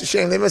 Yeah, it's a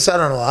shame. They miss out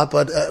on a lot,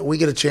 but we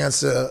get a chance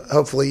to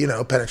hopefully,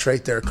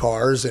 penetrate their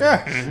cars.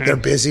 And they're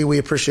busy. We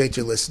appreciate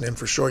you listening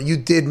for sure. You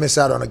did miss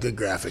out on a good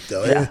graphic,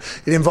 though. Yeah.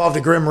 It involved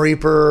a Grim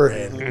Reaper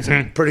and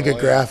some pretty good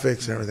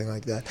graphics and everything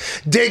like that.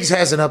 Diggs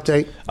has an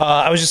update.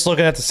 I was just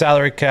looking at the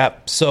salary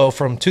cap. So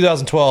from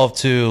 2012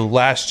 to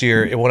last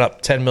year, it went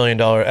up $10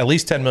 million, at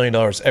least $10 million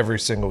every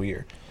single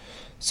year.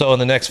 So in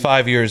the next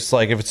 5 years,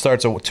 like if it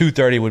starts at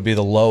 230 would be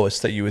the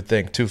lowest that you would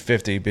think,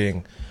 250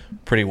 being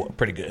pretty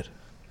good.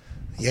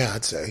 Yeah,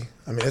 I'd say.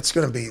 I mean, it's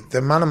going to be the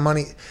amount of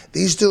money.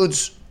 These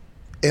dudes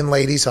and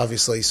ladies,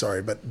 obviously,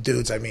 sorry, but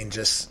dudes, I mean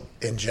just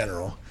in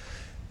general.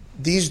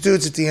 These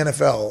dudes at the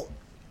NFL,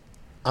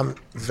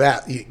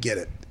 you get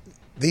it.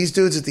 These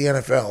dudes at the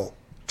NFL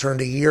turned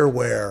a year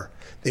where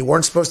they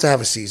weren't supposed to have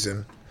a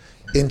season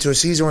into a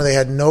season where they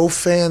had no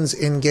fans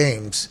in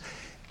games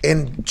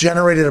and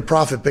generated a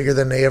profit bigger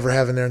than they ever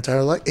have in their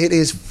entire life. It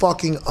is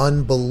fucking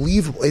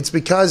unbelievable. It's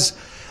because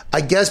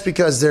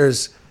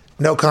there's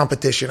no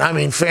competition. I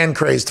mean,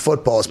 fan-crazed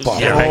football is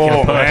popular.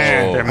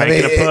 They're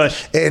making a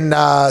push. And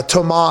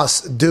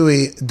Tomas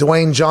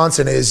Dwayne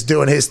Johnson is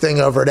doing his thing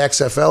over at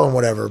XFL and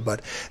whatever,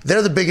 but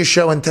they're the biggest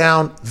show in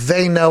town.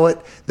 They know it.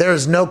 There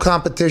is no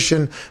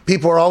competition.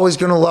 People are always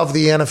going to love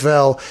the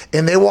NFL,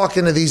 and they walk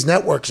into these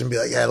networks and be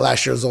like, yeah,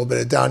 last year was a little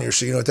bit of down year,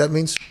 so you know what that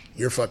means?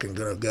 You're fucking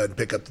going to go ahead and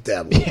pick up the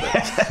tab a little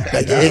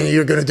bit. And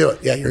you're going to do it.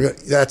 Yeah, you're going.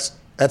 That's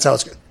how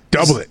it's good.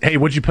 Double it. Hey,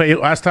 what'd you pay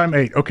last time?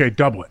 Hey, okay,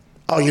 double it.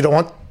 Oh, you don't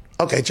want?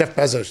 Okay, Jeff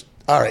Bezos.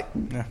 All right.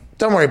 Yeah.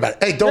 Don't worry about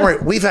it. Hey, don't worry.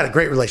 We've had a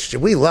great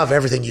relationship. We love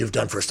everything you've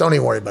done for us. Don't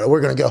even worry about it.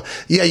 We're going to go.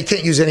 Yeah, you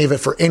can't use any of it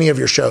for any of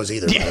your shows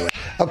either, by the way.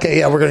 Okay,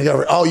 yeah, we're going to go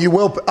over. Oh, you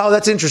will. Oh,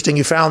 that's interesting.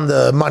 You found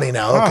the money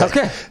now.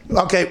 Okay.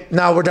 Okay,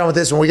 now we're done with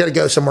this one. We got to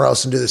go somewhere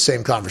else and do the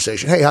same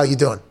conversation. Hey, how you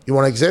doing? You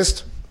want to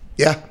exist?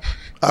 Yeah?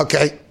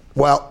 Okay.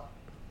 Well,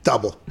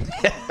 double.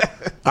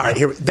 All right,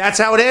 that's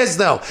how it is,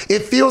 though.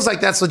 It feels like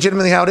that's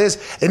legitimately how it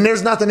is, and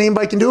there's nothing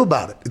anybody can do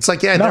about it. It's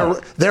like, yeah,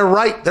 no. They're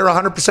right. They're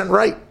 100%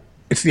 right.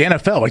 It's the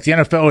NFL. Like, the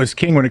NFL is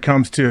king when it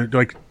comes to,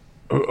 like,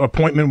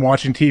 appointment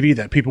watching TV,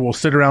 that people will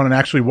sit around and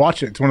actually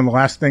watch it. It's one of the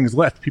last things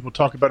left. People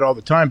talk about it all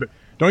the time, but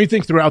don't you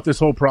think throughout this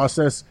whole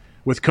process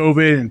with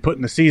COVID and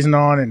putting the season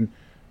on and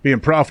being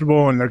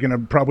profitable, and they're going to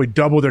probably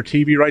double their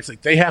TV rights,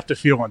 like, they have to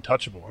feel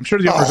untouchable. I'm sure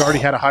the owners already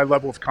had a high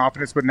level of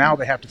confidence, but now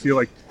they have to feel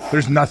like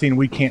there's nothing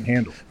we can't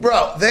handle.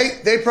 Bro,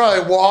 they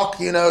probably walk,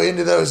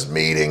 into those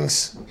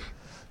meetings,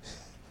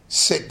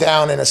 sit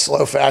down in a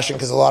slow fashion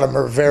because a lot of them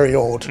are very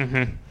old.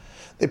 Mm-hmm.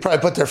 They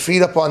probably put their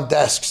feet up on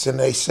desks and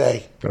they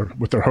say,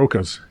 with their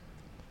hokas.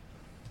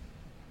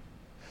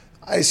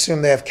 I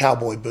assume they have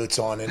cowboy boots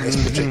on in this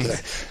particular.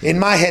 In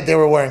my head, they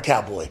were wearing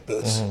cowboy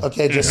boots.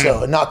 Okay, just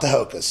so, not the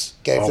hokas.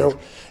 Okay,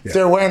 if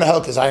they're wearing the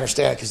hokas, I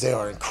understand it because they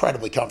are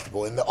incredibly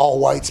comfortable. And the all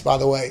whites, by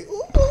the way,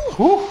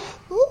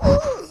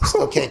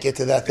 still can't get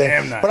to that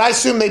thing. But I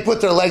assume they put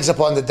their legs up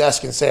on the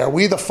desk and say, "Are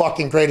we the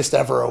fucking greatest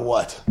ever, or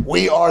what?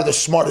 We are the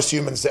smartest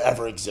humans to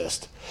ever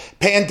exist."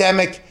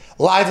 Pandemic.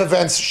 Live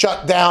events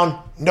shut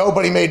down.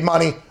 Nobody made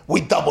money.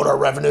 We doubled our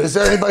revenue. Is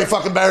there anybody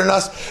fucking better than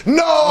us?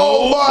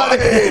 Nobody.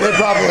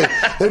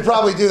 They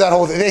probably do that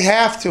whole thing. They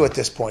have to at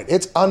this point.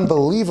 It's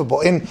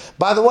unbelievable. And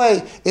by the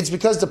way, it's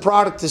because the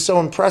product is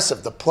so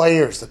impressive. The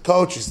players, the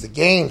coaches, the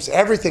games,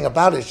 everything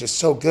about it is just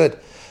so good.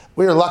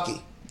 We are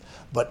lucky.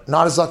 But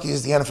not as lucky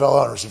as the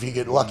NFL owners if you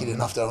get lucky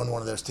enough to own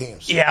one of those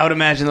teams. Yeah, I would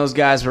imagine those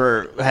guys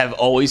have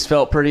always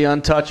felt pretty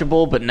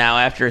untouchable, but now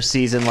after a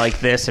season like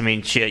this, I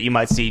mean, shit, you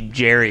might see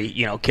Jerry,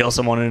 kill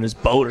someone in his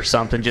boat or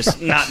something,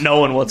 just not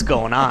knowing what's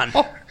going on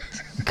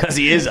because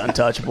he is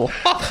untouchable.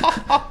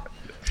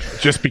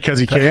 Just because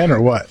he can,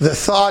 or what? The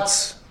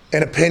thoughts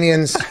and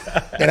opinions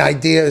and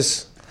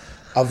ideas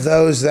of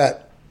those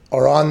that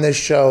or on this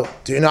show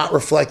do not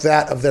reflect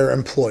that of their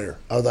employer.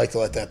 I would like to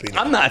let that be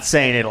known. I'm not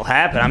saying it'll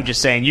happen. I'm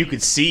just saying you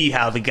could see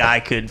how the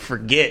guy could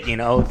forget,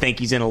 think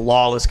he's in a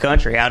lawless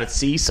country out at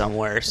sea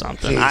somewhere or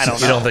something. Jesus. I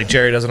don't know. You don't think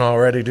Jerry doesn't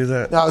already do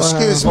that? No,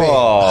 excuse me.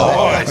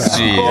 Oh,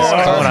 jeez.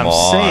 That's what I'm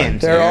saying.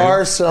 There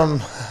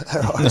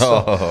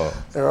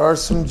are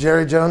some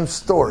Jerry Jones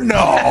stories. No.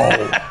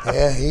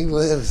 Yeah, he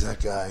lives,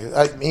 that guy.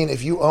 I mean,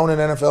 if you own an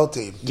NFL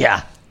team,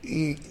 Yeah.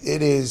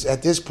 it is,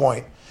 at this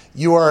point,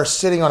 you are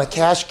sitting on a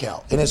cash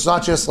cow. And it's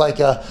not just like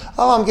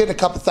I'm getting a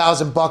couple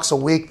 $1,000 a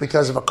week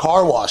because of a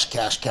car wash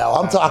cash cow.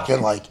 I'm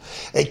talking like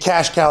a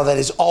cash cow that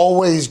is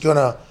always going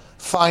to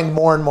find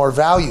more and more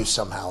value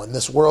somehow in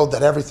this world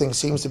that everything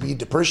seems to be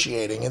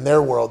depreciating. In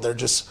their world, they're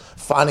just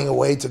finding a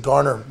way to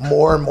garner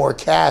more and more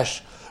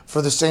cash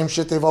for the same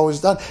shit they've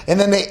always done. And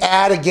then they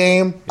add a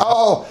game.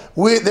 Oh,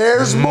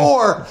 there's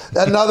more.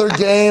 Another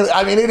game.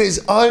 I mean, it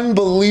is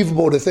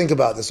unbelievable to think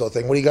about this whole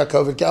thing. What do you got,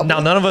 COVID cap? Now,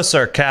 none of us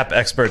are cap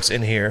experts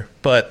in here,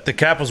 but the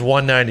cap was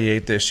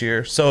 198 this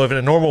year. So if in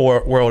a normal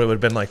world, it would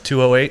have been like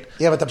 208.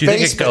 Yeah, but the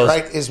basement,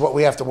 right, is what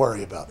we have to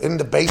worry about. In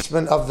the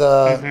basement of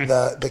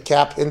the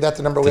cap, isn't that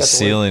the number we have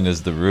to worry about? The ceiling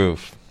is the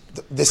roof.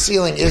 The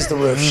ceiling is the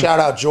roof. Shout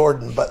out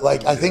Jordan. But,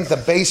 I think the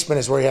basement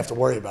is where you have to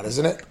worry about,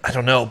 isn't it? I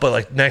don't know,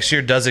 but, next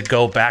year, does it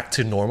go back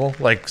to normal?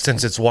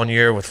 Since it's 1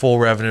 year with full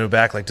revenue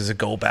back, does it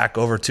go back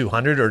over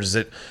 200, or is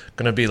it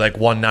going to be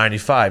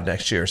 195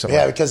 next year or something?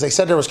 Yeah, because they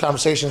said there was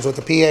conversations with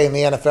the PA and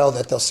the NFL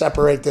that they'll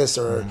separate this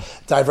or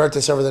divert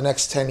this over the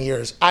next 10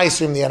 years. I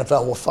assume the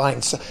NFL will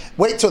find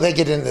wait till they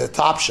get into the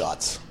top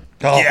shots.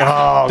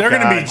 Yeah, they're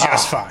going to be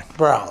just fine.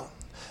 Bro,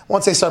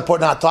 once they start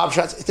putting out top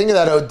shots, think of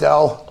that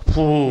Odell.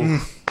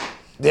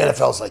 The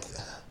NFL's like,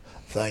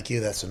 thank you,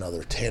 that's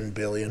another $10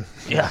 billion.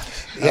 Yeah.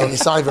 Yeah,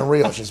 it's not even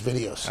real, it's just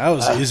videos. That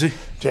was easy.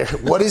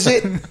 What is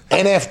it?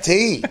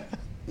 NFT.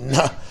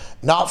 No,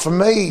 not for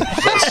me.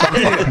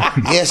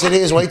 Yes, it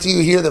is. Wait till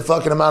you hear the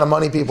fucking amount of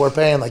money people are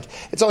paying.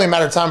 It's only a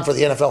matter of time before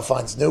the NFL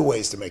finds new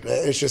ways to make it.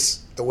 It's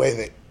just the way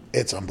that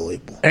it's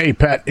unbelievable. Hey,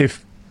 Pat,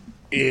 if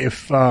you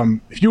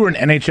were an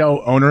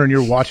NHL owner and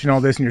you're watching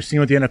all this and you're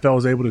seeing what the NFL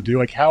is able to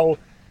do, how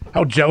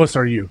jealous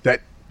are you that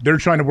they're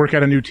trying to work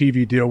out a new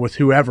TV deal with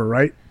whoever,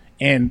 right?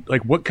 And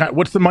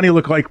what's the money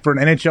look like for an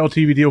NHL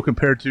TV deal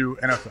compared to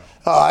NFL?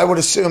 I would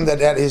assume that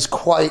is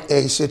quite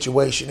a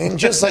situation. And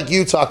just like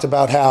you talked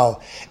about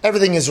how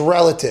everything is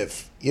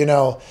relative.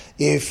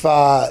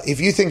 If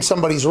you think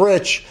somebody's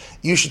rich,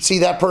 you should see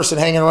that person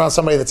hanging around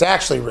somebody that's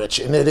actually rich,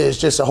 and it is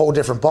just a whole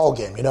different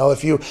ballgame.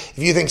 If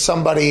you think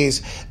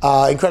somebody's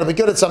incredibly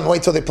good at something,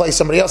 wait till they play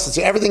somebody else.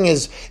 Everything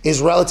is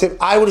relative.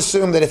 I would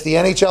assume that if the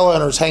NHL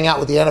owners hang out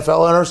with the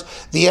NFL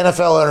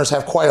owners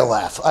have quite a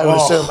laugh. I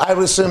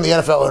would assume the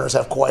NFL owners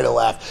have quite a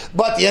laugh,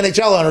 but the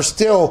NHL owners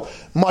still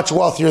much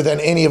wealthier than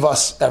any of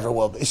us ever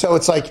will be. So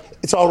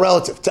it's all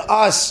relative to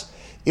us.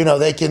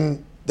 They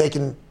can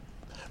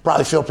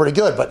probably feel pretty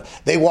good, but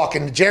they walk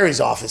into Jerry's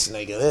office and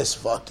they go, this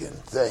fucking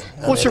thing.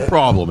 What's your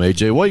problem,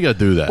 AJ? Why you got to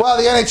do that? Well,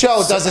 the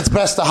NHL does its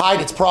best to hide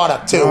its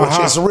product, too, which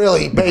is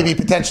really maybe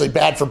potentially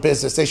bad for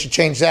business. They should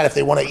change that if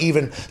they want to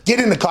even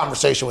get in the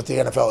conversation with the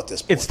NFL at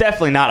this point. It's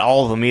definitely not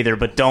all of them either,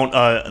 but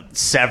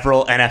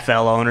several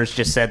NFL owners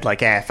just said,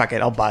 fuck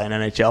it, I'll buy an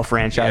NHL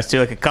franchise,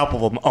 too. A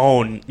couple of them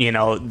own,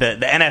 the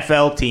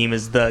NFL team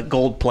is the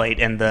gold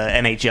plate, and the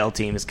NHL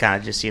team is kind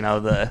of just,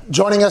 the...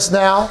 Joining us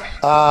now,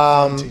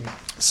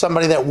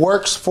 somebody that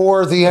works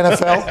for the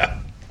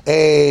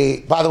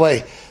NFL. By the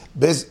way,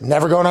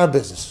 never going out of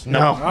business.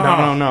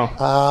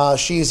 No.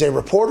 She's a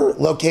reporter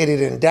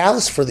located in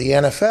Dallas for the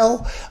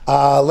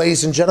NFL.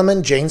 Ladies and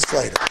gentlemen, Jane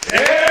Slater.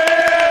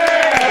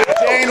 Yeah!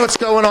 Jane, what's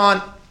going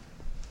on?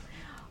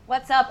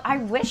 What's up? I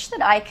wish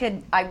that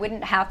I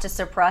wouldn't have to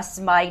suppress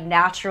my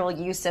natural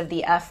use of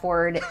the F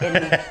word in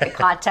the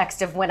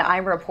context of when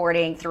I'm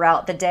reporting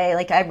throughout the day.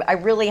 I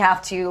really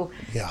have to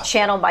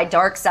channel my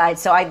dark side.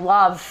 So I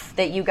love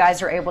that you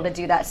guys are able to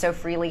do that so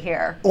freely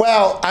here.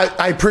 Well,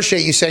 I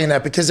appreciate you saying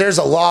that because there's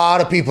a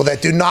lot of people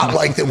that do not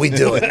like that we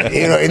do it.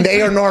 And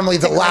they are normally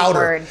the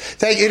louder.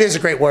 It is a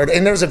great word.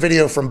 And there's a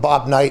video from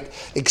Bob Knight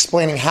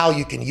explaining how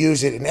you can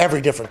use it in every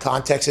different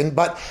context.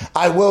 But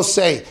I will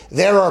say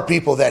there are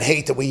people that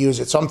hate that we use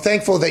it. So I'm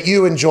thankful that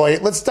you enjoy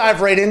it. Let's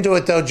dive right into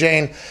it, though,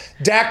 Jane.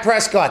 Dak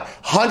Prescott,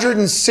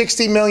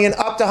 $160 million,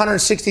 up to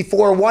 $164,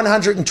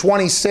 $126,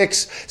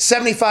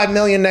 $75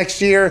 million next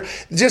year.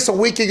 Just a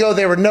week ago,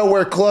 they were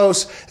nowhere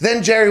close.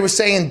 Then Jerry was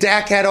saying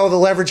Dak had all the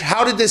leverage.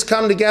 How did this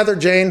come together,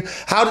 Jane?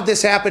 How did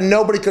this happen?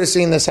 Nobody could have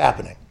seen this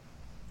happening.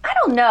 I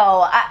don't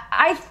know.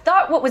 I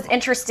thought what was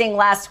interesting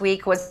last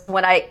week was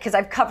because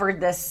I've covered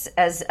this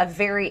as a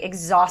very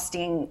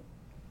exhausting,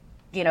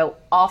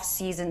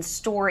 off-season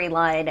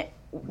storyline.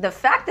 The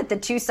fact that the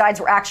two sides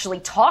were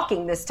actually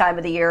talking this time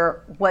of the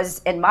year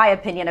was, in my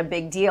opinion, a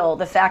big deal.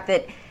 The fact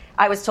that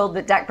I was told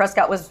that Dak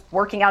Prescott was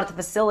working out at the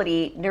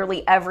facility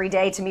nearly every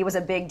day, to me, was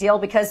a big deal,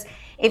 because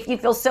if you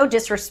feel so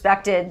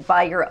disrespected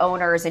by your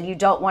owners and you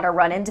don't want to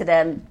run into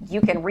them,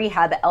 you can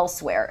rehab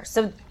elsewhere.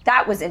 So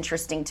that was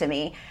interesting to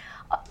me.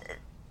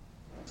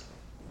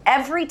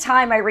 every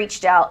time I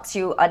reached out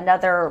to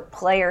another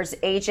player's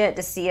agent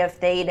to see if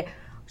they'd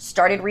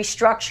started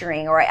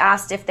restructuring, or I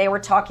asked if they were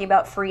talking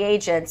about free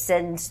agents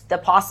and the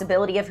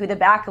possibility of who the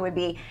backup would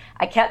be,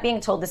 I kept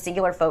being told the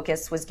singular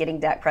focus was getting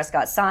Dak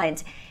Prescott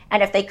signed.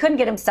 And if they couldn't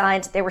get him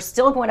signed, they were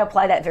still going to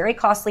apply that very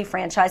costly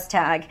franchise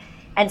tag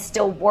and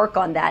still work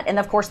on that. And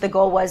of course, the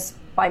goal was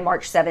by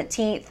March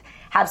 17th,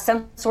 have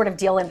some sort of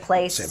deal in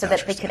place so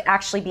that they could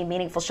actually be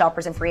meaningful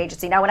shoppers in free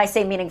agency. Now, when I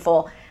say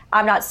meaningful,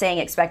 I'm not saying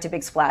expect a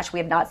big splash. We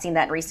have not seen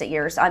that in recent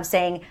years. I'm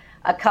saying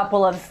a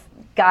couple of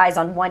guys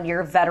on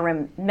 1-year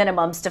veteran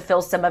minimums to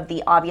fill some of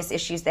the obvious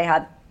issues they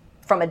had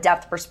from a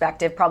depth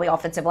perspective, probably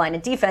offensive line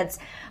and defense.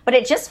 But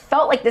it just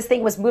felt like this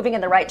thing was moving in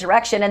the right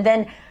direction. And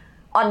then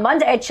on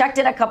Monday, I checked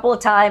in a couple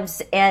of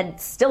times and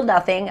still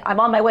nothing.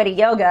 I'm on my way to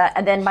yoga,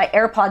 and then my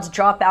AirPods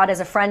drop out as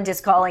a friend is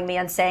calling me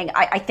and saying,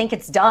 I think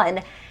it's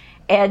done.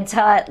 And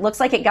it looks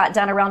like it got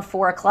done around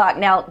 4 o'clock.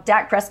 Now,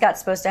 Dak Prescott's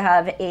supposed to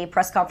have a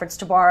press conference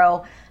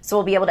tomorrow, so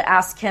we'll be able to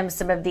ask him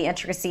some of the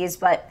intricacies.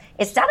 But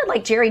it sounded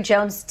like Jerry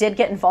Jones did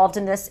get involved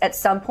in this at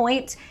some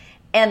point.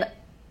 And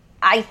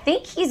I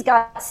think he's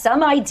got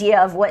some idea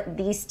of what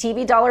these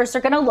TV dollars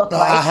are going to look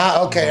like.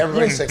 Okay,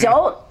 everybody's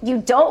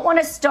You don't want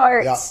to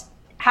start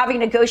having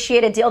to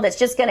negotiate a deal that's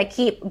just going to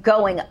keep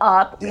going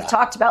up. We've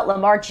talked about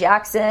Lamar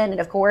Jackson and,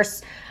 of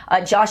course,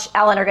 Josh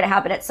Allen are going to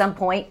happen at some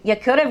point. You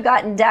could have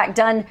gotten Dak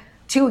done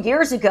 2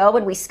 years ago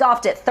when we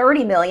scoffed at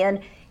 $30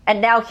 million, and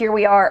now here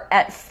we are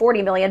at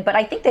 $40 million. But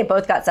I think they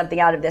both got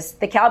something out of this.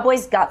 The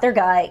Cowboys got their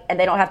guy, and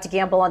they don't have to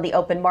gamble on the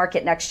open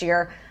market next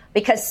year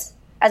because,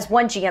 as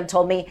one GM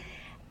told me,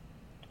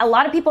 a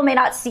lot of people may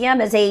not see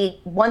him as a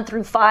 1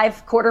 through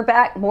 5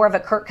 quarterback, more of a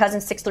Kirk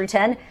Cousins 6 through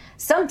 10.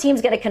 Some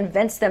teams going to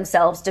convince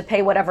themselves to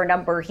pay whatever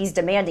number he's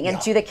demanding. And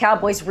do the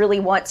Cowboys really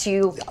want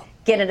to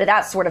get into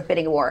that sort of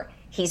bidding war?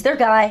 He's their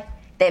guy.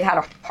 They've had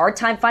a hard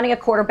time finding a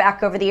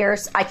quarterback over the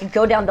years. I could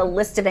go down the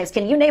list of names.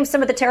 Can you name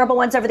some of the terrible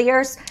ones over the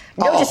years?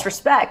 No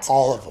disrespect.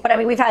 All of them. But I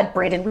mean, we've had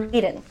Brandon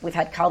Weeden. We've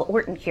had Kyle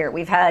Orton here.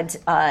 We've had,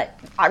 I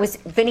was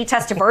Vinny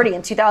Testaverde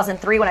in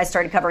 2003 when I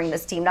started covering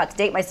this team, not to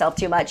date myself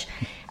too much.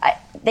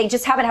 They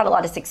just haven't had a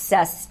lot of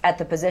success at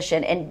the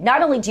position. And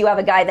not only do you have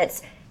a guy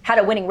that's had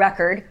a winning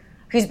record,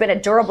 who's been a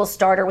durable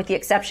starter with the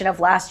exception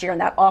of last year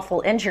and that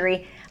awful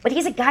injury, but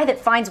he's a guy that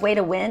finds ways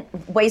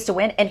to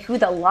win, and who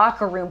the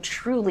locker room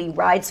truly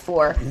rides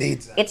for.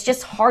 It's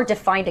just hard to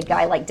find a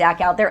guy like Dak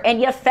out there, and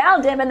you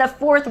found him in the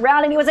 4th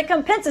round, and he was a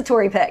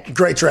compensatory pick.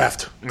 Great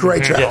draft pick.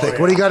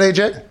 What do you got,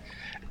 AJ?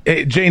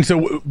 Hey, Jane,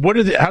 so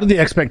how did the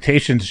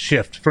expectations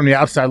shift from the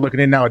outside looking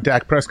in now at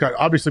Dak Prescott?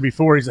 Obviously,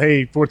 before he's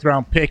a 4th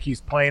round pick,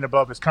 he's playing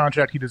above his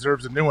contract, he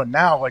deserves a new one.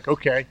 Now,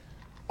 okay,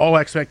 all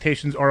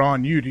expectations are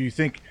on you. Do you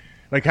think?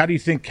 How do you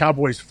think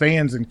Cowboys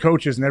fans and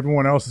coaches and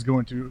everyone else is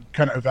going to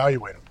kind of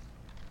evaluate him?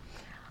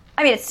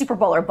 I mean, it's Super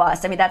Bowl or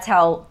bust. I mean, that's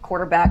how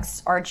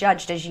quarterbacks are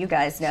judged, as you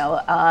guys know,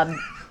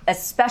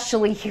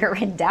 especially here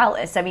in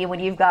Dallas. I mean, when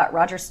you've got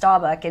Roger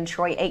Staubach and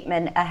Troy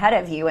Aikman ahead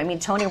of you. I mean,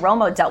 Tony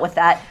Romo dealt with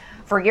that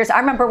for years. I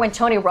remember when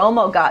Tony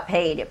Romo got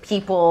paid,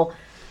 people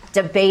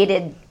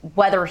debated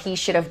whether he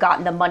should have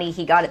gotten the money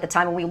he got at the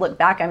time. When we look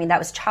back, I mean, that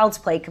was child's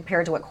play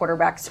compared to what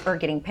quarterbacks are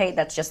getting paid.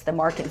 That's just the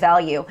market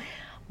value.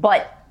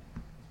 But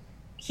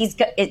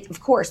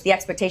of course, the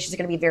expectations are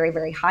going to be very,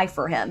 very high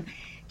for him.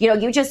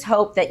 You just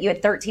hope that you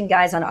had 13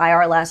 guys on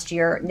IR last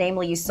year.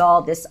 Namely, you saw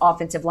this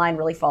offensive line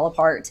really fall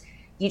apart.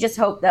 You just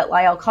hope that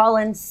La'el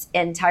Collins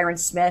and Tyron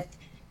Smith,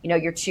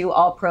 your 2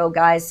 all-pro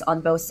guys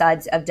on both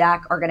sides of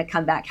Dak, are going to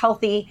come back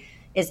healthy.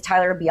 Is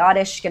Tyler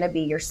Biadasz going to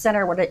be your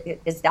center?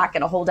 Is that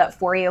going to hold up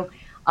for you?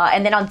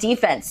 And then on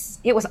defense,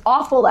 it was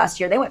awful last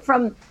year. They went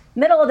from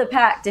middle of the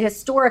pack to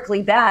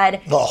historically bad.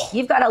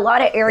 You've got a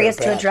lot of areas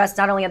to address,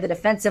 not only on the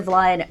defensive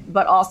line,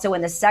 but also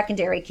in the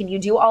secondary. Can you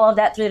do all of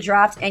that through the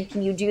draft? And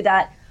can you do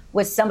that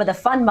with some of the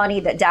fun money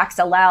that Dak's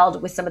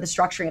allowed with some of the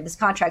structuring of this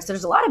contract? So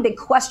there's a lot of big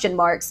question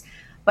marks.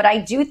 But I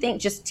do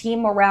think just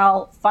team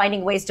morale,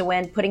 finding ways to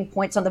win, putting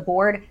points on the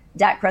board,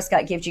 Dak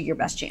Prescott gives you your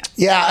best chance.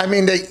 Yeah, I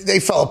mean, they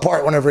fell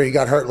apart whenever he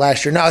got hurt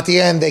last year. Now, at the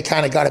end, they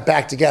kind of got it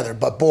back together.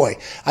 But, boy,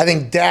 I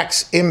think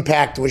Dak's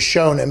impact was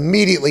shown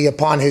immediately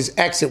upon his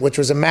exit, which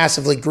was a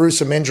massively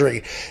gruesome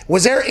injury.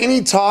 Was there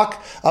any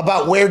talk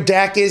about where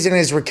Dak is in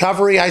his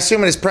recovery? I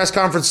assume at his press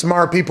conference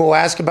tomorrow people will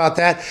ask about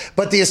that.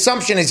 But the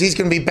assumption is he's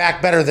going to be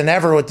back better than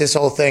ever with this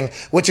whole thing,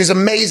 which is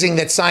amazing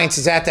that science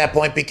is at that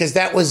point, because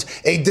that was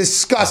a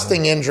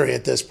disgusting injury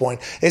at this point.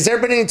 Has there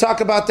been any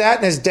talk about that?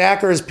 And has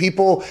Dak or his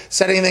people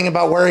said anything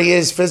about where he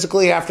is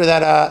physically after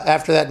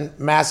that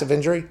massive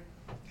injury?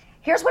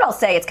 Here's what I'll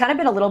say. It's kind of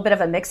been a little bit of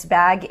a mixed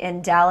bag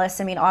in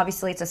Dallas. I mean,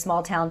 obviously it's a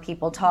small town,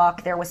 people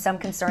talk. There was some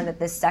concern that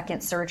this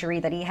second surgery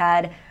that he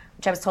had,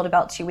 which I was told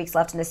about 2 weeks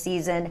left in the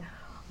season,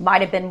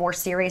 might have been more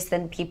serious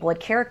than people had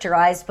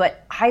characterized.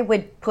 But I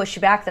would push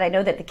back that I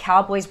know that the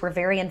Cowboys were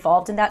very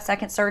involved in that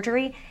second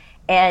surgery.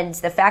 And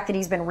the fact that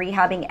he's been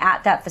rehabbing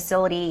at that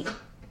facility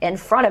in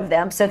front of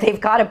them, so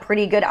they've got a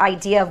pretty good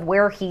idea of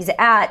where he's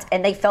at,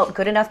 and they felt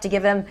good enough to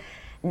give him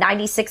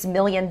 $96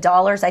 million,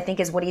 I think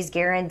is what he's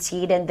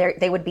guaranteed, and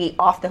they would be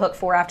off the hook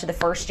for after the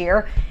first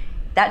year.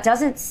 that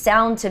doesn't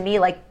sound to me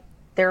like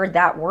they're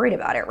that worried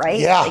about it, right?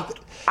 Yeah.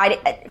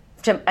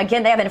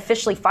 Again, they haven't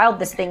officially filed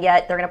this thing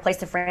yet. They're going to place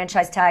the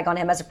franchise tag on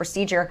him as a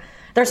procedure.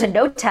 There's a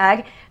no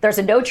tag, there's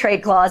a no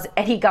trade clause,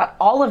 and he got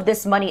all of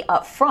this money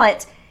up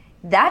front.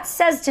 That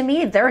says to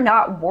me they're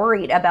not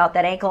worried about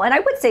that ankle. And I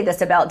would say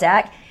this about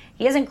Dak.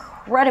 He is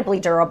incredibly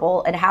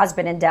durable and has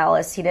been in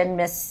Dallas. He didn't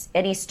miss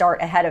any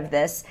start ahead of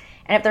this.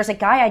 And if there's a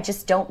guy I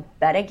just don't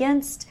bet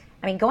against,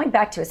 I mean, going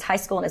back to his high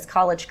school and his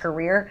college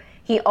career,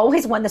 he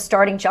always won the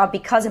starting job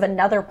because of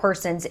another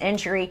person's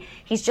injury.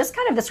 He's just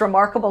kind of this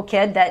remarkable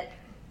kid that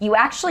you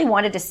actually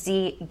wanted to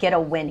see get a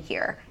win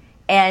here.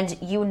 And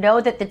you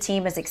know that the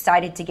team is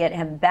excited to get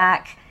him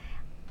back.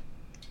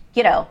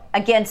 You know,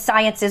 again,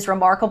 science is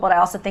remarkable, but I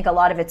also think a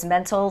lot of it's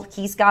mental.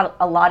 He's got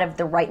a lot of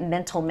the right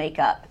mental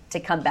makeup to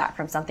come back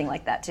from something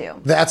like that,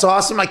 too. That's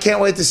awesome. I can't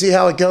wait to see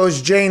how it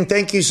goes. Jane,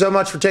 thank you so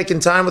much for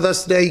taking time with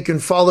us today. You can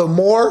follow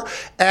more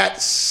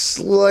at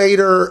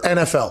Slater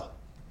NFL.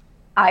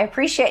 I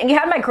appreciate it. And you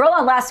had my girl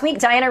on last week,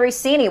 Diana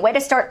Rossini. Way to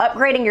start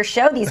upgrading your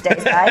show these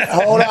days, guys.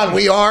 Hold on.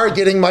 We are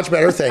getting much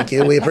better. Thank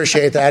you. We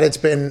appreciate that. It's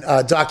been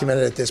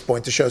documented at this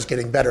point. The show's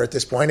getting better at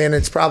this point, and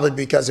it's probably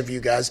because of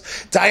you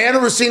guys. Diana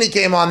Rossini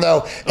came on,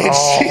 though, and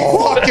she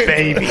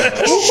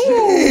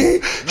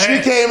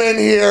came in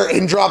here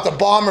and dropped a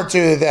bomb or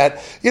two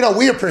that,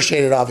 we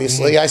appreciated,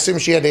 obviously. I assume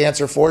she had to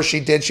answer for. She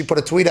did. She put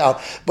a tweet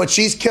out. But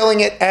she's killing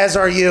it, as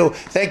are you.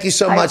 Thank you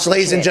so much,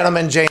 ladies and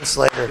gentlemen. Jane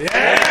Slater.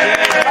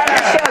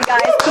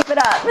 Keep it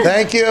up.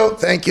 Thank you.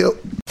 Thank you.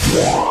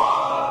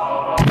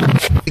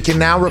 We can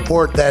now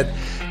report that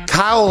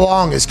Kyle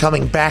Long is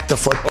coming back to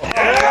football.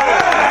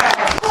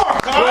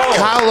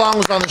 Kyle Long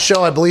was on the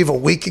show, I believe, a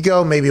week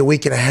ago, maybe a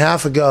week and a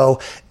half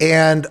ago,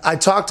 and I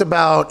talked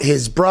about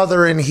his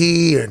brother and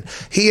he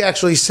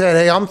actually said,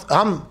 "Hey,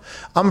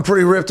 I'm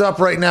pretty ripped up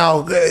right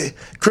now.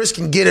 Chris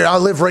can get it. I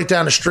live right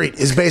down the street,"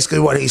 is basically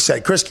what he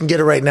said. Chris can get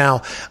it right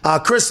now.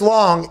 Chris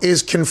Long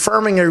is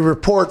confirming a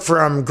report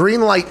from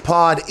Greenlight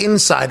Pod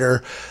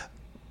insider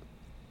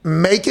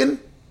Macon?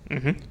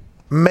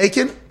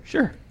 Macon?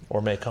 Sure.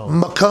 Or Macon.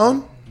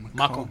 Macon?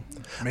 Macon.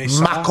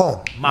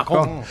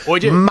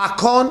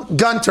 Macon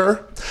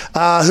Gunter,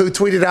 who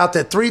tweeted out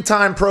that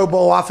 3-time Pro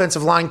Bowl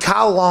offensive line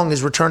Kyle Long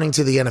is returning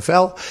to the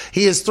NFL.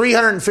 He is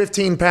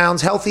 315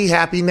 pounds, healthy,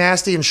 happy,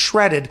 nasty, and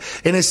shredded,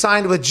 and is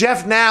signed with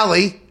Jeff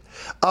Nally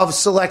of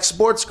Select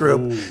Sports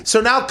Group. Ooh. So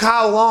now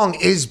Kyle Long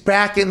is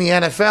back in the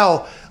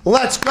NFL.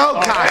 Let's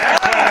go,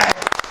 Kyle.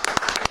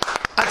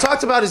 I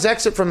talked about his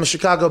exit from the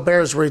Chicago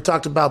Bears, where he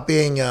talked about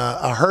being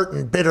a hurt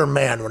and bitter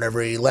man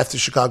whenever he left the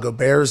Chicago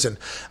Bears. And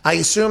I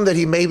assume that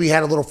he maybe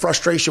had a little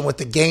frustration with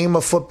the game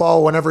of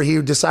football whenever he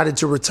decided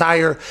to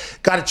retire,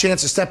 got a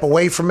chance to step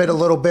away from it a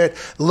little bit,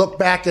 look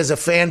back as a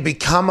fan,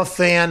 become a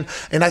fan.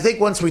 And I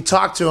think once we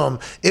talked to him,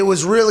 it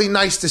was really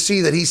nice to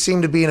see that he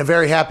seemed to be in a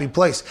very happy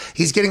place.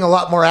 He's getting a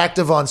lot more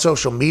active on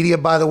social media,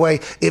 by the way.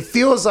 It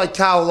feels like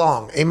Kyle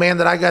Long, a man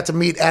that I got to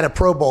meet at a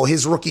Pro Bowl.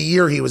 His rookie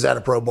year, he was at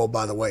a Pro Bowl,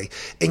 by the way.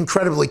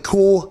 Incredibly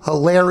cool,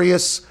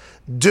 hilarious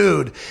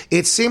dude.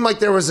 It seemed like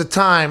there was a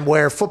time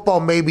where football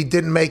maybe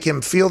didn't make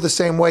him feel the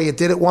same way it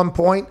did at one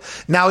point.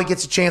 Now he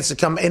gets a chance to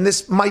come, and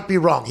this might be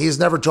wrong. He has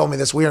never told me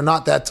this. We are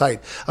not that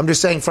tight. I'm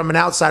just saying from an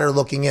outsider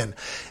looking in.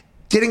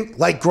 Getting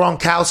like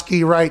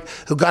Gronkowski, right,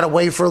 who got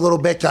away for a little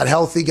bit, got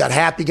healthy, got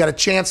happy, got a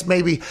chance,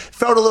 maybe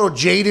felt a little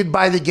jaded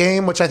by the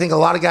game, which I think a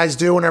lot of guys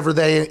do whenever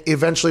they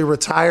eventually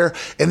retire.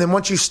 And then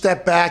once you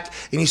step back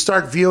and you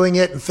start viewing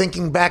it and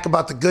thinking back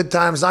about the good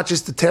times, not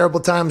just the terrible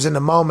times in the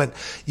moment,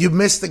 you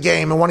miss the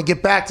game and want to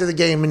get back to the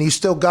game, and you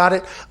still got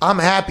it. I'm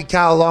happy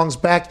Kyle Long's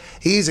back.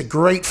 He's a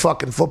great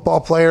fucking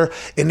football player,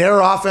 and their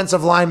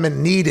offensive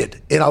linemen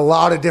needed in a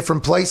lot of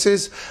different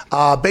places.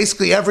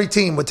 Basically, every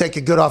team would take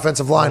a good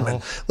offensive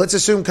lineman.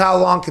 Let's assume Kyle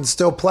Long can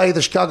still play.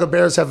 The Chicago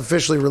Bears have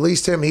officially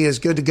released him. He is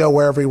good to go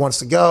wherever he wants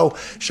to go.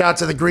 Shout out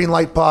to the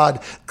Greenlight Pod.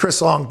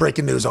 Chris Long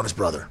breaking news on his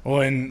brother. Well,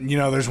 and,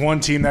 there's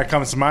one team that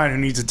comes to mind who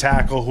needs a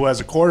tackle who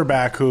has a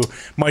quarterback who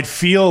might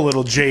feel a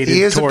little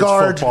jaded towards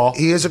football.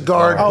 He is a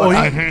guard.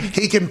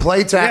 He can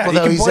play tackle,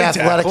 though. He's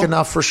athletic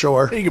enough for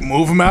sure. He can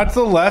move him out to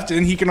the left,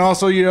 and he can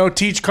also,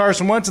 teach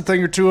Carson Wentz a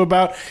thing or two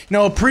about,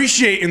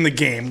 appreciating the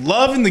game,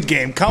 loving the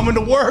game, coming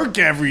to work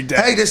every day.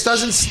 Hey, this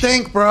doesn't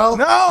stink, bro.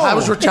 No. I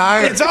was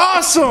retired. It's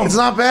awesome. It's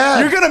not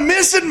bad. You're going to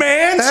miss it,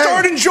 man. Hey.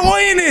 Start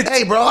enjoying it.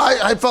 Hey, bro,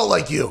 I felt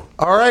like you,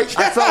 all right?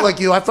 I felt like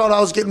you. I felt I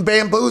was getting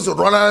bamboozled,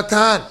 run out of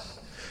time.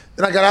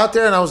 Then I got out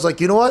there, and I was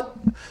like, you know what?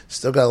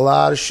 Still got a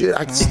lot of shit.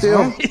 I can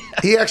still.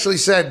 He actually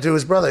said to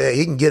his brother, hey,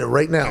 he can get it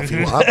right now if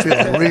you want. I'm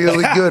feeling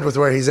really good with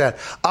where he's at.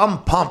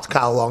 I'm pumped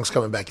Kyle Long's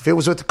coming back. If it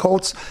was with the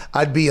Colts,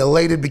 I'd be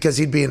elated because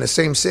he'd be in the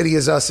same city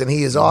as us, and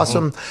he is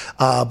awesome.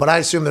 But I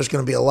assume there's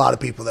going to be a lot of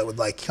people that would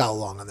like Kyle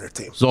Long on their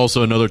team. There's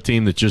also another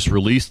team that just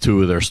released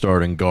 2 of their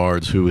starting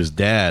guards who his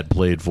dad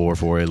played for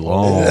a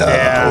long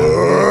time.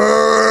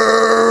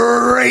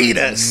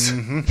 Raiders.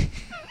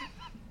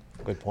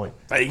 Good point.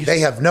 They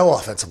have no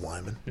offensive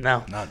linemen.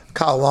 No. None.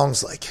 Kyle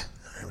Long's like,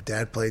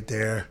 dad played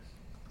there,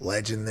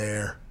 legend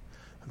there.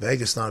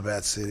 Vegas not a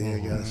bad city, I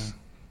guess.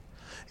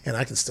 And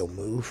I can still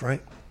move,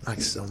 right? I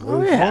can still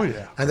move.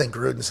 yeah. I think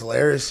Gruden's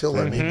hilarious. He'll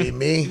let me be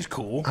me. He's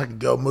cool. I could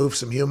go move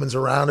some humans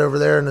around over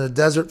there in the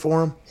desert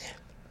for him.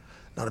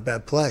 Not a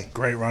bad play.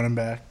 Great running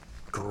back.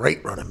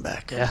 Great running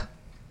back. Yeah.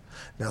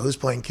 Now, who's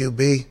playing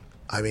QB?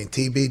 I mean,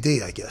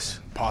 TBD, I guess.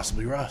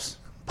 Possibly Russ.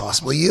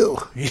 Possibly you.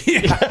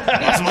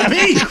 Possibly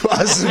me.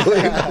 Possibly.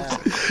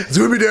 It's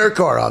going to be Derek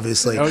Carr,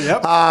 obviously. Oh,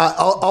 yep.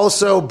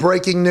 Also,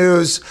 breaking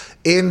news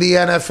in the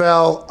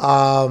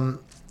NFL.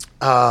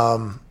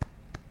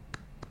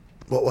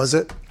 What was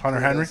it? Hunter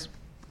Henry.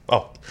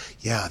 Oh,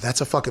 Yeah,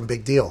 that's a fucking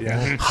big deal.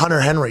 Yeah. Hunter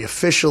Henry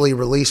officially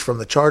released from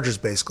the Chargers,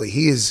 basically.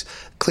 He is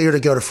clear to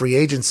go to free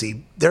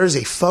agency. There is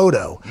a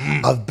photo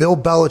of Bill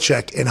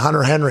Belichick and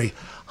Hunter Henry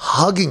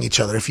hugging each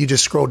other. If you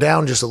just scroll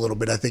down just a little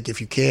bit, I think if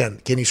you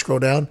can. Can you scroll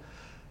down?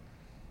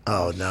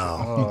 Oh,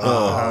 no.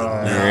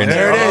 There it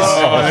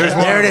is.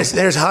 There it is.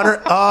 There's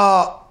Hunter.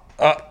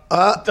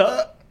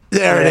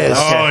 There it is.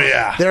 Oh,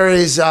 yeah. There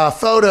is a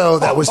photo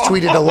that was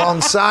tweeted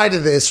alongside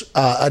of this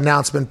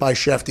announcement by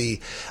Shefty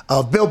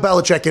of Bill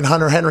Belichick and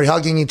Hunter Henry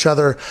hugging each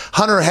other.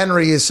 Hunter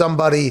Henry is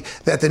somebody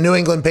that the New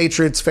England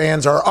Patriots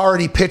fans are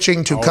already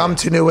pitching to come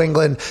to New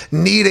England,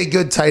 need a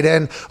good tight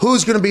end.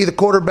 Who's going to be the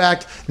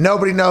quarterback?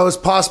 Nobody knows.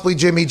 Possibly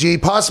Jimmy G,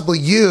 possibly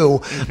you.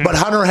 But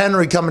Hunter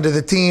Henry coming to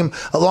the team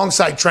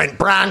alongside Trent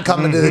Brown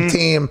coming to the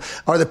team.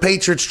 Are the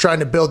Patriots trying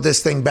to build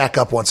this thing back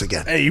up once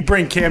again? Hey, you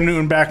bring Cam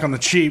Newton back on the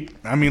cheap.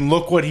 I mean,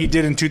 look what he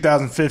did in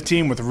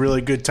 2015 with a really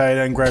good tight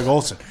end, Greg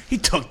Olsen. He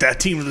took that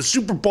team to the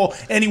Super Bowl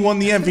and he won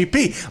the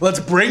MVP. Let's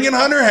bring in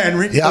Hunter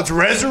Henry. Yep. Let's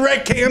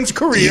resurrect Cam's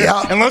career.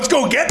 Yep. And let's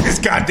go get this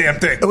goddamn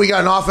thing. We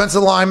got an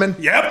offensive lineman.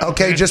 Yep.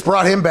 Okay, just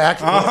brought him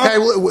back. Okay,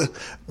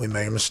 we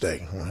made a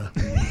mistake.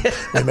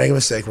 We made a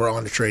mistake. We're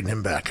on to trading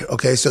him back.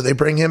 Okay, so they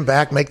bring him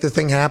back, make the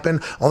thing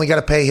happen. Only got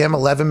to pay him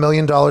 $11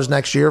 million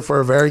next year for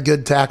a very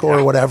good tackle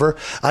or whatever.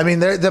 I mean,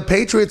 the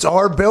Patriots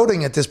are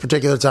building at this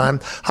particular time.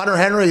 Hunter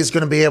Henry is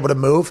going to be able to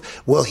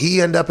move. Will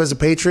he end up as a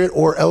Patriot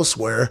or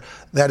elsewhere?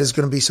 That is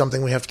going to be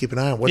something we have to keep an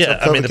eye on. What's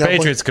up, I mean, the Cowboy?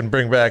 Patriots can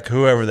bring back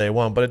whoever they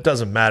want, but it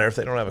doesn't matter if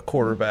they don't have a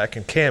quarterback.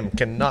 And Cam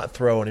cannot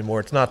throw anymore.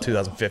 It's not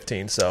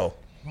 2015, so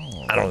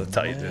I don't know what to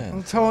tell you,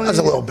 dude. That's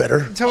a little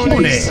bitter.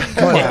 Tony.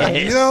 Come on.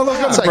 You know, look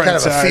on It's the like bright kind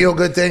of a side.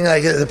 feel-good thing.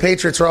 Like the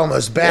Patriots are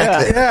almost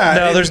back there. Yeah.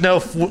 No, there's no.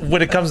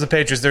 When it comes to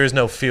Patriots, there is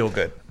no feel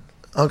good.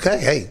 Okay,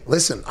 hey,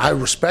 listen, I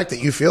respect that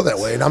you feel that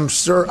way, and I'm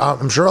sure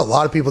a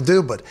lot of people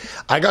do, but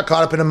I got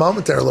caught up in a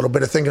moment there a little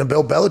bit of thinking of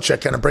Bill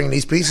Belichick kind of bringing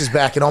these pieces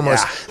back and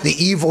almost the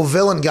evil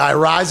villain guy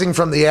rising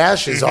from the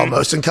ashes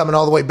almost and coming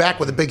all the way back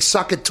with a big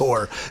suck-it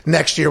tour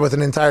next year with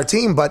an entire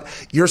team. But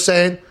you're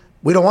saying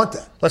we don't want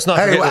that. Let's not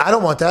Hey, forget I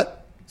don't want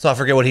that. Let's not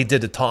forget what he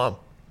did to Tom.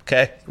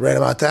 Okay, Ran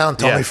him out down,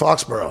 Tommy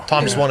Foxborough.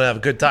 Tom just wanted to have a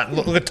good time.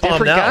 Look at Tom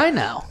Different now. guy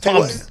now.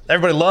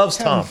 Everybody loves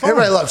Tom.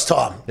 Everybody loves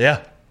Tom.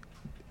 Yeah.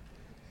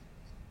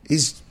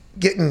 He's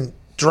getting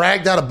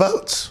dragged out of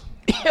boats.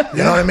 You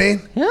know what I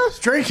mean? He's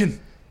drinking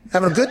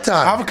Having a good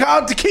time.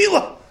 avocado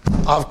tequila.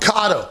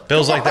 Avocado.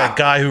 Bill's like that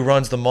guy who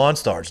runs the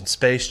Monstars in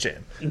Space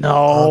Jam.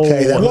 No.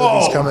 Okay, that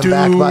movie's coming dude.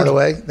 back, by the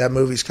way. That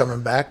movie's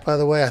coming back, by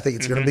the way. I think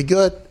it's going to be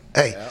good.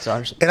 Hey, So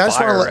I'm just and I just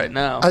fire want to right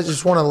now. I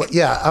just want to.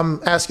 Yeah,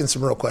 I'm asking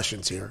some real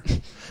questions here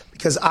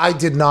because I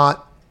did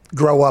not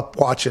grow up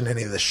watching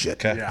any of this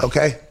shit. Okay. Yeah.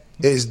 Okay,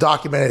 it is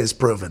documented, it's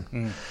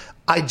proven.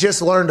 I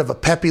just learned of a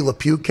Pepe Le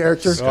Pew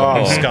character.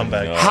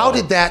 Scumbag. How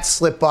did that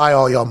slip by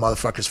all y'all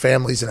motherfuckers'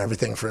 families and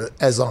everything for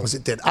as long as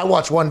it did? I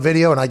watched one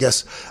video, and I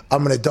guess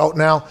I'm an adult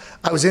now.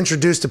 I was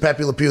introduced to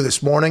Pepe Le Pew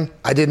this morning.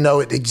 I didn't know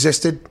it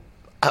existed.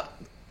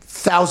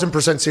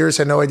 1,000% serious.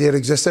 I had no idea it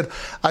existed.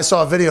 I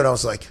saw a video, and I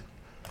was like,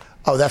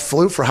 oh, that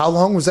flew for how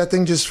long was that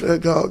thing just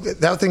go?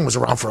 That thing was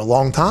around for a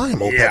long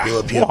time, old Pepe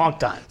Le Pew. Long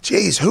time.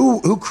 Jeez,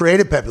 who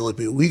created Pepe Le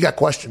Pew? We got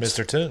questions.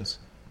 Mr. Tunes.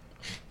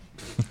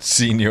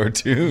 Senior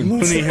Tune.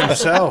 Looney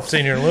himself.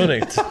 Senior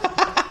Looney.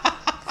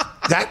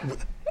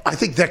 I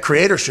think that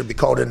creator should be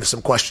called into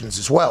some questions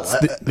as well.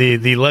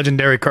 The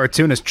legendary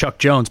cartoonist Chuck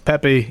Jones,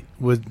 Pepe,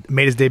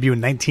 made his debut in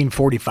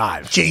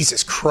 1945.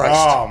 Jesus Christ.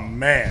 Oh,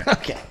 man.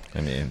 Okay. I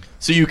mean,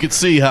 So you could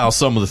see how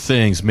some of the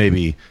things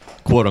maybe,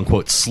 quote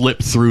unquote,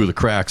 slip through the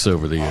cracks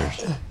over the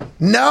years.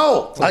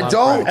 No, I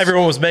don't.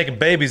 Everyone was making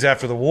babies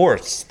after the war.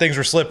 Things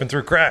were slipping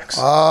through cracks.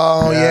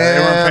 Oh, they weren't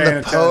yeah, paying the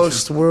attention.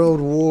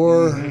 post-World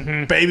War.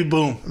 Baby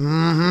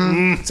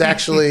boom. It's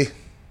actually,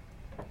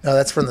 no,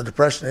 that's from the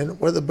Depression. Isn't it?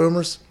 Where are the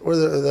boomers? Where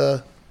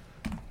the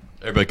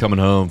Everybody coming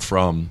home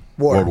from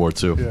War. World War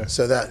II.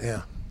 so that,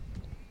 yeah.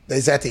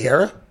 Is that the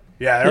era?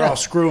 Yeah, they're all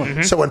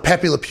screwing. So when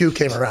Pepe Le Pew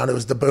came around, it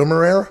was the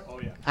boomer era?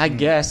 I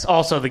guess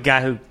also the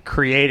guy who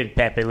created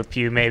Pepe Le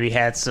Pew maybe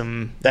had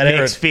some That mixed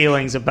era-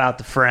 feelings about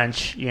the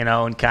French,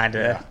 and kind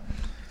of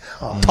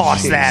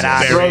tossed that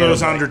out. Throw there.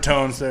 those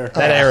undertones there.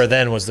 That era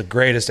then was the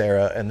greatest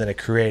era, and then it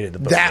created the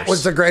boomers. That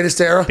was the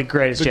greatest era? The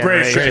greatest The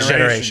greatest generation.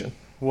 generation.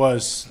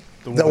 was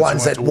The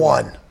ones that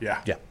won.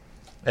 Yeah. Yeah.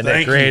 And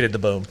Thank they created the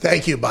boom.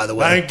 Thank you, by the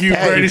way. Thank you,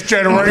 Hey, greatest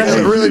I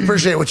generation. really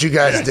appreciate what you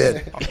guys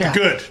did.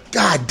 Good.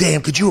 God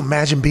damn, could you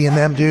imagine being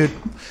them, dude?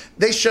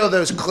 They show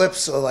those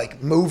clips of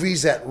like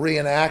movies that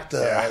reenact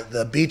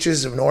the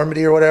beaches of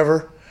Normandy or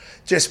whatever.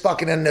 just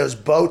fucking in those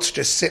boats,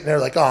 just sitting there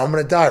like, oh, I'm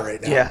going to die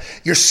right now. Yeah.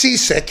 You're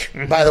seasick,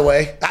 by the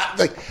way.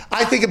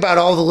 I think about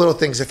all the little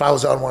things if I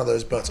was on one of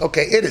those boats.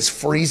 Okay, it is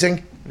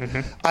freezing.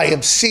 I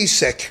am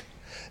seasick.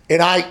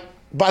 And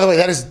by the way,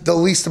 that is the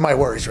least of my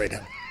worries right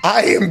now.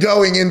 I am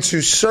going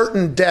into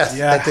certain death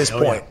at this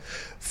point.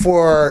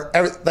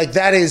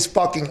 That is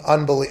fucking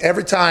unbelievable.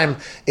 Every time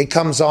it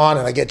comes on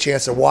and I get a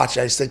chance to watch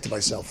it, I just think to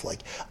myself, like,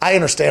 I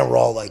understand we're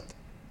all like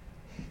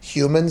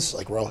humans,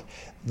 like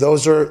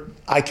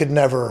I could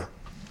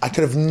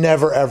have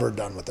never ever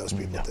done what those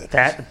people did.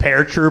 That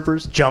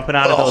paratroopers jumping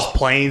out of those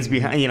planes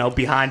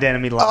behind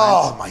enemy lines.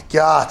 Oh my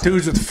god,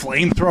 dudes with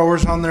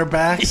flamethrowers on their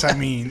backs. I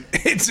mean,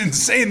 it's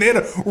insane. They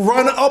had to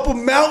run up a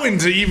mountain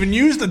to even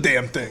use the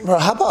damn thing. Bro,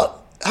 how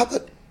about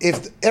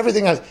if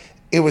everything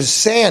it was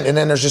sand and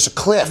then there's just a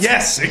cliff?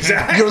 Yes,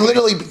 exactly. You're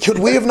literally, could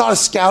we have not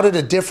scouted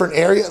a different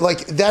area?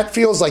 Like, that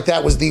feels like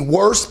that was the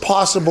worst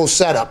possible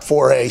setup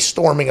for a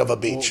storming of a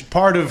beach. Well,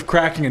 part of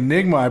cracking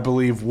Enigma, I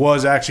believe,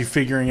 was actually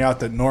figuring out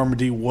that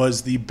Normandy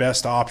was the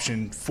best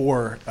option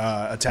for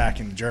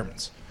attacking the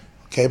Germans.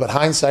 Okay, but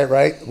hindsight,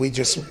 right?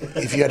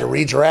 If you had to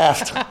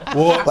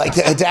redraft, like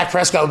Dak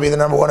Prescott would be the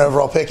number 1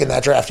 overall pick in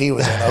that draft he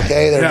was in,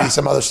 okay? There'd be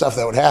some other stuff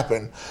that would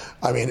happen.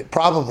 I mean,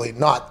 probably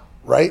not.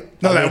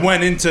 Right? No, that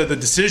went into the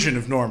decision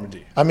of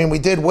Normandy. I mean, we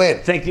did win. I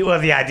think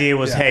the idea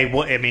was,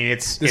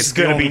 it's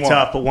going to be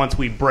tough, but once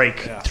we break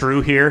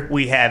through here,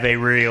 we have a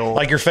real...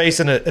 Like you're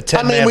facing a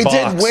 10-man we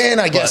box. did win,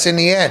 I guess, in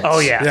the end. Oh,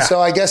 yeah. So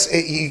I guess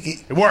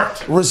it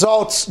worked.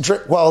 Results,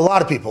 well, a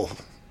lot of people.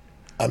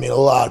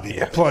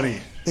 Yeah, plenty.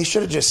 They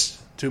should have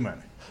just... Too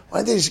many. Why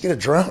didn't they just get a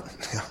drone?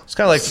 It's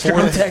kind of like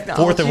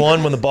fourth and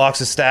 1 when the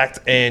box is stacked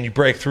and you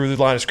break through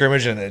the line of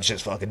scrimmage and it's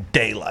just fucking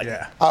daylight.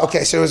 Yeah.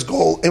 Okay, so it was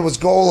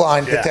goal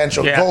line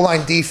potential, goal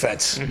line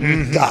defense.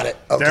 Got it.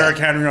 Okay. Derrick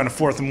Henry on a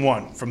 4th and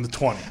 1 from the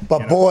 20.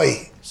 But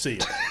boy, see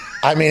ya.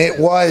 I mean, it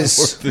was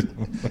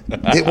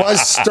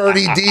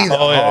sturdy D though.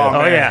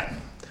 Oh yeah.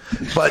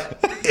 But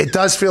it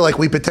does feel like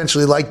we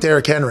potentially, like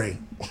Derrick Henry,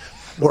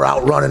 we're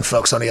outrunning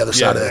folks on the other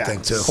side of that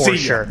thing too. For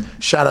sure.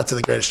 Shout out to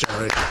the greatest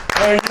generation.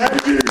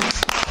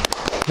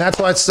 That's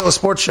why it's still a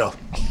sports show.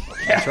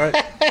 That's right.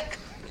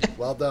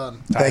 Well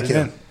done. Thank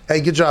you.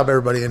 Hey, good job,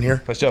 everybody in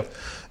here. Nice job.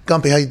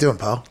 Gumpy, how you doing,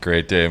 pal?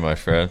 Great day, my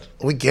friend.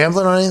 Are we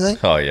gambling on anything?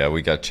 Oh, yeah,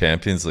 we got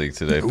Champions League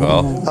today,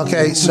 pal.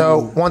 Okay,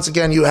 so once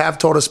again, you have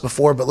told us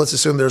before, but let's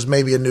assume there's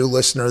maybe a new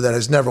listener that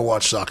has never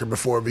watched soccer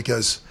before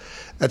because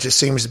that just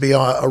seems to be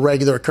a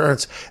regular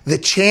occurrence. The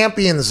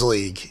Champions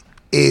League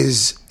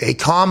is a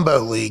combo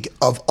league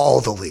of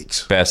all the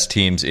leagues. Best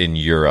teams in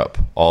Europe,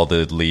 all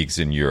the leagues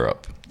in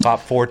Europe.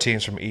 Top 4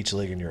 teams from each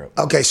league in Europe.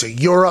 Okay, so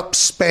Europe,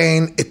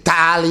 Spain,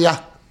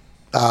 Italia,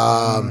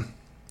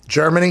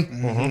 Germany,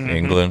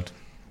 England.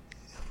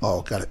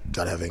 Oh, got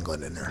to have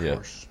England in there.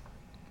 Yeah.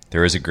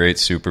 There is a great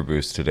super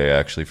boost today,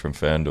 actually, from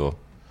FanDuel.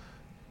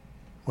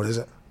 What is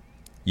it?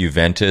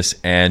 Juventus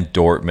and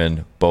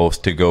Dortmund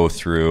both to go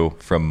through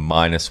from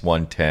minus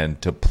 110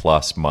 to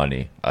plus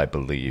money, I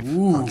believe.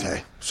 Ooh.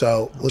 Okay,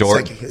 so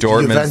let's take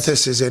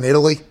Juventus is in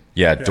Italy.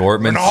 Yeah,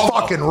 Dortmund's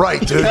fucking right,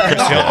 dude.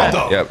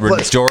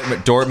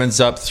 Dortmund's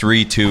up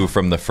 3-2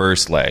 from the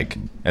first leg,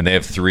 and they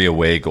have 3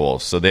 away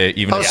goals. So they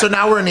even. So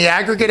now we're in the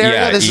aggregate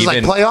area. Yeah, this is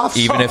like playoffs.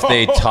 Even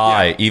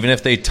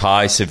if they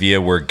tie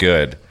Sevilla, we're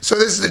good. So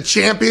this is the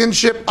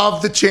championship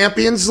of the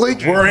Champions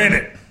League. We're in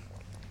it.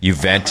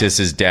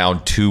 Juventus is down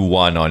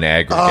 2-1 on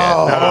aggregate.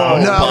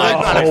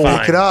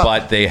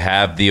 But they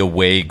have the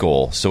away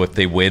goal. So if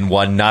they win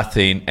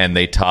 1-0 and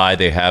they tie,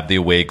 they have the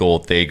away goal.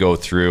 They go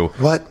through.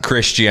 What?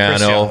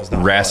 Cristiano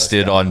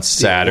rested on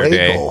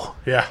Saturday.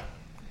 Yeah.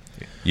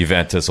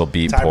 Juventus will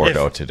beat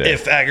Porto today.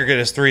 If aggregate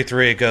is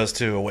 3-3, it goes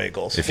to away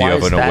goals. If you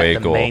have an away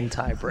goal, main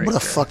tiebreaker? What a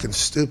fucking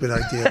stupid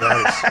idea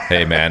that is.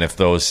 Hey man, if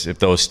those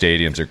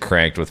stadiums are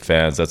cranked with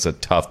fans, that's a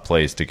tough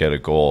place to get a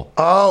goal.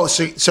 Oh,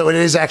 so it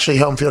is actually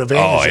home field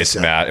advantage. Oh, it's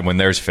mad. And when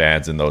there's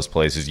fans in those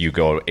places, you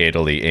go to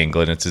Italy,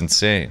 England, it's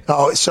insane.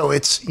 Oh, so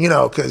it's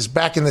because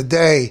back in the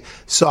day,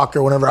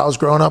 soccer, whenever I was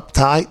growing up,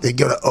 they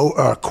go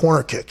to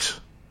corner kicks.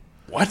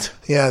 What?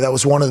 Yeah, that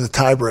was one of the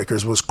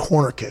tiebreakers. Was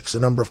corner kicks,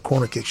 the number of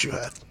corner kicks you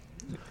had.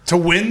 To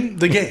win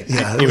the game.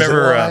 Yeah, you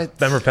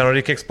remember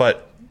penalty kicks,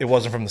 but it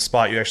wasn't from the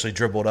spot. You actually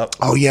dribbled up.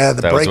 Oh, yeah,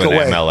 the breakaway. That was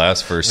when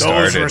MLS first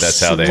started. That's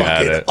how they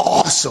had it.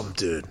 Awesome,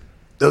 dude.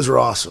 Those were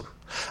awesome.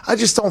 I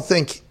just don't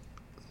think...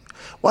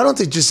 Why don't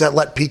they just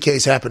let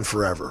PKs happen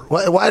forever?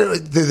 Why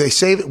did they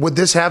save it? Would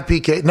this have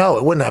PK? No,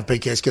 it wouldn't have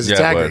PKs because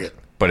it's aggregate.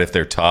 But if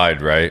they're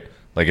tied, right?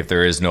 Like if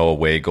there is no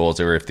away goals,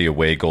 or if the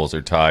away goals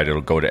are tied, it'll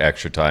go to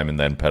extra time and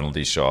then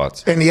penalty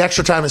shots. And the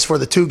extra time is for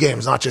the 2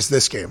 games, not just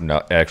this game.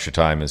 No, extra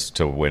time is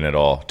to win it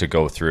all, to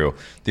go through.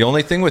 The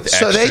only thing with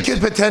so they could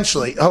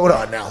potentially hold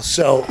on now.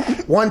 So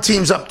one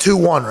team's up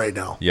 2-1 right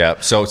now. Yeah.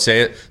 So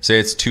say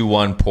it's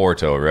 2-1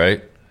 Porto,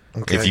 right?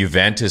 Okay. If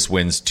Juventus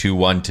wins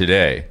 2-1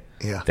 today,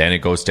 then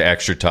it goes to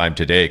extra time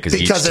today because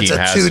each team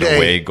has an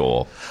away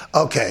goal.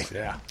 Okay.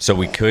 Yeah. So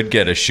we could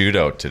get a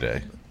shootout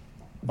today.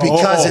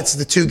 Because it's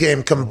the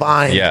 2-game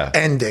combined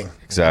ending.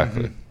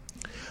 Exactly.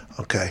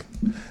 Okay.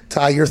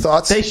 Ty, your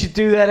thoughts? They should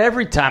do that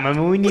every time. I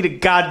mean, we need a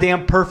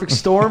goddamn perfect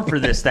storm for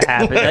this to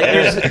happen.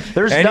 Like,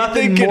 there's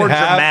nothing more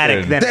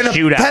dramatic than a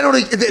shootout.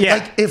 Penalty.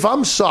 Like, if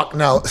I'm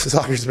now,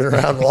 soccer's been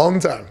around a long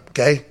time,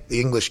 okay? The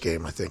English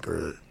Game, I think,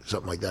 or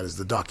something like that is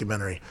the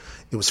documentary.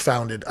 It was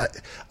founded.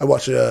 I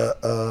watched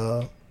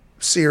a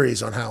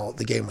series on how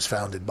the game was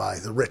founded by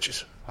the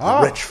rich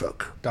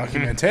folk.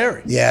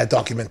 Documentary. Yeah,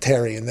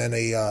 documentary. And then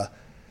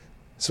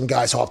some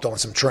guys hopped on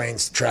some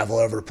trains to travel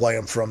over to play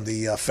them from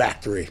the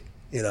factory,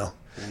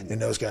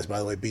 And those guys, by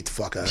the way, beat the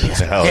fuck out of us.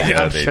 Hell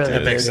yeah, they did.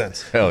 That makes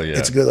sense. Hell yeah.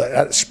 It's a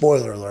good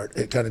spoiler alert.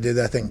 It kind of did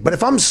that thing. But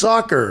if I'm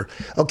soccer,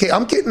 okay,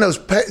 I'm getting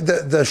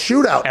the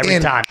shootout every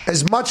in time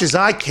as much as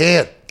I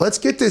can. Let's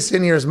get this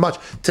in here as much.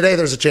 Today,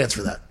 there's a chance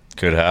for that.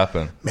 Could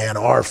happen. Man,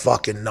 our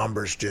fucking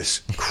numbers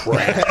just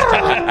crap.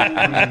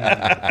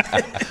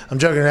 I'm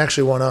joking. It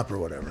actually went up or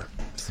whatever.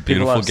 It's a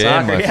beautiful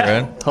game, my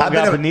friend. I've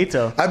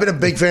been a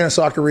big fan of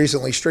soccer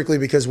recently, strictly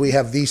because we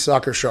have the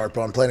Soccer Sharp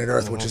on planet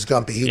Earth, which is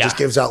Gumpy. He just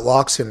gives out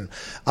locks, and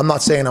I'm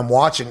not saying I'm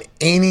watching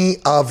any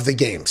of the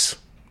games.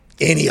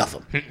 Any of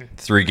them.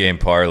 3-game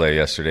parlay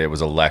yesterday. It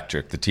was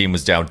electric. The team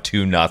was down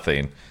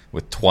 2-0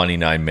 with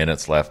 29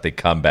 minutes left. They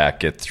come back,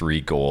 get 3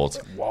 goals,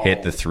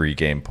 hit the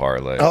 3-game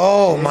parlay.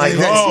 Oh, my.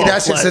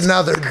 That's just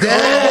another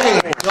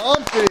day.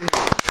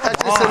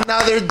 That's just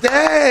another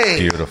day.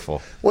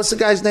 Beautiful. What's the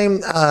guy's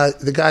name?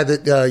 The guy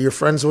that you're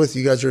friends with?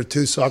 You guys are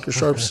 2 Soccer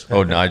Sharps?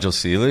 Oh, Nigel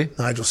Seeley?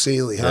 Nigel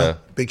Seeley, huh? Yeah.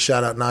 Big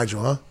shout out,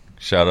 Nigel, huh?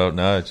 Shout out,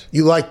 Nige.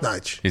 You like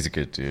Nige? He's a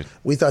good dude.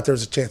 We thought there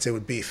was a chance they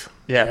would beef.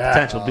 Yeah,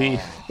 potential beef.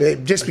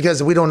 Just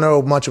because we don't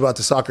know much about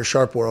the Soccer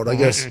Sharp world. I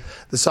guess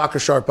the Soccer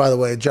Sharp, by the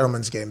way, a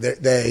gentleman's game.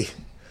 They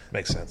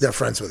makes sense. They're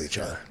friends with each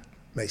other.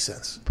 Makes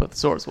sense. Put the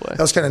swords away. That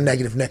was kind of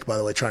negative Nick, by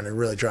the way, trying to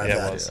really drive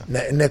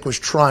that. Nick was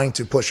trying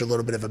to push a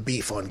little bit of a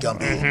beef on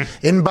Gumpy.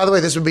 And by the way,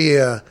 this would be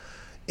a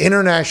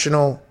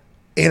international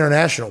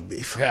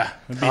beef. Yeah.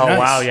 Nice.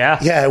 Wow, yeah.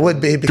 Yeah, it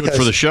would be because good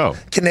for the show.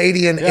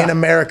 Canadian in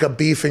America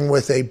beefing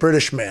with a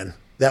British man.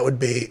 That would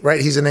be,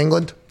 right? He's in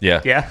England?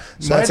 Yeah.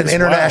 So that's an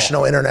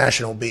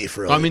international beef,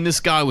 really. I mean, this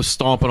guy was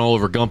stomping all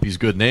over Gumpy's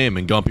good name,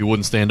 and Gumpy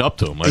wouldn't stand up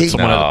to him.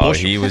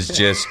 He was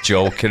just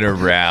joking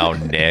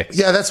around, Nick.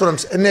 Yeah, that's what I'm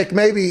saying. Nick,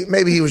 maybe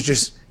he was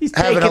just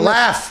having a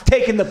laugh.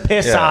 Taking the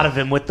piss out of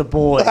him with the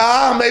boys.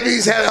 Maybe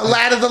he's had a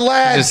lad of the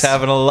lads. Just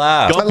having a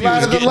laugh. Gumpy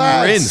was getting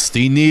rinsed.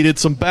 He needed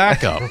some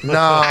backup.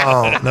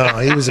 No,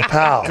 he was a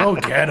pal. Go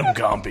get him,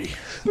 Gumpy.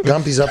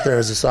 Gumpy's up there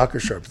as a Soccer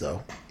Sharp,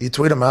 though. You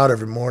tweet him out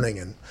every morning,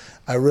 and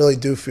I really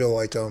do feel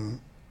like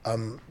I'm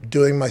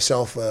doing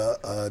myself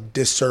a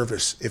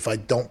disservice if I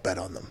don't bet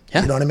on them.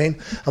 Yeah. You know what I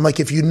mean? I'm like,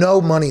 if you know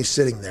money's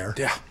sitting there,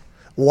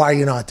 why are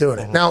you not doing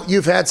it? Now,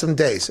 you've had some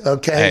days,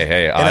 okay?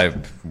 Hey,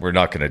 we're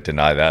not going to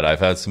deny that. I've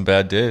had some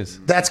bad days.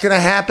 That's going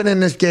to happen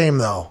in this game,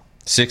 though.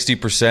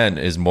 60%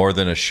 is more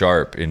than a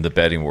sharp in the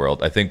betting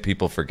world. I think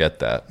people forget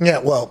that. Yeah,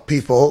 well,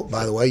 people,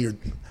 by the way,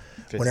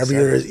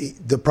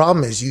 the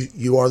problem is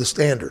you are the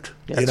standard.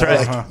 That's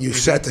right. Like you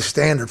set the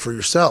standard for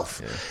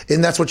yourself,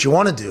 and that's what you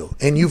want to do.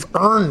 And you've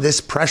earned this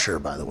pressure,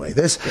 by the way.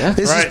 This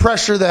is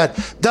pressure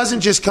that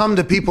doesn't just come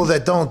to people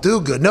that don't do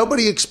good.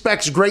 Nobody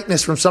expects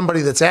greatness from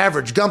somebody that's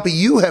average. Gumpy,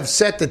 you have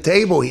set the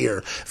table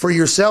here for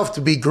yourself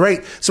to be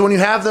great. So when you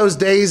have those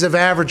days of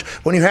average,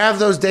 when you have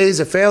those days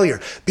of failure,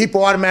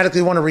 people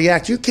automatically want to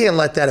react. You can't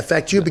let that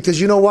affect you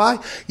because you know why?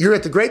 You're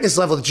at the greatness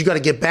level that you got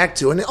to get back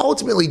to. And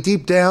ultimately,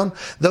 deep down,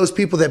 those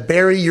people that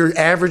bury your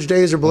average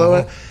days or below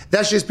it,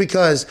 that's just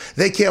because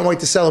they can't wait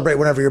to celebrate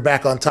whenever you're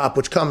back on top,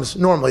 which comes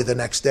normally the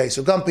next day.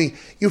 So, Gumpy,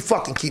 you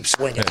fucking keep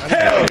swinging.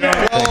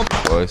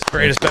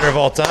 Greatest bettor of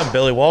all time,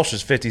 Billy Walsh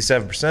is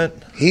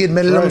 57%. He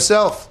admitted it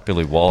himself.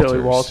 Billy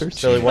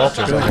Walters. Billy Walsh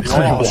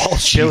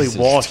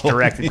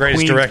directed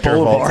greatest director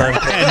of all time.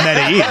 And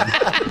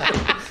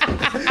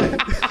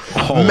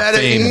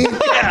Medellin.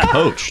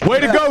 Coach. Way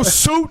to go,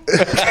 suit.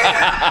 The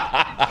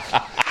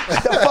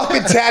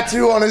fucking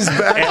tattoo on his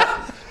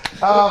back.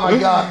 Oh, my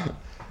God.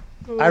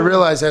 I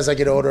realize as I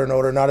get older and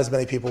older, not as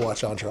many people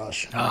watch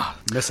Entourage.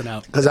 Missing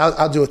out. Because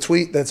I'll do a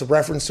tweet that's a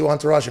reference to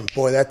Entourage, and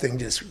boy, that thing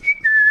just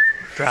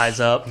dries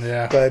up.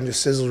 Yeah. Go ahead and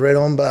just sizzles right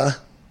on by.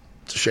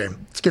 It's a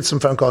shame. Let's get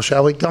some phone calls,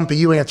 shall we? Gumpy,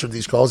 you answered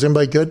these calls.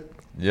 Anybody good?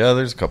 Yeah,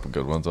 there's a couple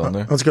good ones on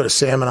there. Let's go to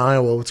Sam in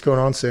Iowa. What's going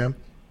on, Sam?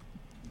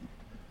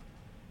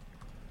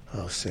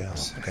 Oh, Sam.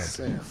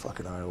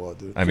 Fucking Iowa,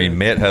 dude. I mean,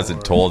 Mitt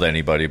hasn't told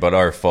anybody, but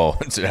our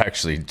phones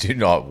actually do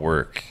not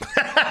work.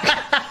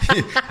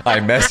 I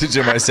messaged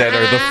him. I said,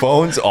 "Are the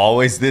phones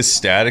always this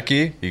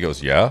staticky?" He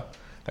goes, "Yeah."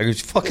 I go,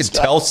 "Fucking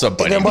tell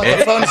somebody, Mitt.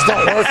 The phones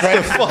don't work, right?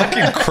 They're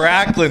fucking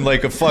crackling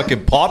like a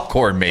fucking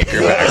popcorn maker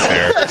back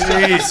there."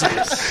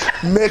 Jesus.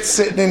 Mitt's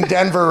sitting in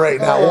Denver right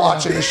now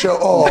watching the show.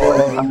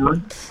 Oh,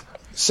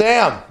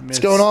 Sam, what's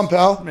going on,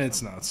 pal?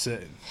 Mitt's not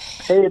sitting.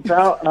 Hey,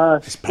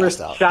 pal. First,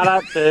 shout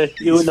out to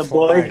you and the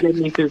boys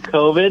getting me through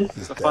COVID.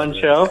 It's a fun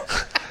show.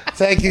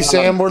 Thank you,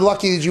 Sam. We're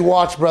lucky that you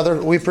watched,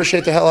 brother. We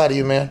appreciate the hell out of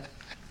you, man.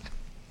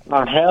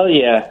 Oh, hell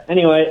yeah.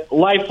 Anyway,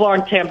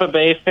 lifelong Tampa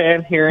Bay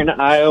fan here in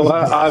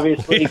Iowa.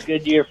 Obviously,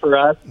 good year for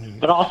us.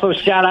 But also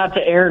shout out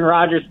to Aaron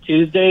Rodgers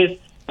Tuesdays.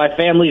 my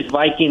family's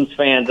Vikings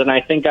fans, and I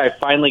think I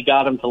finally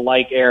got them to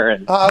like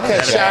Aaron. Oh, okay,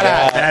 shout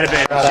out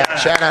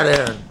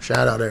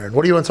Aaron.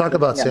 What do you want to talk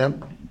about,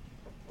 Sam?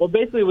 Well,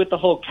 basically with the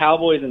whole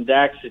Cowboys and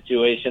Dak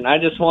situation, I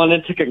just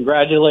wanted to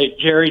congratulate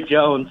Jerry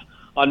Jones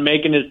on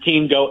making his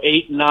team go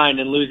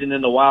 8-9 and losing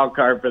in the wild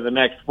card for the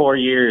next 4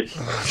 years.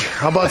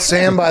 How about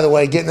Sam, by the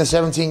way, getting the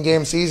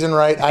 17-game season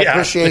right? I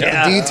appreciate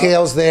the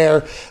details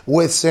there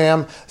with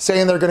Sam,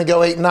 saying they're going to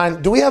go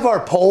 8-9. Do we have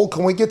our poll?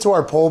 Can we get to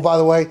our poll, by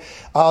the way?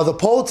 The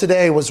poll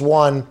today was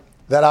one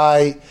that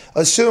I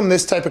assume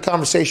this type of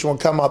conversation would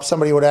come up.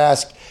 Somebody would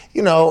ask,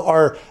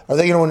 are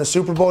they going to win the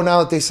Super Bowl now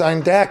that they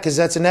signed Dak? Because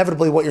that's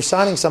inevitably what you're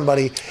signing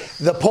somebody.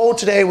 The poll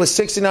today was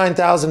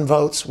 69,000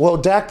 votes. Will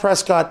Dak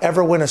Prescott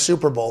ever win a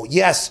Super Bowl?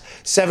 Yes,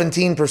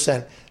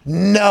 17%.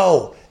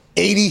 No,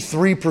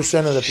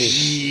 83% of the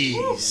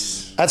people.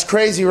 Jeez. That's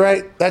crazy,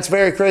 right? That's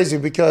very crazy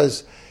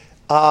because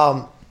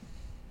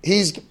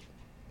he's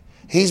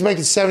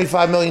making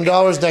 $75 million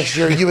next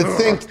year, you would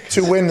think,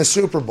 to win the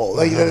Super Bowl.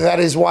 That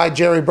is why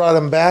Jerry brought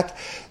him back.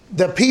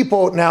 The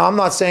people, now I'm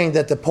not saying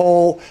that the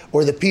poll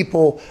or the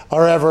people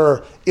are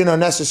ever,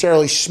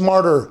 necessarily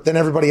smarter than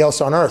everybody else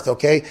on earth,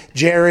 okay?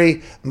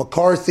 Jerry,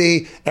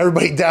 McCarthy,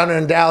 everybody down there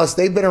in Dallas,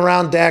 they've been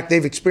around Dak,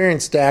 they've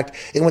experienced Dak,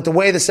 and with the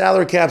way the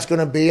salary cap's going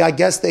to be, I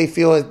guess they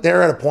feel that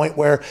they're at a point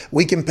where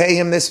we can pay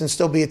him this and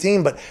still be a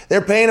team, but they're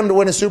paying him to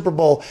win a Super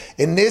Bowl.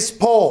 In this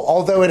poll,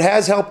 although it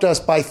has helped us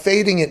by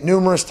fading it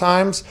numerous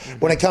times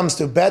when it comes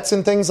to bets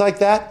and things like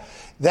that,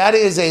 that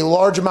is a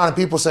large amount of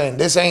people saying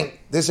this ain't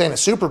a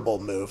Super Bowl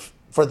move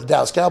for the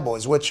Dallas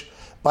Cowboys, which,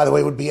 by the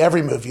way, would be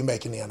every move you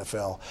make in the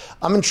NFL.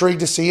 I'm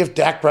intrigued to see if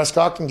Dak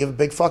Prescott can give a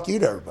big fuck you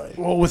to everybody.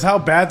 Well, with how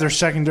bad their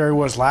secondary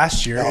was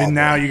last year, and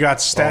now you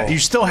got you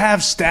still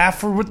have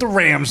Stafford with the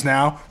Rams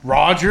now,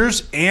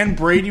 Rodgers and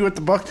Brady with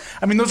the Bucs.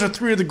 I mean, those are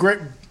three of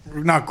the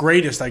not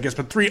greatest, I guess,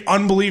 but three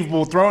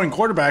unbelievable throwing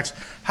quarterbacks.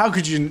 How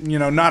could you,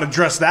 not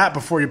address that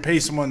before you pay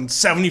someone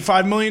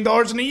 $75 million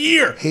in a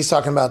year? He's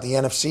talking about the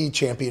NFC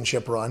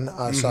Championship run.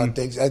 I saw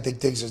Diggs. I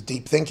think Diggs is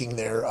deep thinking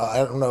there. I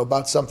don't know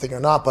about something or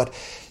not, but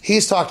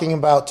he's talking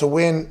about to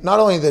win not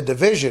only the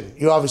division,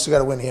 you obviously got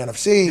to win the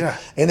NFC,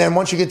 and then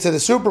once you get to the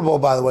Super Bowl,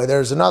 by the way,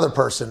 there's another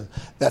person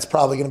that's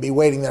probably going to be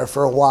waiting there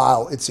for a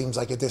while, it seems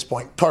like at this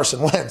point,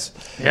 Carson Wentz.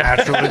 Yeah,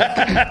 absolutely.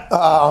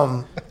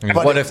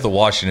 What if the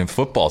Washington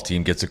football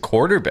team gets a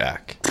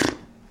quarterback?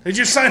 They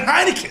just signed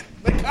Heineken.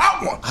 They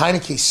got one.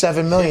 Heineke,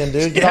 $7 million,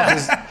 dude.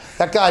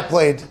 That guy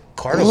played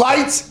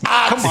lights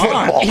out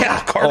football.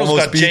 Yeah, Cardinals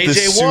almost got beat the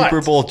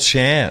Super Bowl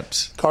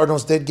champs.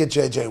 Cardinals did get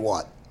J.J.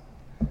 Watt.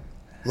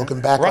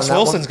 Looking back Russ on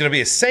that Wilson's going to be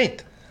a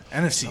Saint.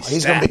 NFC.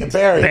 He's going to be a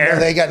bear.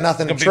 They got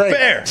nothing to trade.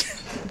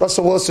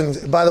 Russell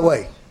Wilson, by the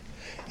way,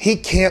 he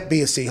can't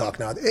be a Seahawk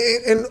now.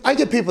 And I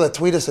get people that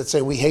tweet us that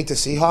say we hate the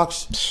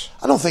Seahawks.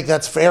 I don't think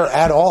that's fair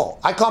at all.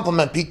 I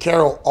compliment Pete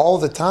Carroll all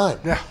the time.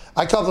 Yeah.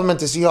 I compliment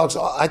the Seahawks.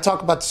 I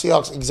talk about the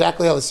Seahawks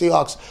exactly how the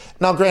Seahawks.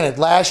 Now, granted,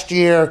 last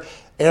year,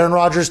 Aaron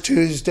Rodgers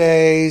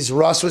Tuesdays,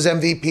 Russ was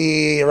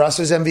MVP.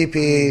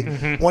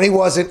 When he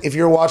wasn't, if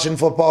you're watching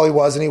football, he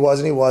wasn't.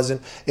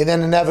 And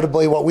then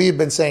inevitably what we've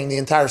been saying the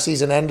entire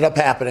season ended up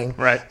happening.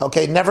 Right.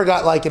 Okay, never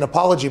got like an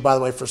apology, by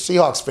the way, for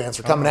Seahawks fans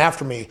for coming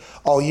after me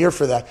all year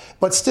for that.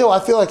 But still, I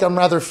feel like I'm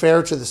rather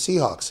fair to the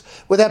Seahawks.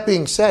 With that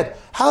being said,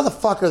 how the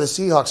fuck are the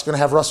Seahawks going to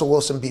have Russell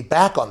Wilson be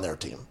back on their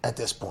team at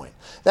this point?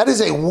 That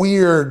is a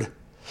weird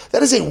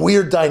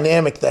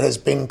dynamic that has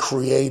been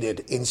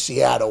created in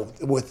Seattle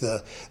with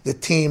the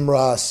Team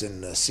Russ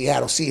and the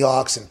Seattle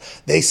Seahawks. And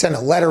they sent a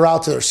letter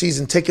out to their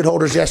season ticket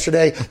holders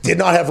yesterday. Did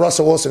not have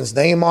Russell Wilson's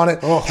name on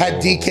it. Had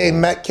DK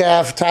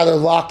Metcalf, Tyler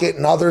Lockett,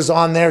 and others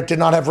on there. Did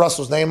not have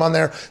Russell's name on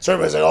there. So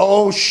everybody's like,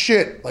 oh,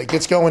 shit. Like,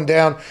 it's going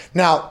down.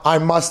 Now, I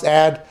must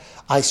add,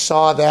 I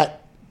saw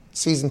that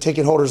season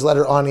ticket holders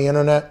letter on the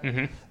internet.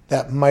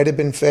 That might have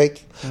been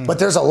fake. But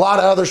there's a lot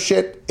of other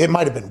shit. It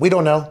might have been. We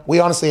don't know. We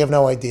honestly have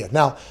no idea.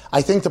 Now,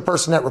 I think the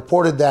person that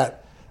reported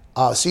that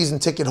season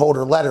ticket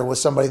holder letter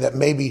was somebody that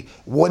maybe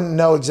wouldn't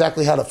know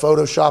exactly how to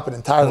Photoshop an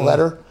entire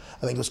letter.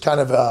 I think it was kind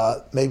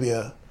of maybe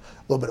a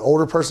little bit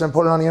older person that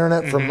put it on the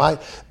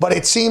internet. But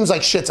it seems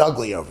like shit's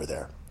ugly over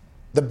there.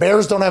 The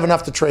Bears don't have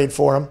enough to trade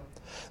for him.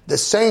 The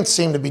Saints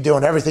seem to be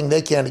doing everything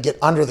they can to get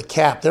under the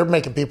cap. They're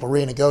making people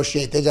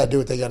renegotiate. They got to do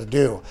what they got to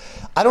do.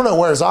 I don't know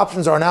where his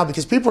options are now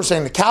because people are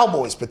saying the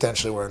Cowboys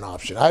potentially were an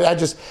option.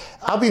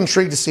 I'll be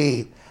intrigued to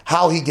see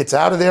how he gets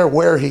out of there,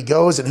 where he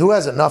goes, and who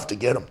has enough to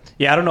get him.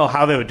 Yeah, I don't know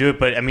how they would do it,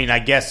 but I mean, I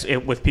guess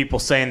with people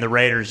saying the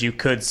Raiders, you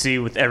could see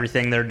with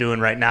everything they're doing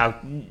right now,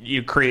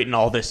 you creating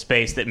all this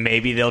space that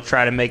maybe they'll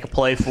try to make a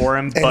play for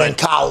him. And then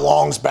Kyle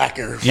Long's back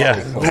there.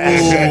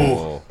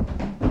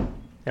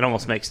 It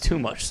almost makes too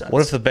much sense.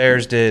 What if the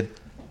Bears did,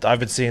 I've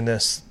been seeing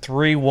this,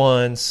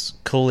 3-1s,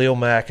 Khalil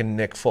Mack and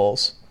Nick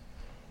Foles?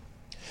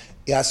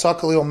 Yeah, I saw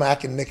Khalil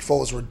Mack and Nick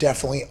Foles were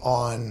definitely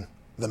on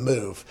the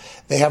move.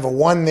 They have a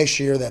one this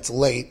year that's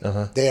late.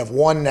 They have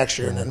one next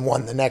year and then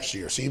one the next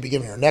year. So you'd be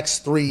giving your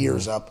next 3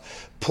 years up,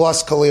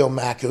 plus Khalil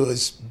Mack, who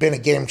has been a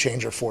game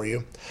changer for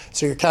you.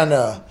 So you're kind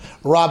of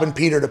robbing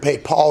Peter to pay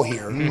Paul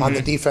here on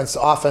the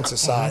offensive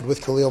side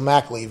with Khalil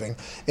Mack leaving.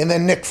 And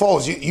then Nick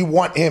Foles, you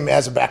want him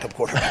as a backup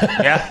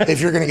quarterback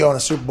if you're going to go on a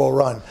Super Bowl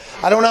run.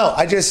 I don't know.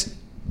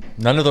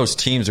 None of those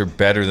teams are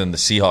better than the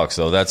Seahawks,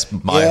 though. That's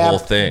my whole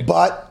thing.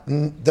 But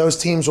those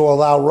teams will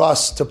allow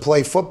Russ to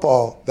play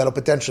football that'll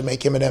potentially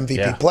make him an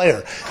MVP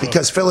player.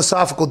 Because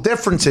philosophical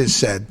differences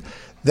said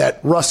that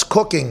Russ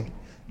cooking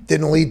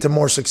didn't lead to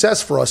more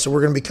success for us, so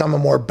we're going to become a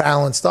more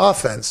balanced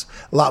offense,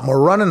 a lot more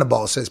running the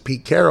ball, says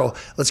Pete Carroll.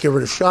 Let's get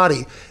rid of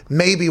Shoddy.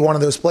 Maybe one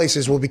of those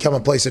places will become a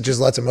place that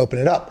just lets him open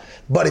it up.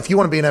 But if you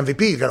want to be an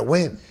MVP, you got to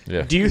win.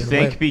 Yeah. Do you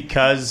think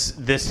because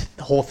this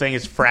whole thing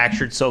is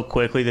fractured so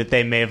quickly that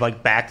they may have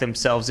like backed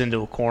themselves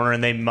into a corner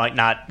and they might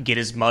not get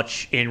as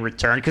much in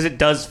return? Because it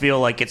does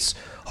feel like it's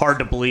hard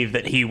to believe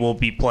that he will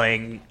be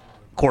playing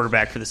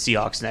quarterback for the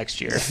Seahawks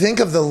next year. Think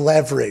of the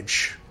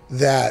leverage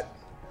that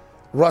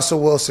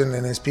Russell Wilson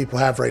and his people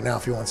have right now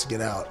if he wants to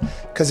get out.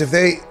 Because if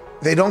they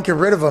don't get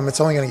rid of him, it's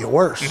only going to get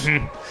worse.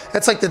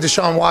 That's like the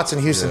Deshaun Watson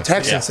Houston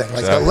Texans thing.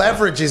 Like the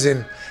leverage is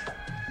in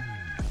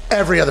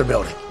every other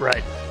building.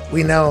 Right.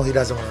 We know he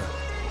doesn't want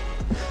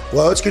to.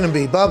 Well, it's going to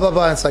be blah, blah,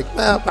 blah. And it's like,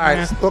 well, all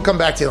right, we'll come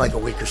back to you in like a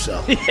week or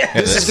so.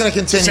 This is going to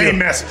continue. Same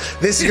message.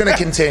 This is going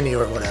to continue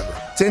or whatever.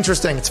 It's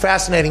interesting. It's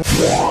fascinating.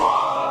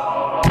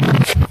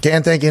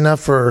 Can't thank you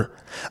enough for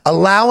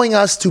allowing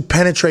us to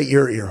penetrate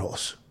your ear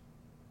holes.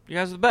 You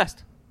guys are the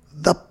best.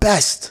 The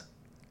best.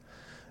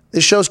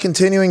 This show's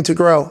continuing to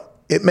grow.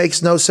 It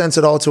makes no sense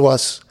at all to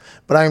us,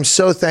 but I am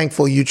so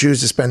thankful you choose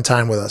to spend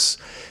time with us.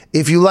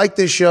 If you like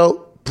this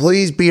show,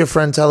 please be a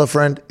friend, tell a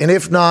friend. And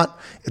if not,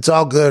 it's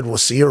all good. We'll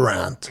see you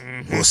around.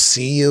 We'll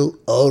see you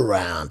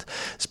around.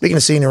 Speaking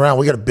of seeing you around,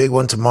 we got a big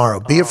one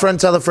tomorrow. Be a friend,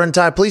 tell a friend,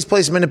 Ty. Please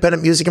play some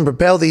independent music and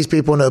propel these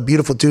people into a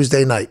beautiful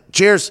Tuesday night.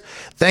 Cheers.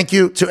 Thank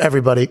you to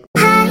everybody.